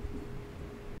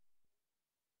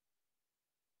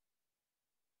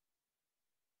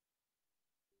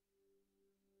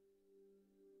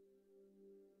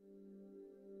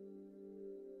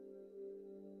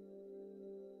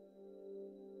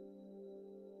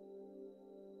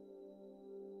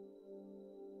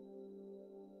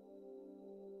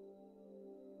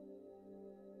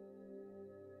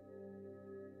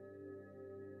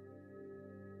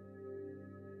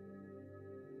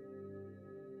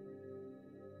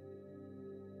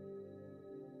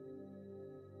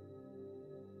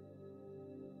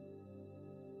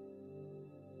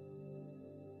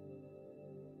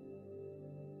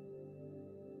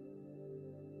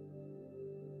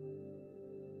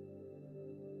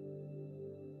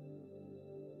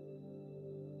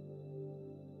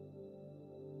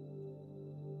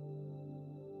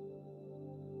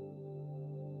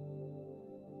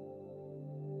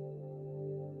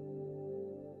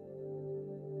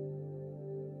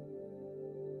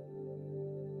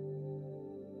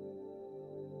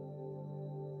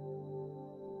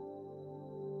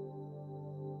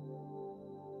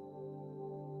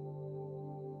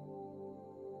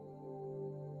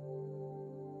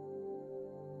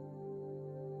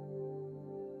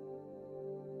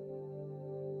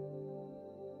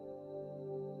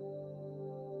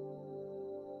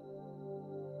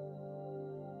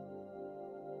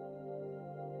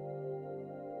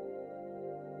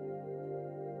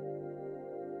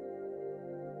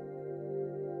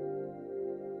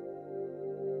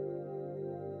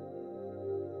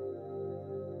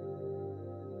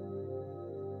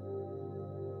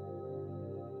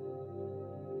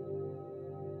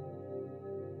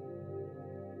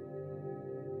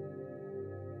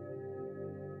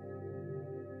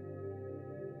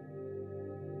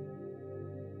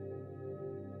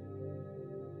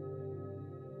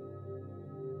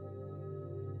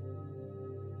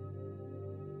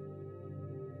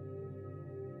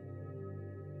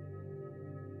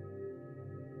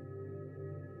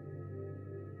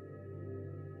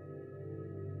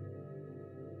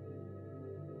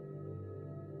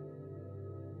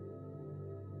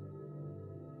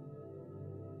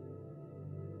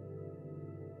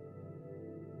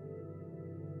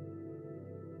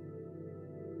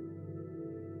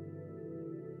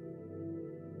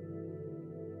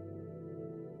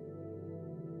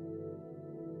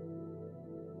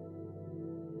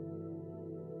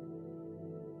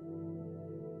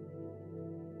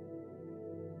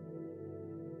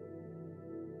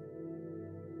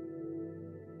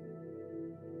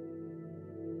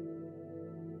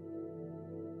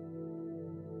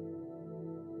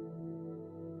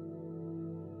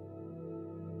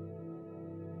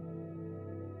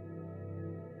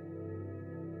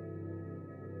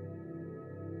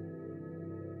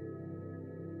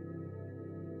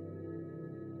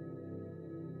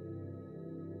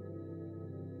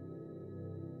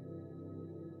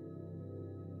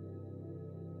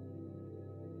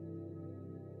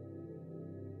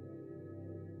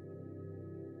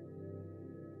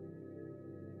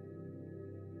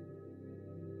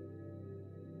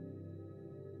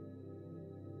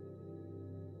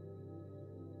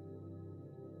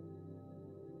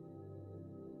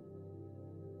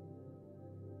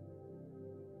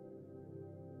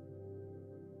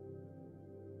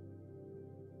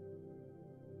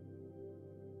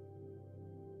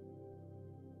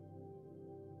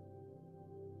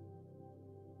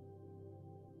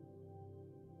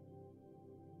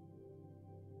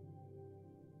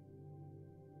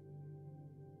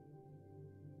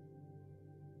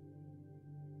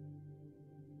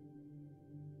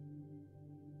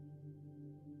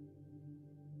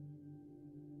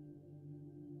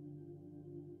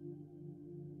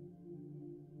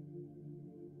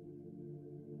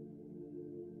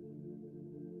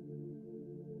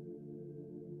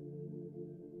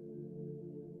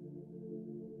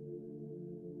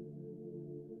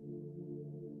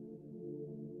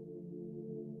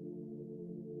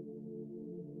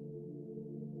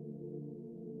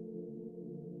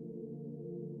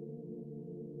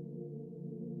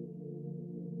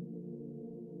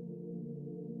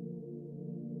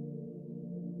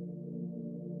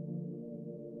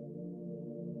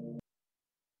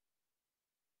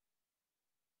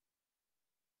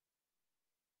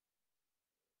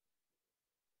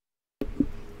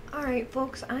 Alright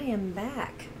folks, I am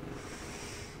back.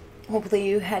 Hopefully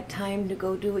you had time to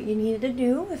go do what you needed to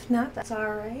do. If not, that's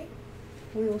alright.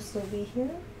 We will still be here.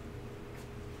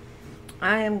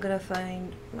 I am going to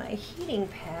find my heating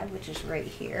pad, which is right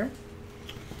here,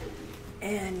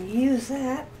 and use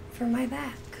that for my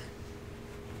back.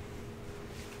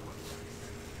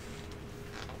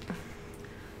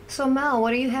 So Mel,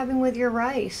 what are you having with your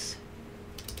rice?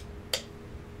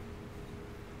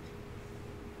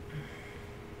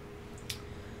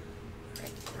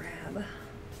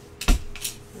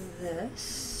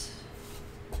 This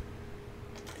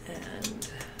and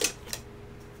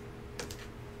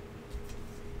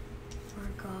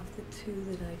mark off the two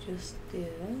that I just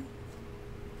did.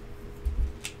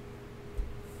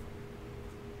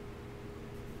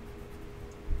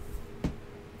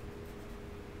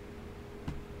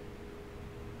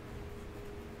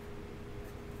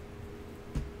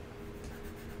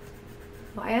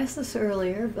 Well, I asked this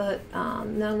earlier, but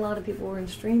not a lot of people were in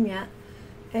stream yet.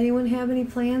 Anyone have any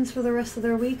plans for the rest of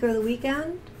their week or the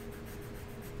weekend?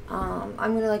 I'm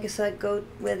gonna, like I said, go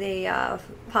with a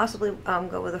possibly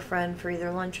go with a friend for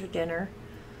either lunch or dinner.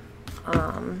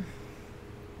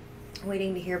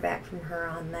 Waiting to hear back from her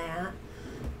on that.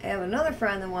 I have another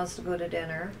friend that wants to go to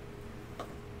dinner,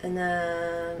 and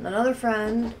then another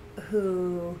friend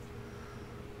who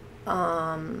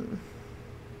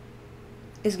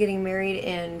is getting married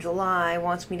in July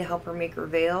wants me to help her make her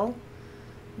veil.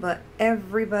 But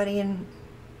everyone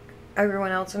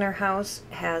else in her house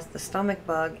has the stomach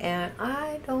bug, and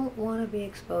I don't want to be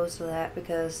exposed to that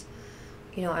because,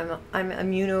 you know, I'm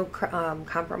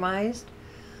immunocompromised.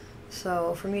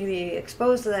 So for me to be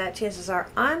exposed to that, chances are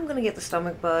I'm gonna get the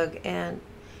stomach bug. And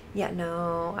yeah,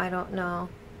 no, I don't know.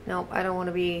 Nope, I don't want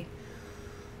to be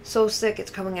so sick it's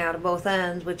coming out of both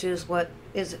ends, which is what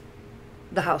is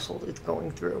the household is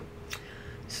going through.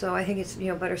 So I think it's, you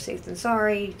know, better safe than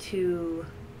sorry to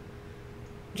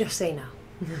just say no.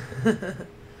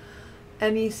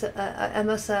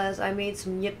 Emma says, I made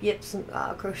some yip yips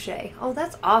crochet. Oh,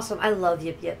 that's awesome. I love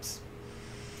yip yips.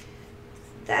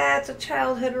 That's a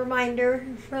childhood reminder.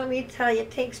 Let me tell you,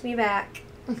 it takes me back.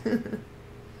 Can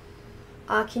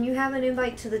you have an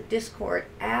invite to the Discord?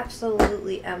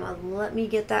 Absolutely, Emma. Let me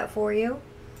get that for you.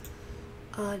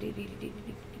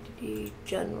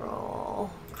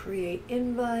 General. Create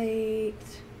invite.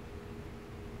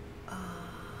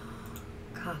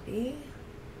 Copy.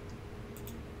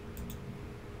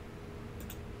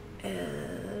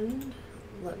 And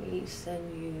let me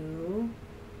send you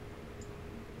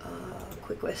a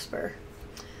quick whisper.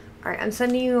 Alright, I'm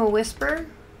sending you a whisper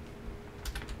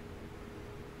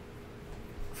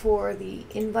for the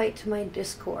invite to my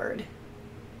Discord.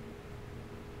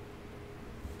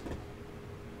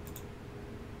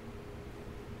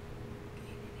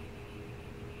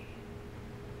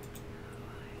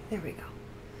 There we go.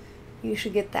 You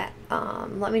should get that.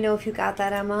 Let me know if you got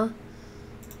that, Emma.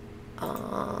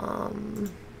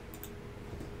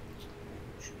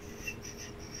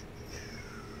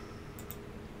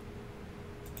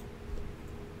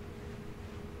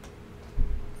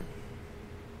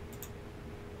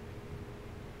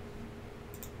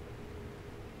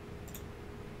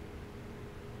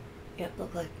 Yeah, it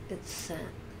looked like it's sent.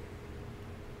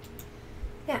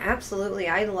 Yeah, absolutely.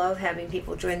 I love having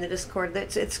people join the Discord.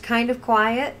 It's kind of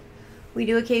quiet. We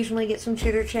do occasionally get some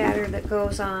chitter chatter that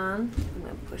goes on. I'm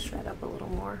going to push that up a little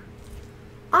more.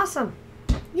 Awesome.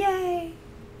 Yay.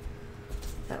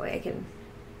 That way I can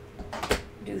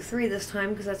do 3 this time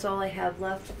because that's all I have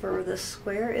left for this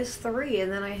square is 3. And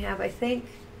then I have, I think,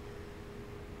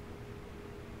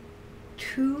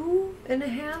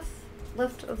 2.5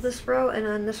 left of this row, and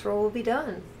then this row will be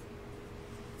done.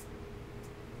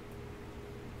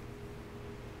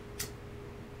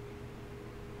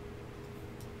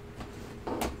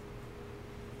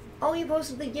 Oh, you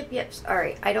posted the yip yips.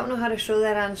 Alright, I don't know how to show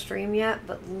that on stream yet,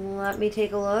 but let me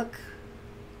take a look.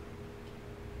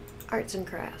 Arts and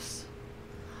crafts.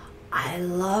 I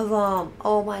love them.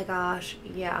 Oh my gosh,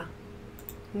 yeah.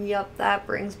 Yep, that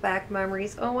brings back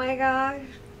memories. Oh my gosh.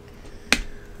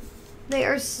 They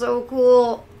are so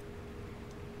cool.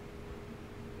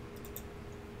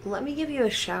 Let me give you a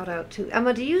shout out too.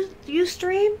 Emma, do you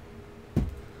stream?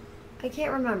 I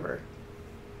can't remember.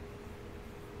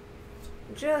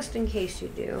 Just in case you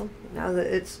do, now that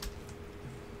it's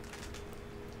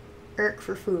irk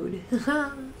for food.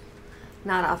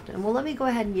 Not often. Well, let me go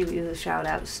ahead and give you a shout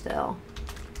out still.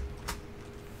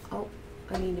 Oh,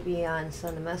 I need to be on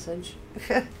send a message.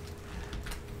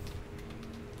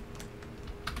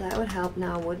 That would help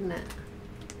now, wouldn't it?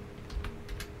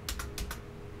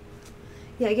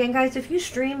 Yeah, again, guys, if you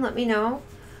stream, let me know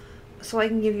so I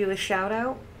can give you a shout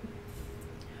out.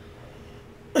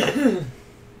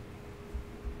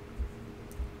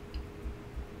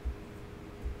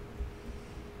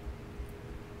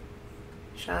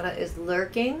 Shada is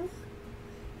lurking.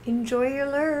 Enjoy your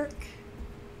lurk.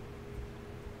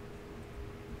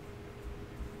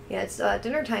 Yeah, it's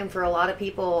dinner time for a lot of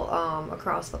people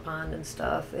across the pond and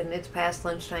stuff, and it's past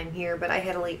lunchtime here, but I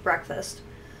had a late breakfast,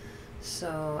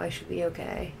 so I should be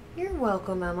okay. You're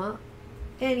welcome, Emma.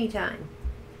 Anytime.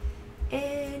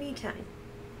 Anytime.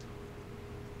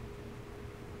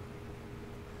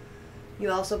 You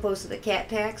also posted the cat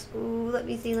tax. Ooh, let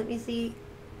me see, let me see.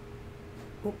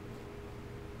 Ooh.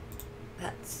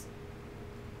 Pets.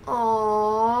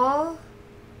 Aww.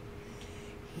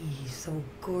 He's so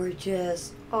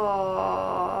gorgeous.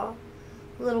 Aww.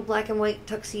 Little black and white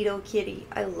tuxedo kitty.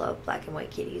 I love black and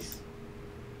white kitties.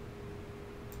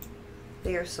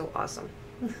 They are so awesome.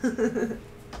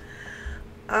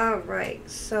 Alright,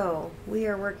 so we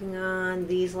are working on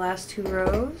these last 2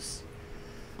 rows.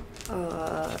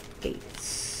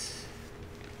 8s.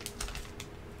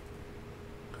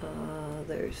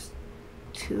 There's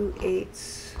 2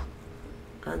 8s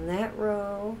on that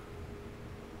row.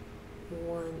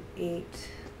 1 8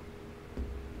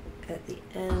 at the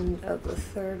end of the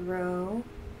 3rd row.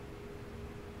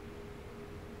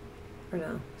 Or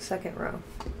no, 2nd row.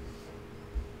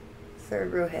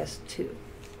 3rd row has 2.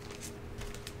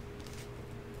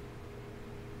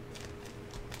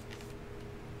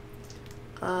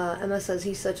 Emma says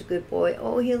he's such a good boy.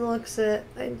 Oh, he looks it.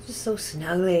 I'm just so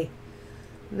snuggly.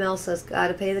 Mel says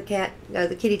gotta pay the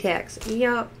kitty tax.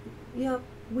 Yup, yup.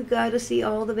 We gotta see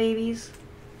all the babies.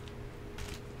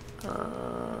 Yeah.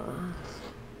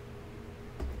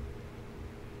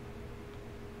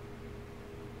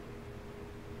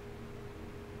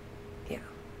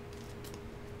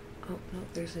 Oh no,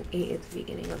 there's an 8 at the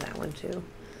beginning of that one too.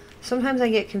 Sometimes I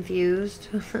get confused.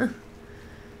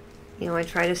 You know, I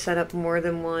try to set up more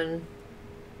than one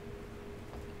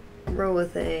row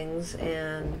of things,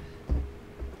 and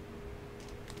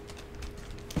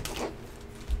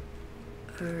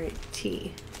alright,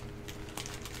 T.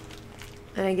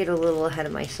 And I get a little ahead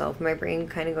of myself. My brain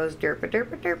kind of goes derp,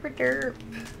 derp, derp, derp.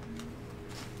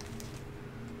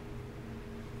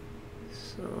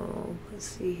 So, let's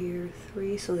see here.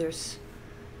 3, so there's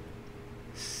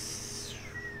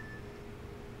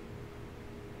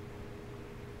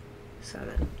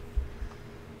 7,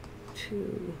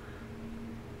 2,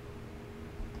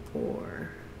 4,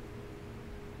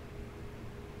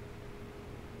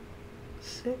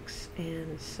 6,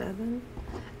 and 7.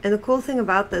 And the cool thing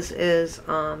about this is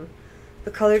the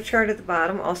color chart at the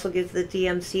bottom also gives the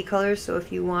DMC colors, so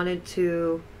if you wanted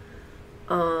to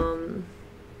do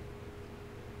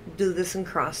this in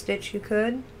cross stitch, you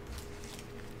could.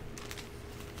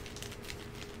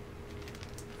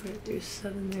 Right, there's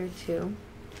 7 there too.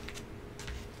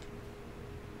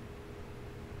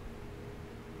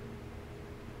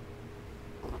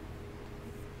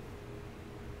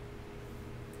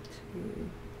 Two,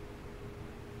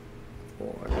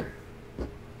 4,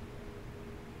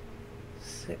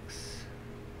 6,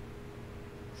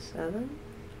 7.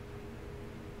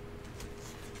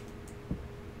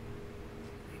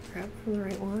 I grabbed from the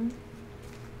right one.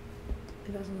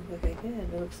 It doesn't look like I did.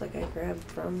 It looks like I grabbed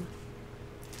from...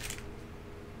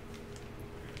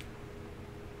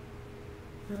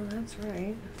 No, that's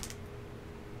right.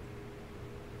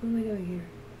 What am I doing here?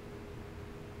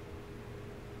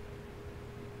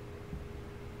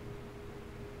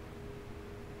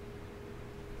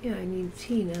 Yeah, I need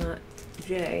T, not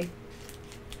J.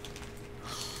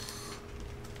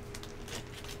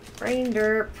 Brain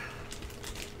derp.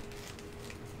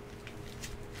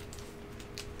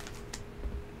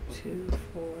 Two,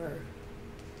 4,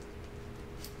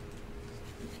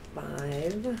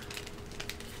 5.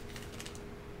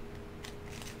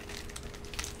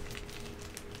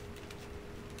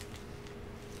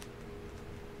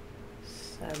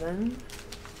 7. And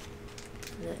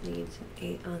that needs an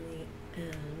 8 on the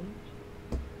end.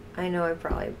 I know I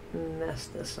probably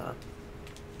messed this up.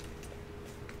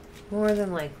 More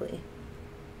than likely.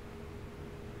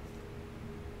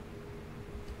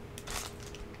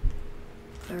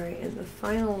 Alright, in the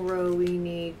final row we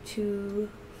need 2,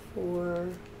 4,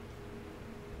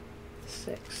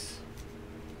 6.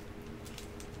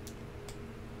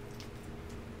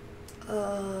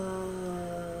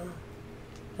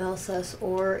 Melsus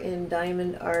or in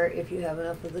diamond art if you have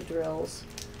enough of the drills.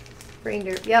 Brain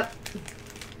derp, yep.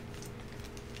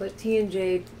 But T and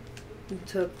J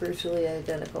took virtually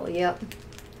identical, yep.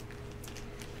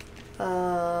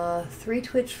 3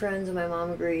 Twitch friends and my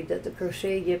mom agreed that the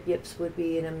crochet yip yips would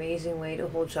be an amazing way to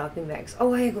hold shopping bags.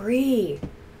 Oh, I agree.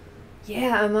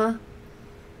 Yeah, Emma.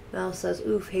 Mel says,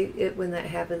 oof, hate it when that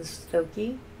happens,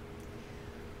 Stokey.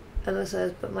 Emma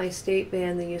says, but my state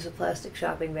banned the use of plastic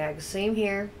shopping bags. Same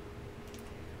here.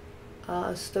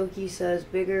 Stokey says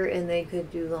bigger and they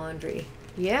could do laundry.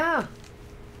 Yeah.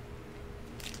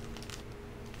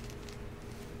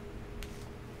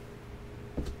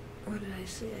 What did I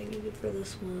say I needed for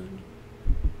this one?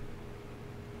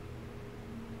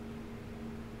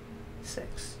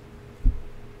 6.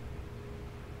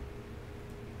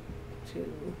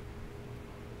 2,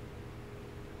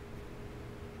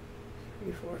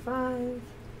 3, 4, 5,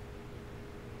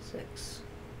 6.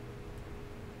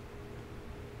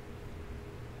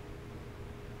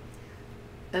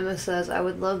 Emma says, I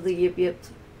would love the Yip Yip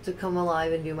to come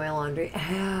alive and do my laundry.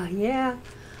 Yeah.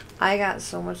 I got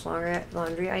so much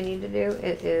laundry I need to do.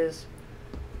 It is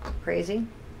crazy.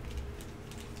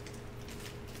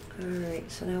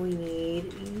 Alright, so now we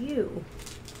need you.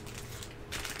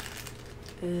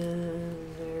 And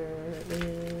there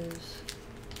is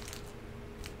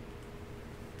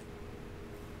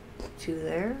 2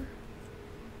 there.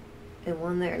 And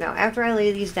 1 there. Now, after I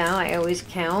lay these down, I always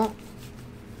count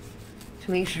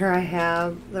to make sure I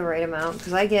have the right amount,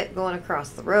 because I get going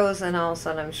across the rows and all of a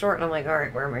sudden I'm short and I'm like,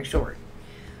 alright, where am I short?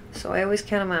 So I always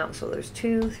count them out. So there's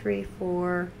 2, 3,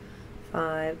 4,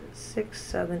 5, 6,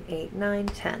 7, 8, 9,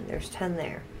 10. There's 10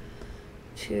 there.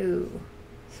 2,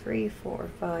 3, 4,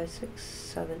 5, 6,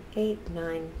 7, 8,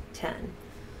 9, 10.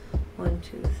 1,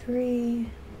 2, 3,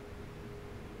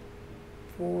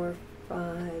 4,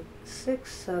 5,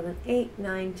 6, 7, 8,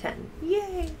 9, 10.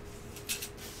 Yay!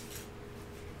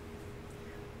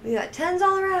 We got 10s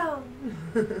all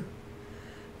around.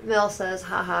 Mel says,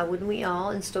 haha, wouldn't we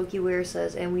all? And Stokey Ware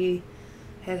says, and we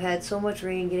have had so much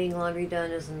rain, getting laundry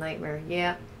done is a nightmare.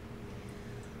 Yeah.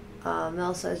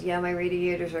 Mel says, yeah, my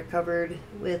radiators are covered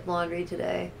with laundry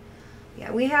today.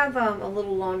 Yeah, we have a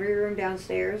little laundry room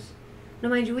downstairs. Now,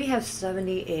 mind you, we have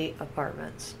 78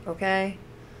 apartments, okay?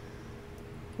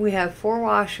 We have 4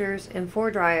 washers and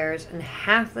 4 dryers, and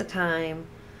half the time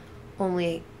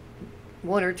only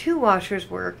 1 or 2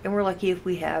 washers work, and we're lucky if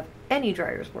we have any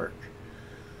dryers work.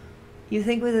 You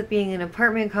think with it being an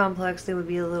apartment complex, they would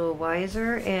be a little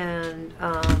wiser and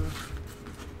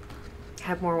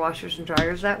have more washers and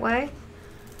dryers that way.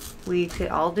 We could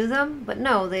all do them, but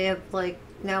no, they have like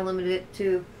now limited it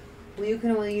to, well, you can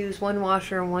only use 1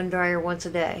 washer and 1 dryer once a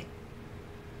day,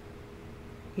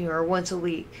 you know, or once a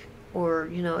week, or,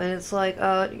 you know, and it's like,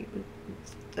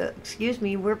 excuse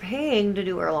me, we're paying to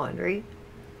do our laundry.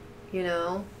 You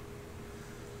know,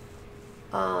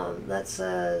 that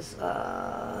says,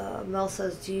 Mel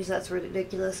says, geez, that's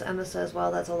ridiculous. Emma says, wow,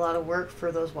 that's a lot of work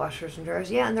for those washers and dryers.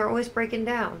 Yeah, and they're always breaking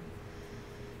down.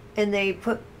 And they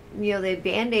put, you know, they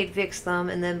Band-Aid fix them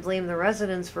and then blame the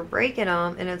residents for breaking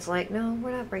them. And it's like, no,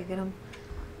 we're not breaking them.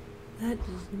 That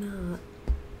does not.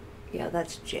 Yeah,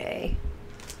 that's J.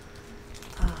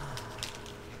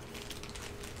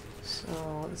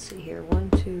 So let's see here. 1,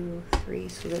 2, 3.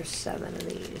 So there's 7 of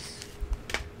these.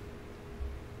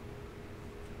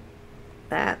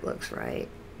 That looks right.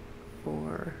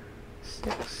 4,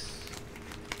 6,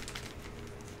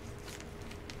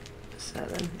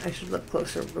 7. I should look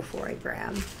closer before I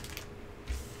grab.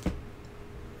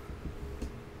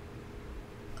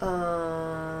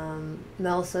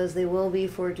 Mel says they will be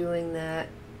for doing that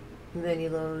many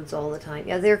loads all the time.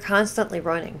 Yeah, they're constantly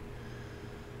running.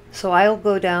 So I'll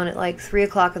go down at like 3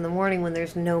 o'clock in the morning when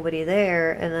there's nobody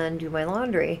there and then do my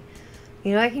laundry.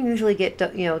 You know, I can usually get,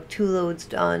 you know, 2 loads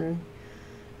done,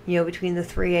 you know, between the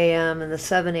 3 a.m. and the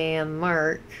 7 a.m.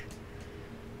 mark.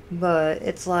 But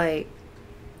it's like,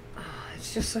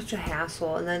 it's just such a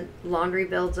hassle. And then laundry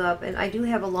builds up. And I do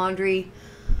have a laundry,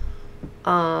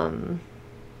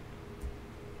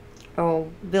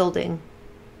 building.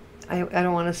 I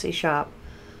don't want to say shop.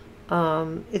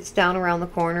 It's down around the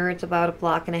corner. It's about a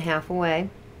block and a half away.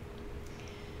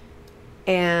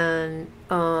 And,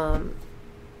 bear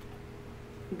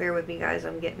with me, guys.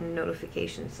 I'm getting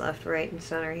notifications left, right, and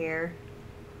center here.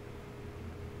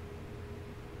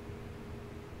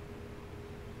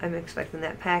 I'm expecting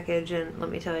that package, and let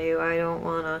me tell you, I don't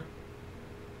want to...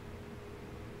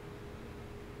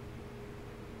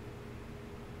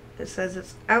 It says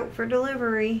it's out for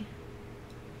delivery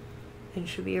and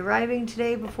should be arriving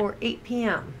today before 8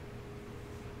 p.m.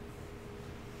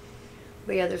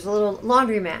 But yeah, there's a little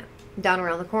laundromat down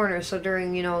around the corner, so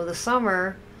during, you know, the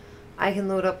summer, I can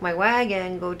load up my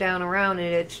wagon, go down around,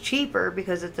 and it's cheaper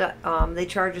because it's they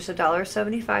charge us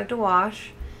 $1.75 to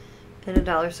wash and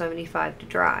 $1.75 to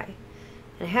dry.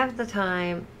 And half the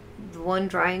time, the one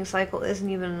drying cycle isn't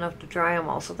even enough to dry them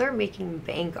all, so they're making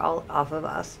bank all off of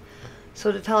us.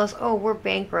 So to tell us, oh, we're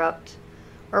bankrupt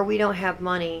or we don't have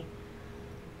money,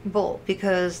 bull,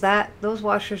 because those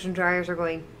washers and dryers are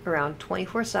going around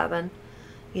 24/7,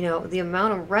 You know, the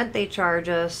amount of rent they charge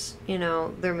us, you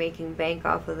know, they're making bank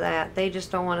off of that. They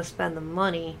just don't want to spend the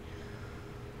money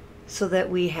so that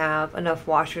we have enough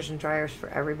washers and dryers for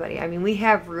everybody. I mean, we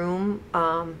have room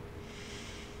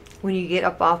when you get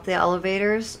up off the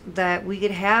elevators that we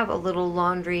could have a little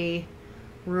laundry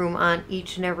room on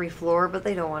each and every floor, but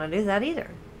they don't want to do that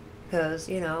either because,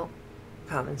 you know,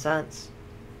 common sense.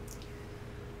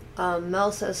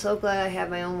 Mel says, so glad I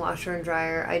have my own washer and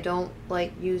dryer. I don't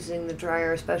like using the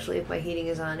dryer, especially if my heating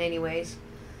is on anyways.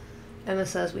 Emma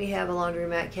says, we have a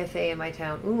laundromat cafe in my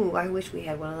town. Ooh, I wish we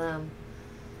had one of them.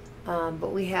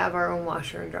 But we have our own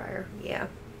washer and dryer. Yeah.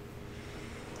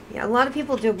 Yeah, a lot of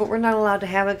people do, but we're not allowed to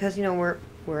have it because, you know,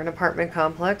 we're an apartment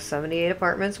complex, 78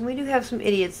 apartments, and we do have some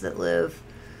idiots that live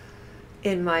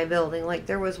in my building. Like,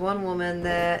 there was one woman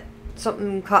that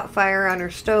something caught fire on her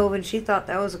stove, and she thought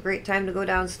that was a great time to go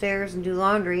downstairs and do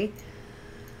laundry.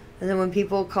 And then when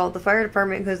people called the fire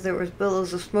department because there was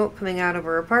billows of smoke coming out of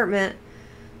her apartment,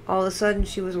 all of a sudden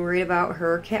she was worried about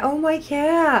her cat. Oh, my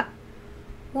cat!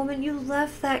 Woman, you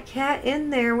left that cat in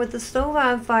there with the stove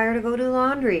on fire to go do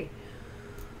laundry.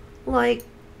 Like,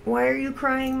 why are you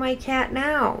crying my cat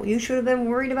now? You should have been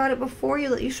worried about it before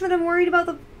you should have been worried about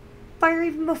the fire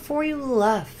even before you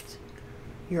left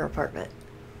your apartment.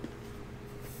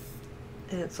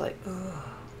 And it's like, ugh.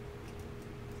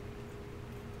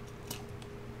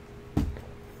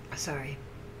 Sorry.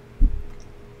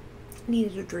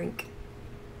 Needed a drink.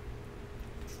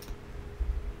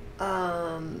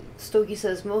 Stokey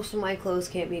says, most of my clothes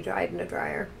can't be dried in the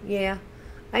dryer. Yeah,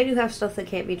 I do have stuff that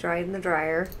can't be dried in the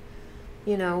dryer.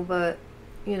 You know, but,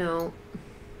 you know,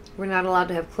 we're not allowed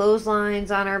to have clotheslines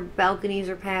on our balconies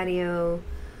or patio.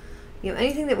 You know,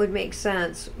 anything that would make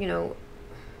sense, you know,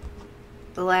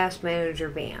 the last manager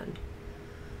banned.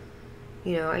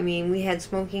 You know, I mean, we had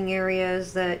smoking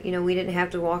areas that, you know, we didn't have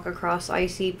to walk across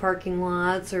icy parking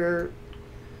lots or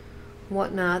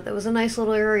whatnot. That was a nice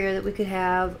little area that we could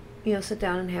have, you know, sit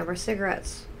down and have our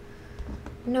cigarettes.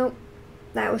 Nope,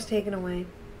 that was taken away.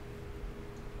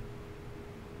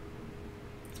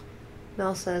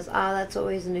 Mel says, that's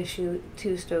always an issue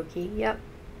too, Stokey. Yep.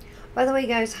 By the way,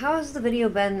 guys, how has the video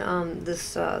been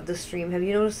this stream? Have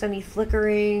you noticed any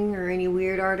flickering or any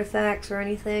weird artifacts or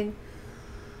anything?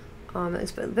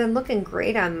 It's been looking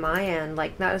great on my end,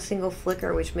 like not a single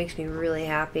flicker, which makes me really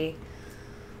happy.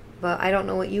 But I don't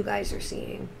know what you guys are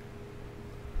seeing.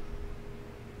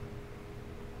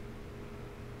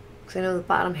 Because I know the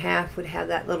bottom half would have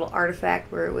that little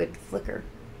artifact where it would flicker.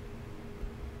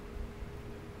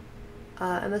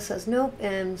 Emma says, nope,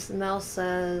 and Mel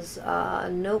says,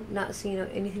 nope, not seeing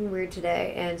anything weird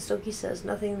today. And Stokey says,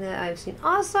 nothing that I've seen.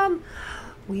 Awesome!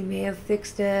 We may have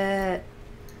fixed it.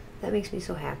 That makes me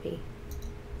so happy.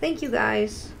 Thank you,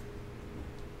 guys.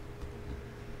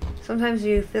 Sometimes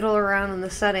you fiddle around in the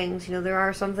settings. You know, there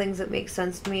are some things that make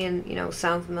sense to me and, you know,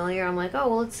 sound familiar. I'm like, oh,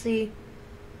 well, let's see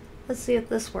if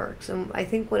this works. And I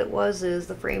think what it was is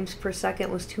the frames per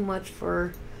second was too much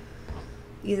for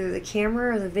either the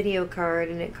camera or the video card,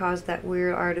 and it caused that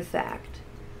weird artifact.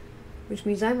 Which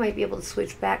means I might be able to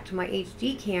switch back to my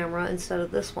HD camera instead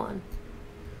of this one.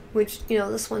 Which, you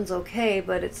know, this one's okay,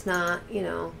 but it's not, you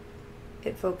know,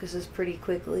 it focuses pretty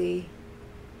quickly.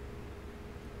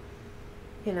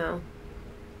 You know.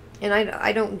 And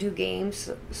I don't do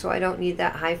games, so I don't need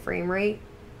that high frame rate.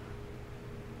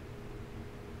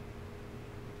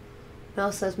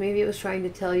 Mel says, maybe it was trying to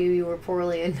tell you you were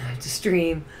poorly and not to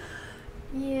stream.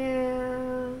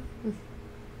 Yeah,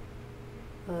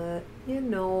 but you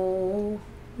know,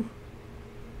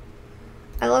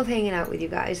 I love hanging out with you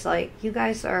guys. Like, you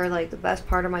guys are like the best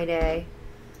part of my day,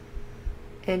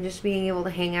 and just being able to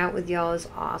hang out with y'all is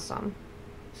awesome.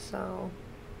 So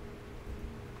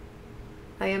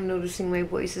I am noticing my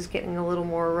voice is getting a little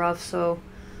more rough, so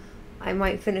I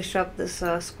might finish up this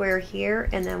square here,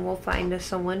 and then we'll find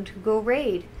someone to go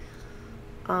raid.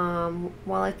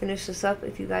 While I finish this up,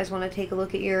 if you guys want to take a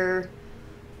look at your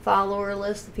follower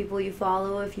list, the people you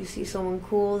follow, if you see someone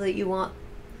cool that you want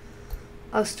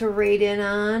us to raid in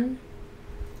on,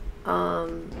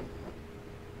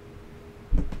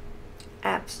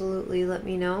 absolutely let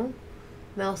me know.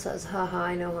 Mel says, haha,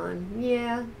 I know, hon.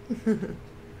 Yeah.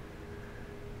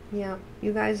 Yeah,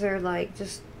 you guys are like,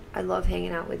 just, I love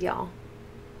hanging out with y'all.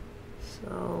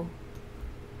 So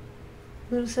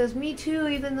Luna says, me too,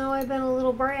 even though I've been a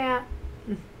little brat.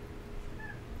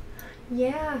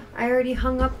 Yeah, I already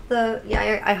hung up the,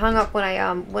 yeah, I hung up when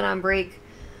I went on break.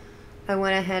 I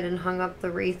went ahead and hung up the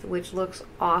wreath, which looks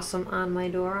awesome on my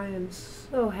door. I am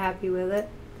so happy with it.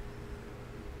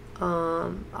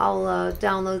 I'll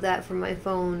download that from my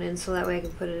phone, and so that way I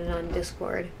can put it in on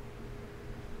Discord.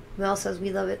 Mel says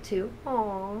we love it too.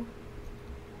 Aww.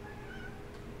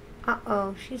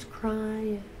 Uh-oh, she's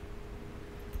crying.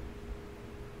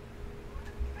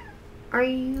 Are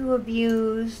you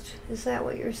abused? Is that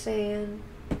what you're saying?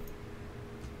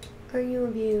 Are you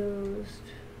abused?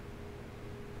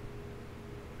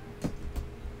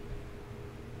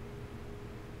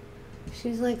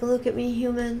 She's like, look at me,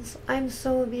 humans. I'm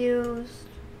so abused.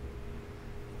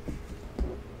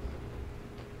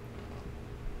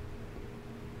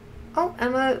 Oh,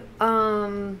 Emma,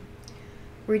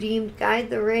 redeemed Guide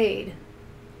the Raid.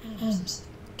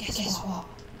 Guess what?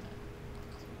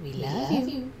 We love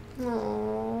you.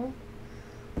 Aww.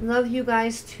 Love you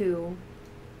guys too.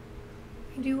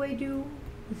 I do.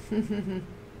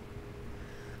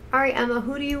 Alright, Emma,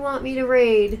 who do you want me to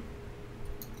raid?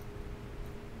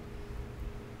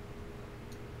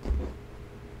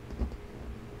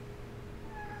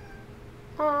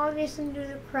 Aw, listen to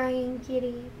the crying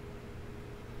kitty.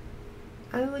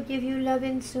 I will give you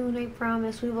lovin' soon, I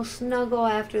promise. We will snuggle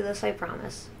after this, I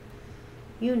promise.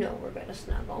 You know we're gonna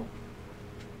snuggle.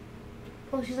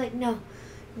 Oh, she's like, no,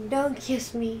 don't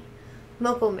kiss me.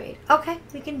 Moko maid. Okay,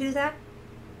 we can do that.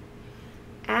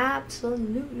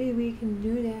 Absolutely, we can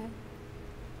do that.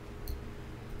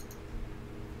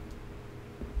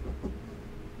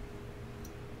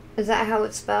 Is that how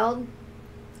it's spelled?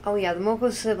 Oh yeah, the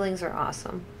Moko siblings are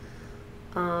awesome.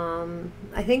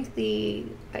 I think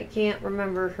I can't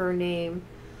remember her name.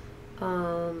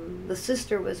 The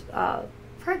sister was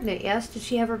pregnant, yes? Did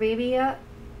she have her baby yet?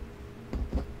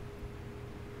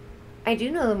 I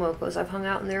do know the Mokos. I've hung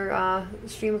out in their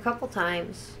stream a couple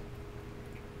times.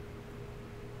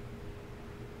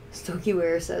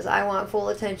 Stokieware says, I want full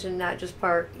attention, not just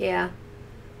part. Yeah.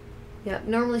 Yeah,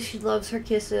 normally she loves her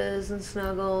kisses and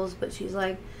snuggles, but she's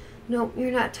like, no,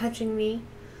 you're not touching me.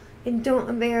 And don't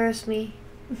embarrass me.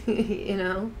 You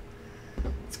know?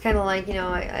 It's kind of like, you know,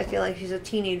 I feel like she's a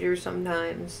teenager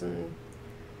sometimes, and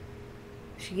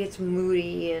she gets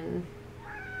moody, and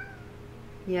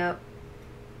yep.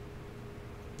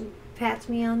 Pats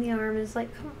me on the arm and is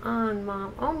like, come on,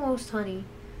 Mom. Almost, honey.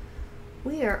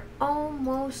 We are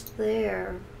almost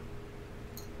there.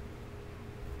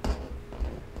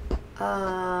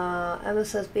 Emma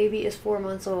says, baby is 4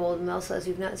 months old. Mel says,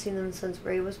 you've not seen them since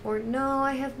Ray was born. No,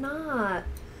 I have not.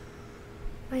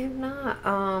 I have not.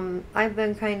 I've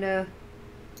been kind of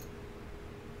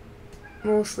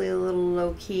mostly a little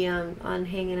low-key on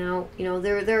hanging out. You know,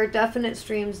 there are definite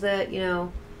streams that, you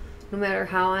know, no matter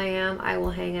how I am, I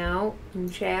will hang out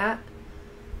and chat.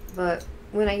 But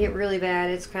when I get really bad,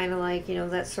 it's kind of like, you know,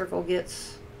 that circle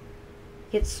gets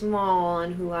small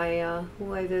on who I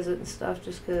visit and stuff,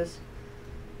 just because,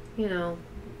 you know,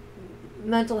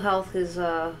 mental health is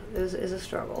a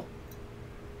struggle.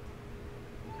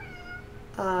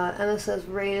 Emma says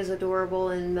Ray is adorable,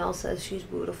 and Mel says she's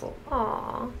beautiful.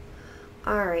 Aww.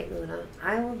 All right, Luna.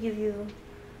 I will give you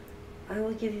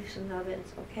some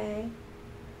nubbins, okay?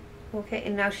 Okay.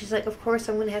 And now she's like, of course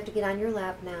I'm gonna have to get on your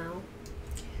lap now.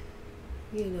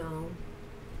 You know.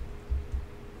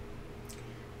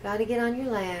 Gotta get on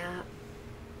your lap.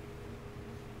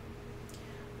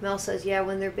 Mel says, yeah,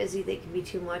 when they're busy, they can be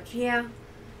too much. Yeah.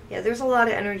 Yeah, there's a lot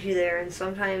of energy there, and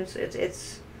sometimes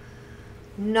it's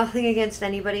nothing against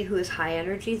anybody who is high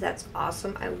energy. That's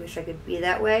awesome. I wish I could be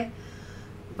that way.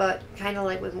 But kind of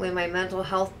like when my mental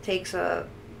health takes a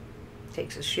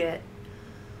shit.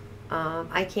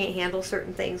 I can't handle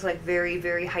certain things, like very,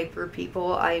 very hyper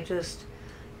people.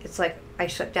 It's like I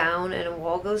shut down and a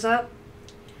wall goes up.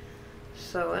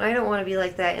 So, and I don't want to be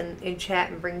like that in chat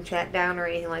and bring chat down or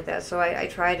anything like that. So I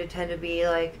try to tend to be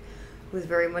like with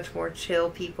very much more chill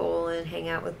people and hang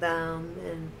out with them.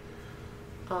 And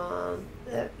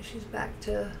she's back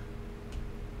to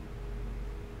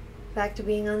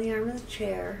being on the arm of the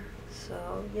chair.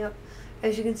 So, yep.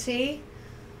 As you can see,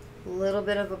 a little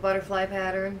bit of a butterfly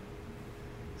pattern.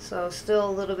 So still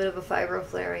a little bit of a fibro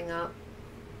flaring up.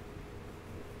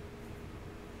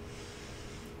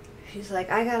 She's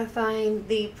like, I gotta find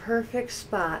the perfect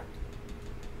spot.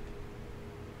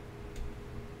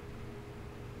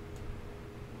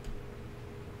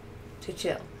 To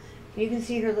chill. You can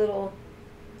see her little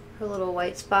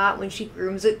white spot when she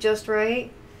grooms it just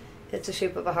right. It's the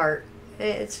shape of a heart.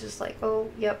 It's just like, oh,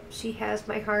 yep, she has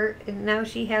my heart, and now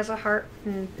she has a heart.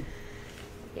 And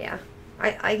yeah,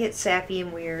 I get sappy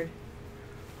and weird.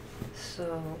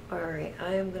 So, alright,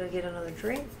 I am gonna get another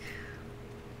drink.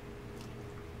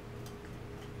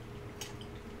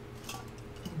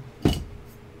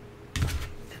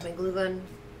 My glue gun.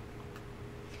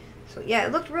 So yeah,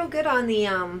 it looked real good on the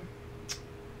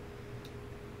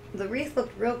wreath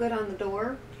looked real good on the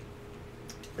door.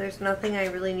 There's nothing I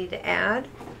really need to add.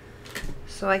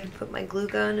 so I can put my glue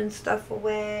gun and stuff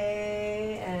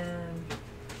away. And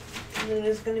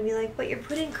Luna's gonna be like, but you're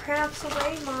putting crafts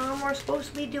away, Mom. We're supposed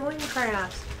to be doing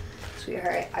crafts.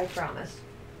 Sweetheart, I promise.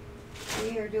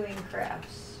 We are doing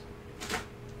crafts.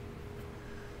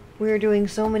 We are doing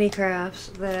so many crafts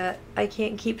that I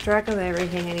can't keep track of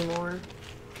everything anymore.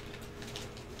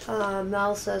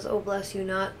 Mel says, oh bless you,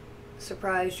 not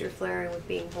surprised you're flaring with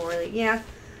being poorly. Yeah,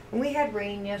 and we had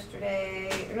rain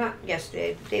yesterday, or not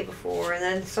yesterday, the day before, and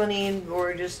then sunny and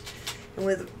gorgeous. And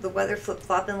with the weather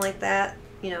flip-flopping like that,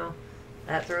 you know,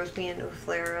 that throws me into a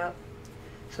flare-up.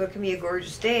 So it can be a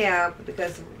gorgeous day out, but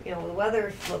because, you know, the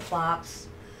weather flip-flops,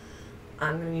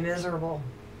 I'm going to be miserable.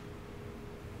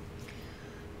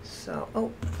 So,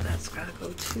 oh, that's got to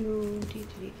go too.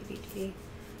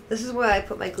 This is what I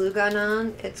put my glue gun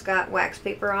on. It's got wax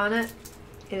paper on it.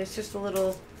 And it's just a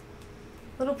little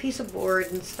piece of board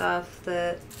and stuff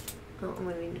that, oh, I'm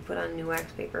going to need to put on new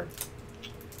wax paper.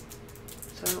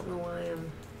 So I don't know why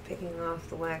I'm picking off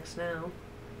the wax now.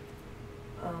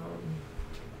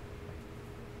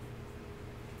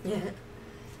 Yeah.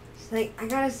 She's like, I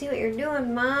gotta see what you're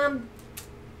doing, Mom.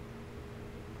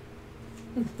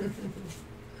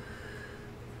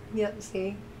 Yep,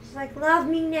 see? She's like, love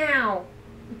me now.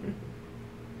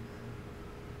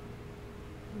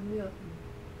 Yep.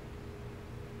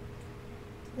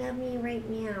 Love me right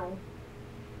now,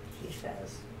 she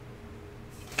says.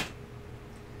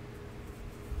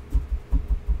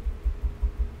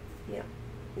 Yep.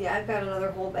 Yeah, I've got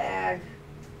another whole bag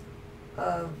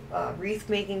of wreath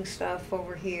making stuff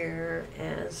over here,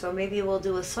 and so maybe we'll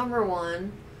do a summer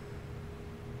one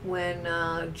when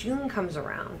June comes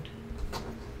around.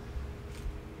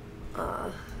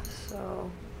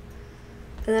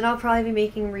 And then I'll probably be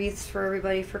making wreaths for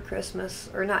everybody for Christmas,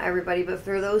 or not everybody, but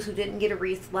for those who didn't get a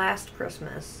wreath last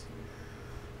Christmas.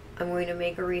 I'm going to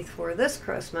make a wreath for this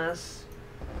Christmas,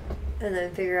 and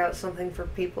then figure out something for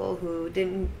people who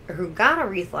didn't, or who got a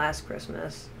wreath last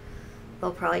Christmas.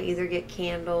 They'll probably either get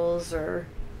candles or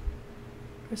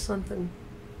something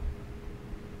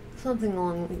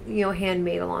along, you know,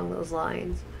 handmade along those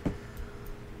lines.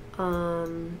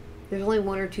 There's only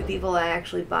one or two people I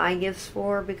actually buy gifts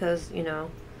for because, you know,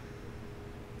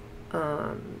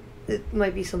 it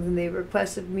might be something they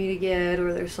requested me to get,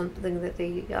 or there's something that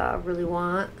they really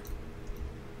want.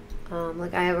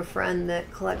 Like I have a friend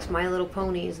that collects My Little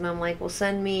Ponies, and I'm like, well,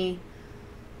 send me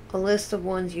a list of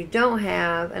ones you don't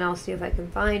have, and I'll see if I can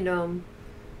find them,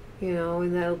 you know,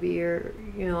 and that'll be your,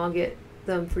 you know, I'll get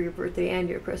them for your birthday and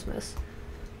your Christmas.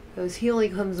 Because he only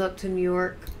comes up to New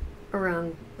York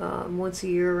around once a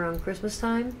year around Christmas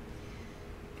time,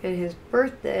 and his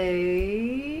birthday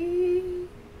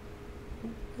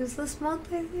is this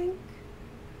month, I think.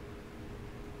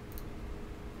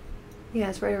 Yeah,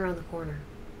 it's right around the corner.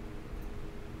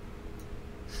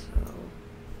 So,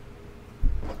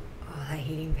 oh, that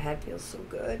heating pad feels so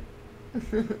good.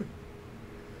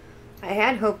 I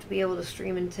had hoped to be able to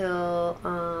stream until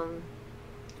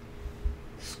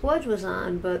Squudge was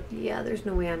on, but yeah, there's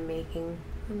no way I'm not making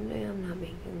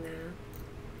that.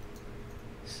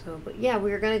 So, but yeah,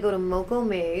 we were gonna go to Moco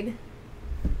Made.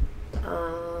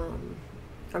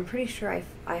 I'm pretty sure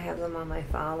I have them on my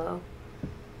follow,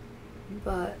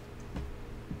 but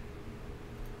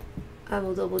I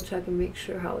will double check and make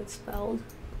sure how it's spelled.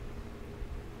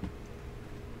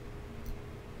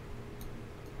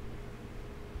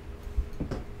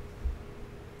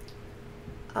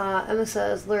 Emma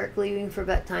says, Lyric leaving for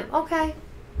bedtime. Okay.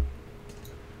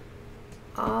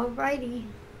 Alrighty.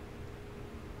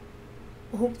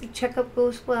 Hope the checkup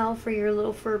goes well for your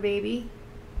little fur baby.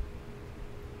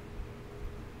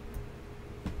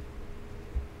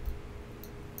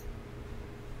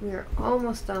 We are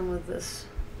almost done with this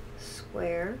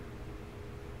square.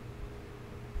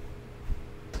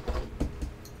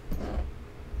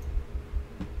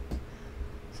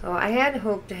 So I had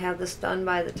hoped to have this done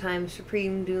by the time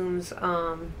Supreme Doom's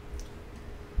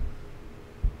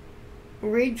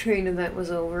raid train event was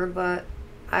over, but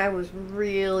I was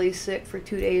really sick for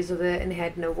 2 days of it and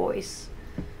had no voice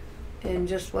and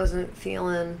just wasn't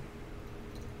feeling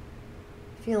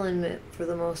it for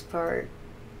the most part.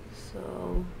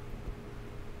 So,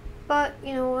 but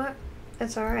you know what?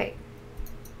 It's alright.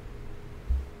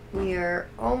 We are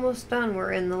almost done.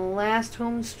 We're in the last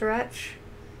home stretch.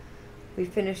 We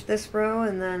finished this row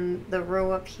and then the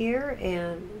row up here,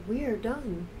 and we are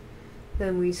done.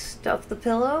 Then we stuff the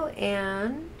pillow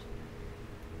and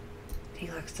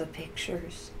take lots of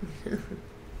pictures.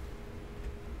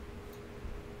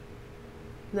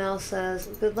 Mel says,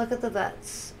 good luck at the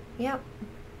vets. Yep.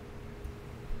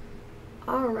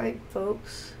 Alright,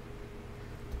 folks.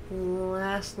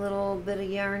 Last little bit of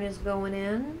yarn is going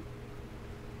in.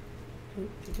 Do,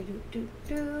 do, do, do, do,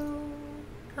 do.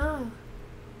 Ah.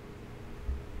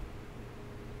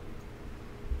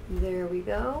 There we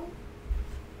go.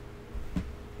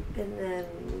 And then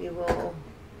we will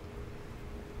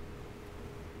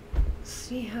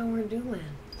see how we're doing.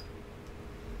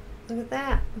 Look at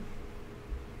that.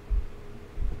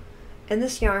 And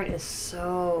this yarn is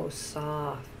so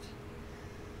soft.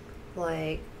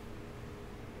 Like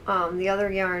the other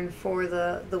yarn for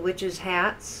the witches'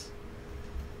 hats,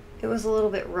 it was a little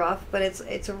bit rough, but it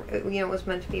was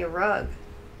meant to be a rug.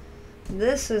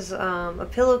 This is a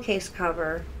pillowcase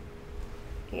cover.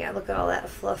 Yeah, look at all that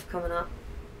fluff coming up.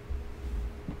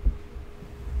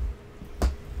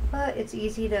 But it's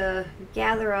easy to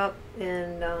gather up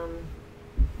and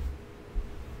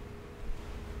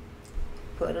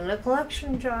put in a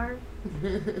collection jar.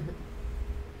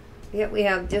 Yep, we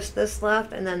have just this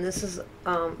left, and then this is,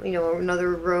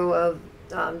 another row of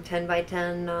 10 by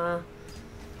 10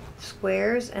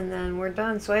 squares, and then we're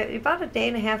done. So about a day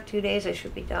and a half, 2 days, I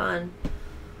should be done.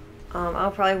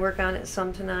 I'll probably work on it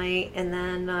some tonight, and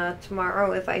then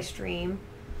tomorrow, if I stream,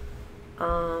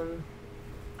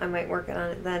 I might work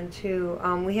on it then too.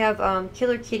 We have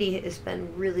Killer Kitty has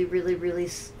been really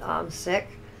sick.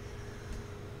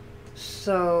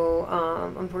 So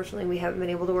unfortunately we haven't been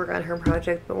able to work on her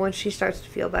project, but once she starts to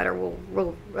feel better,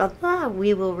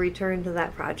 we will return to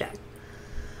that project.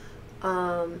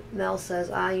 Mel says,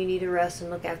 you need to rest and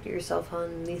look after yourself,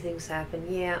 hon. These things happen.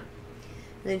 Yeah.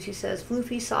 And then she says,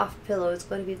 floofy soft pillow, it's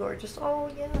going to be gorgeous. Oh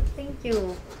yeah, thank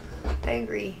you. I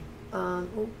agree.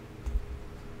 Let's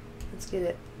get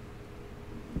it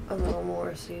a little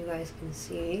more so you guys can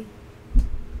see.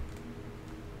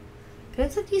 And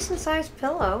it's a decent sized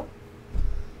pillow,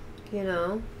 you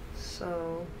know,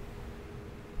 so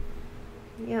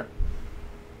yep.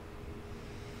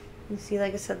 You see,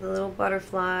 like I said, the little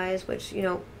butterflies, which, you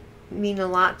know, mean a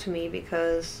lot to me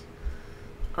because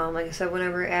like I said,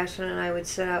 whenever Ashton and I would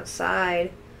sit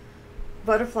outside,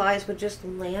 butterflies would just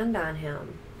land on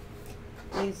him.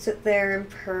 He'd sit there and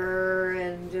purr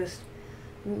and just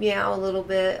meow a little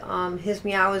bit. His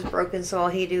meow is broken, so all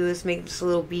he'd do is make this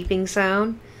little beeping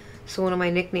sound. So one of my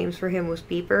nicknames for him was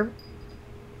Beeper.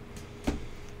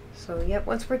 So yep,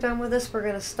 once we're done with this, we're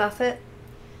going to stuff it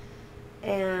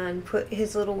and put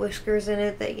his little whiskers in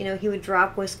it that, you know, he would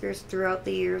drop whiskers throughout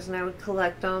the years and I would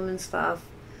collect them and stuff.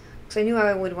 Because I knew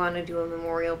I would want to do a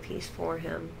memorial piece for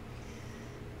him.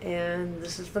 And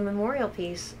this is the memorial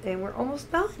piece, and we're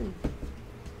almost done.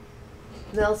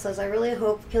 Mel says, I really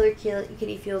hope Killer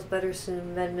Kitty feels better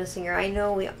soon. Been missing her. I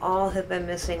know we all have been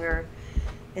missing her.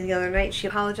 And the other night she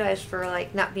apologized for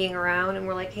like not being around, and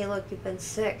we're like, hey look, you've been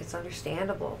sick. It's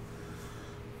understandable.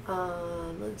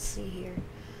 Let's see here.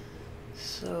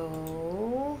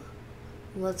 So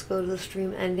let's go to the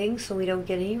stream ending so we don't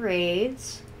get any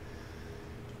raids.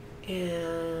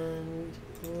 And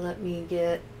let me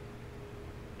get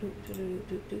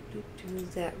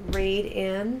that raid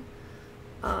in.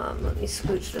 Let me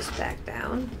scooch this back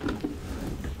down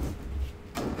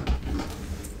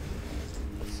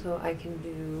so I can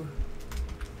do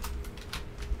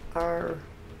our,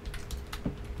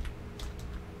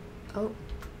 oh,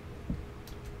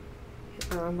 hit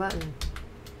the wrong button.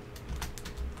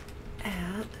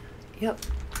 Yep,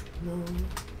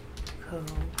 Co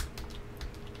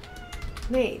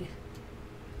made.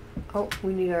 Oh,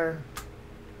 we need our,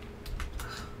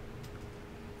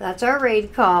 that's our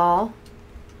raid call.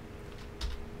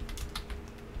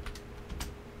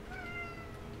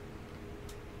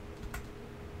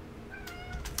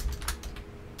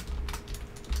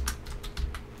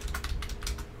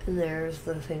 And there's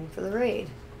the thing for the raid.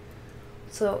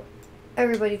 So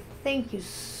everybody, thank you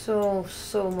so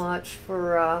much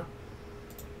for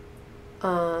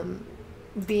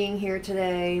being here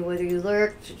today, whether you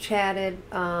lurked, chatted,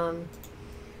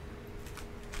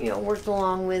 you know, worked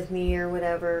along with me or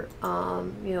whatever,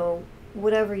 you know,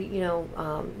 whatever, you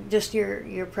know, just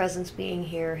your presence being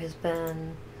here has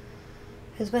been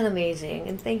amazing,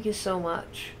 and thank you so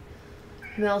much.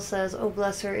 Mel says, oh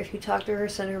bless her, if you talk to her,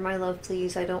 send her my love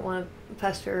please. I don't want to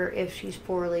pester her if she's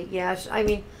poorly. Yeah, I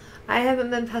mean, I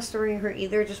haven't been pestering her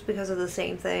either just because of the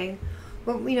same thing,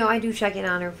 but you know, I do check in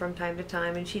on her from time to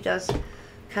time, and she does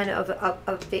kind of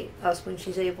update us when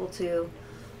she's able to.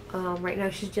 Right now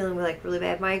she's dealing with like really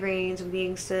bad migraines and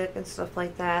being sick and stuff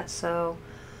like that, so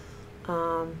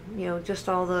you know, just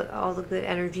all the good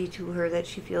energy to her that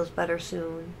she feels better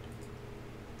soon.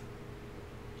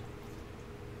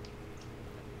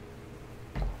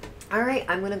 All right,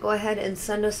 I'm going to go ahead and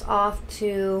send us off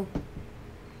to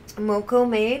Moko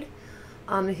Made.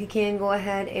 If you can, go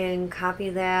ahead and copy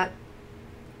that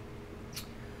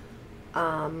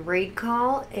raid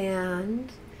call,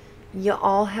 and you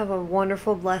all have a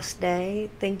wonderful, blessed day.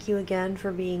 Thank you again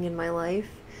for being in my life.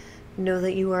 Know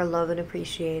that you are loved and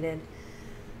appreciated.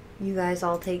 You guys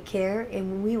all take care,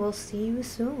 and we will see you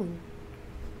soon.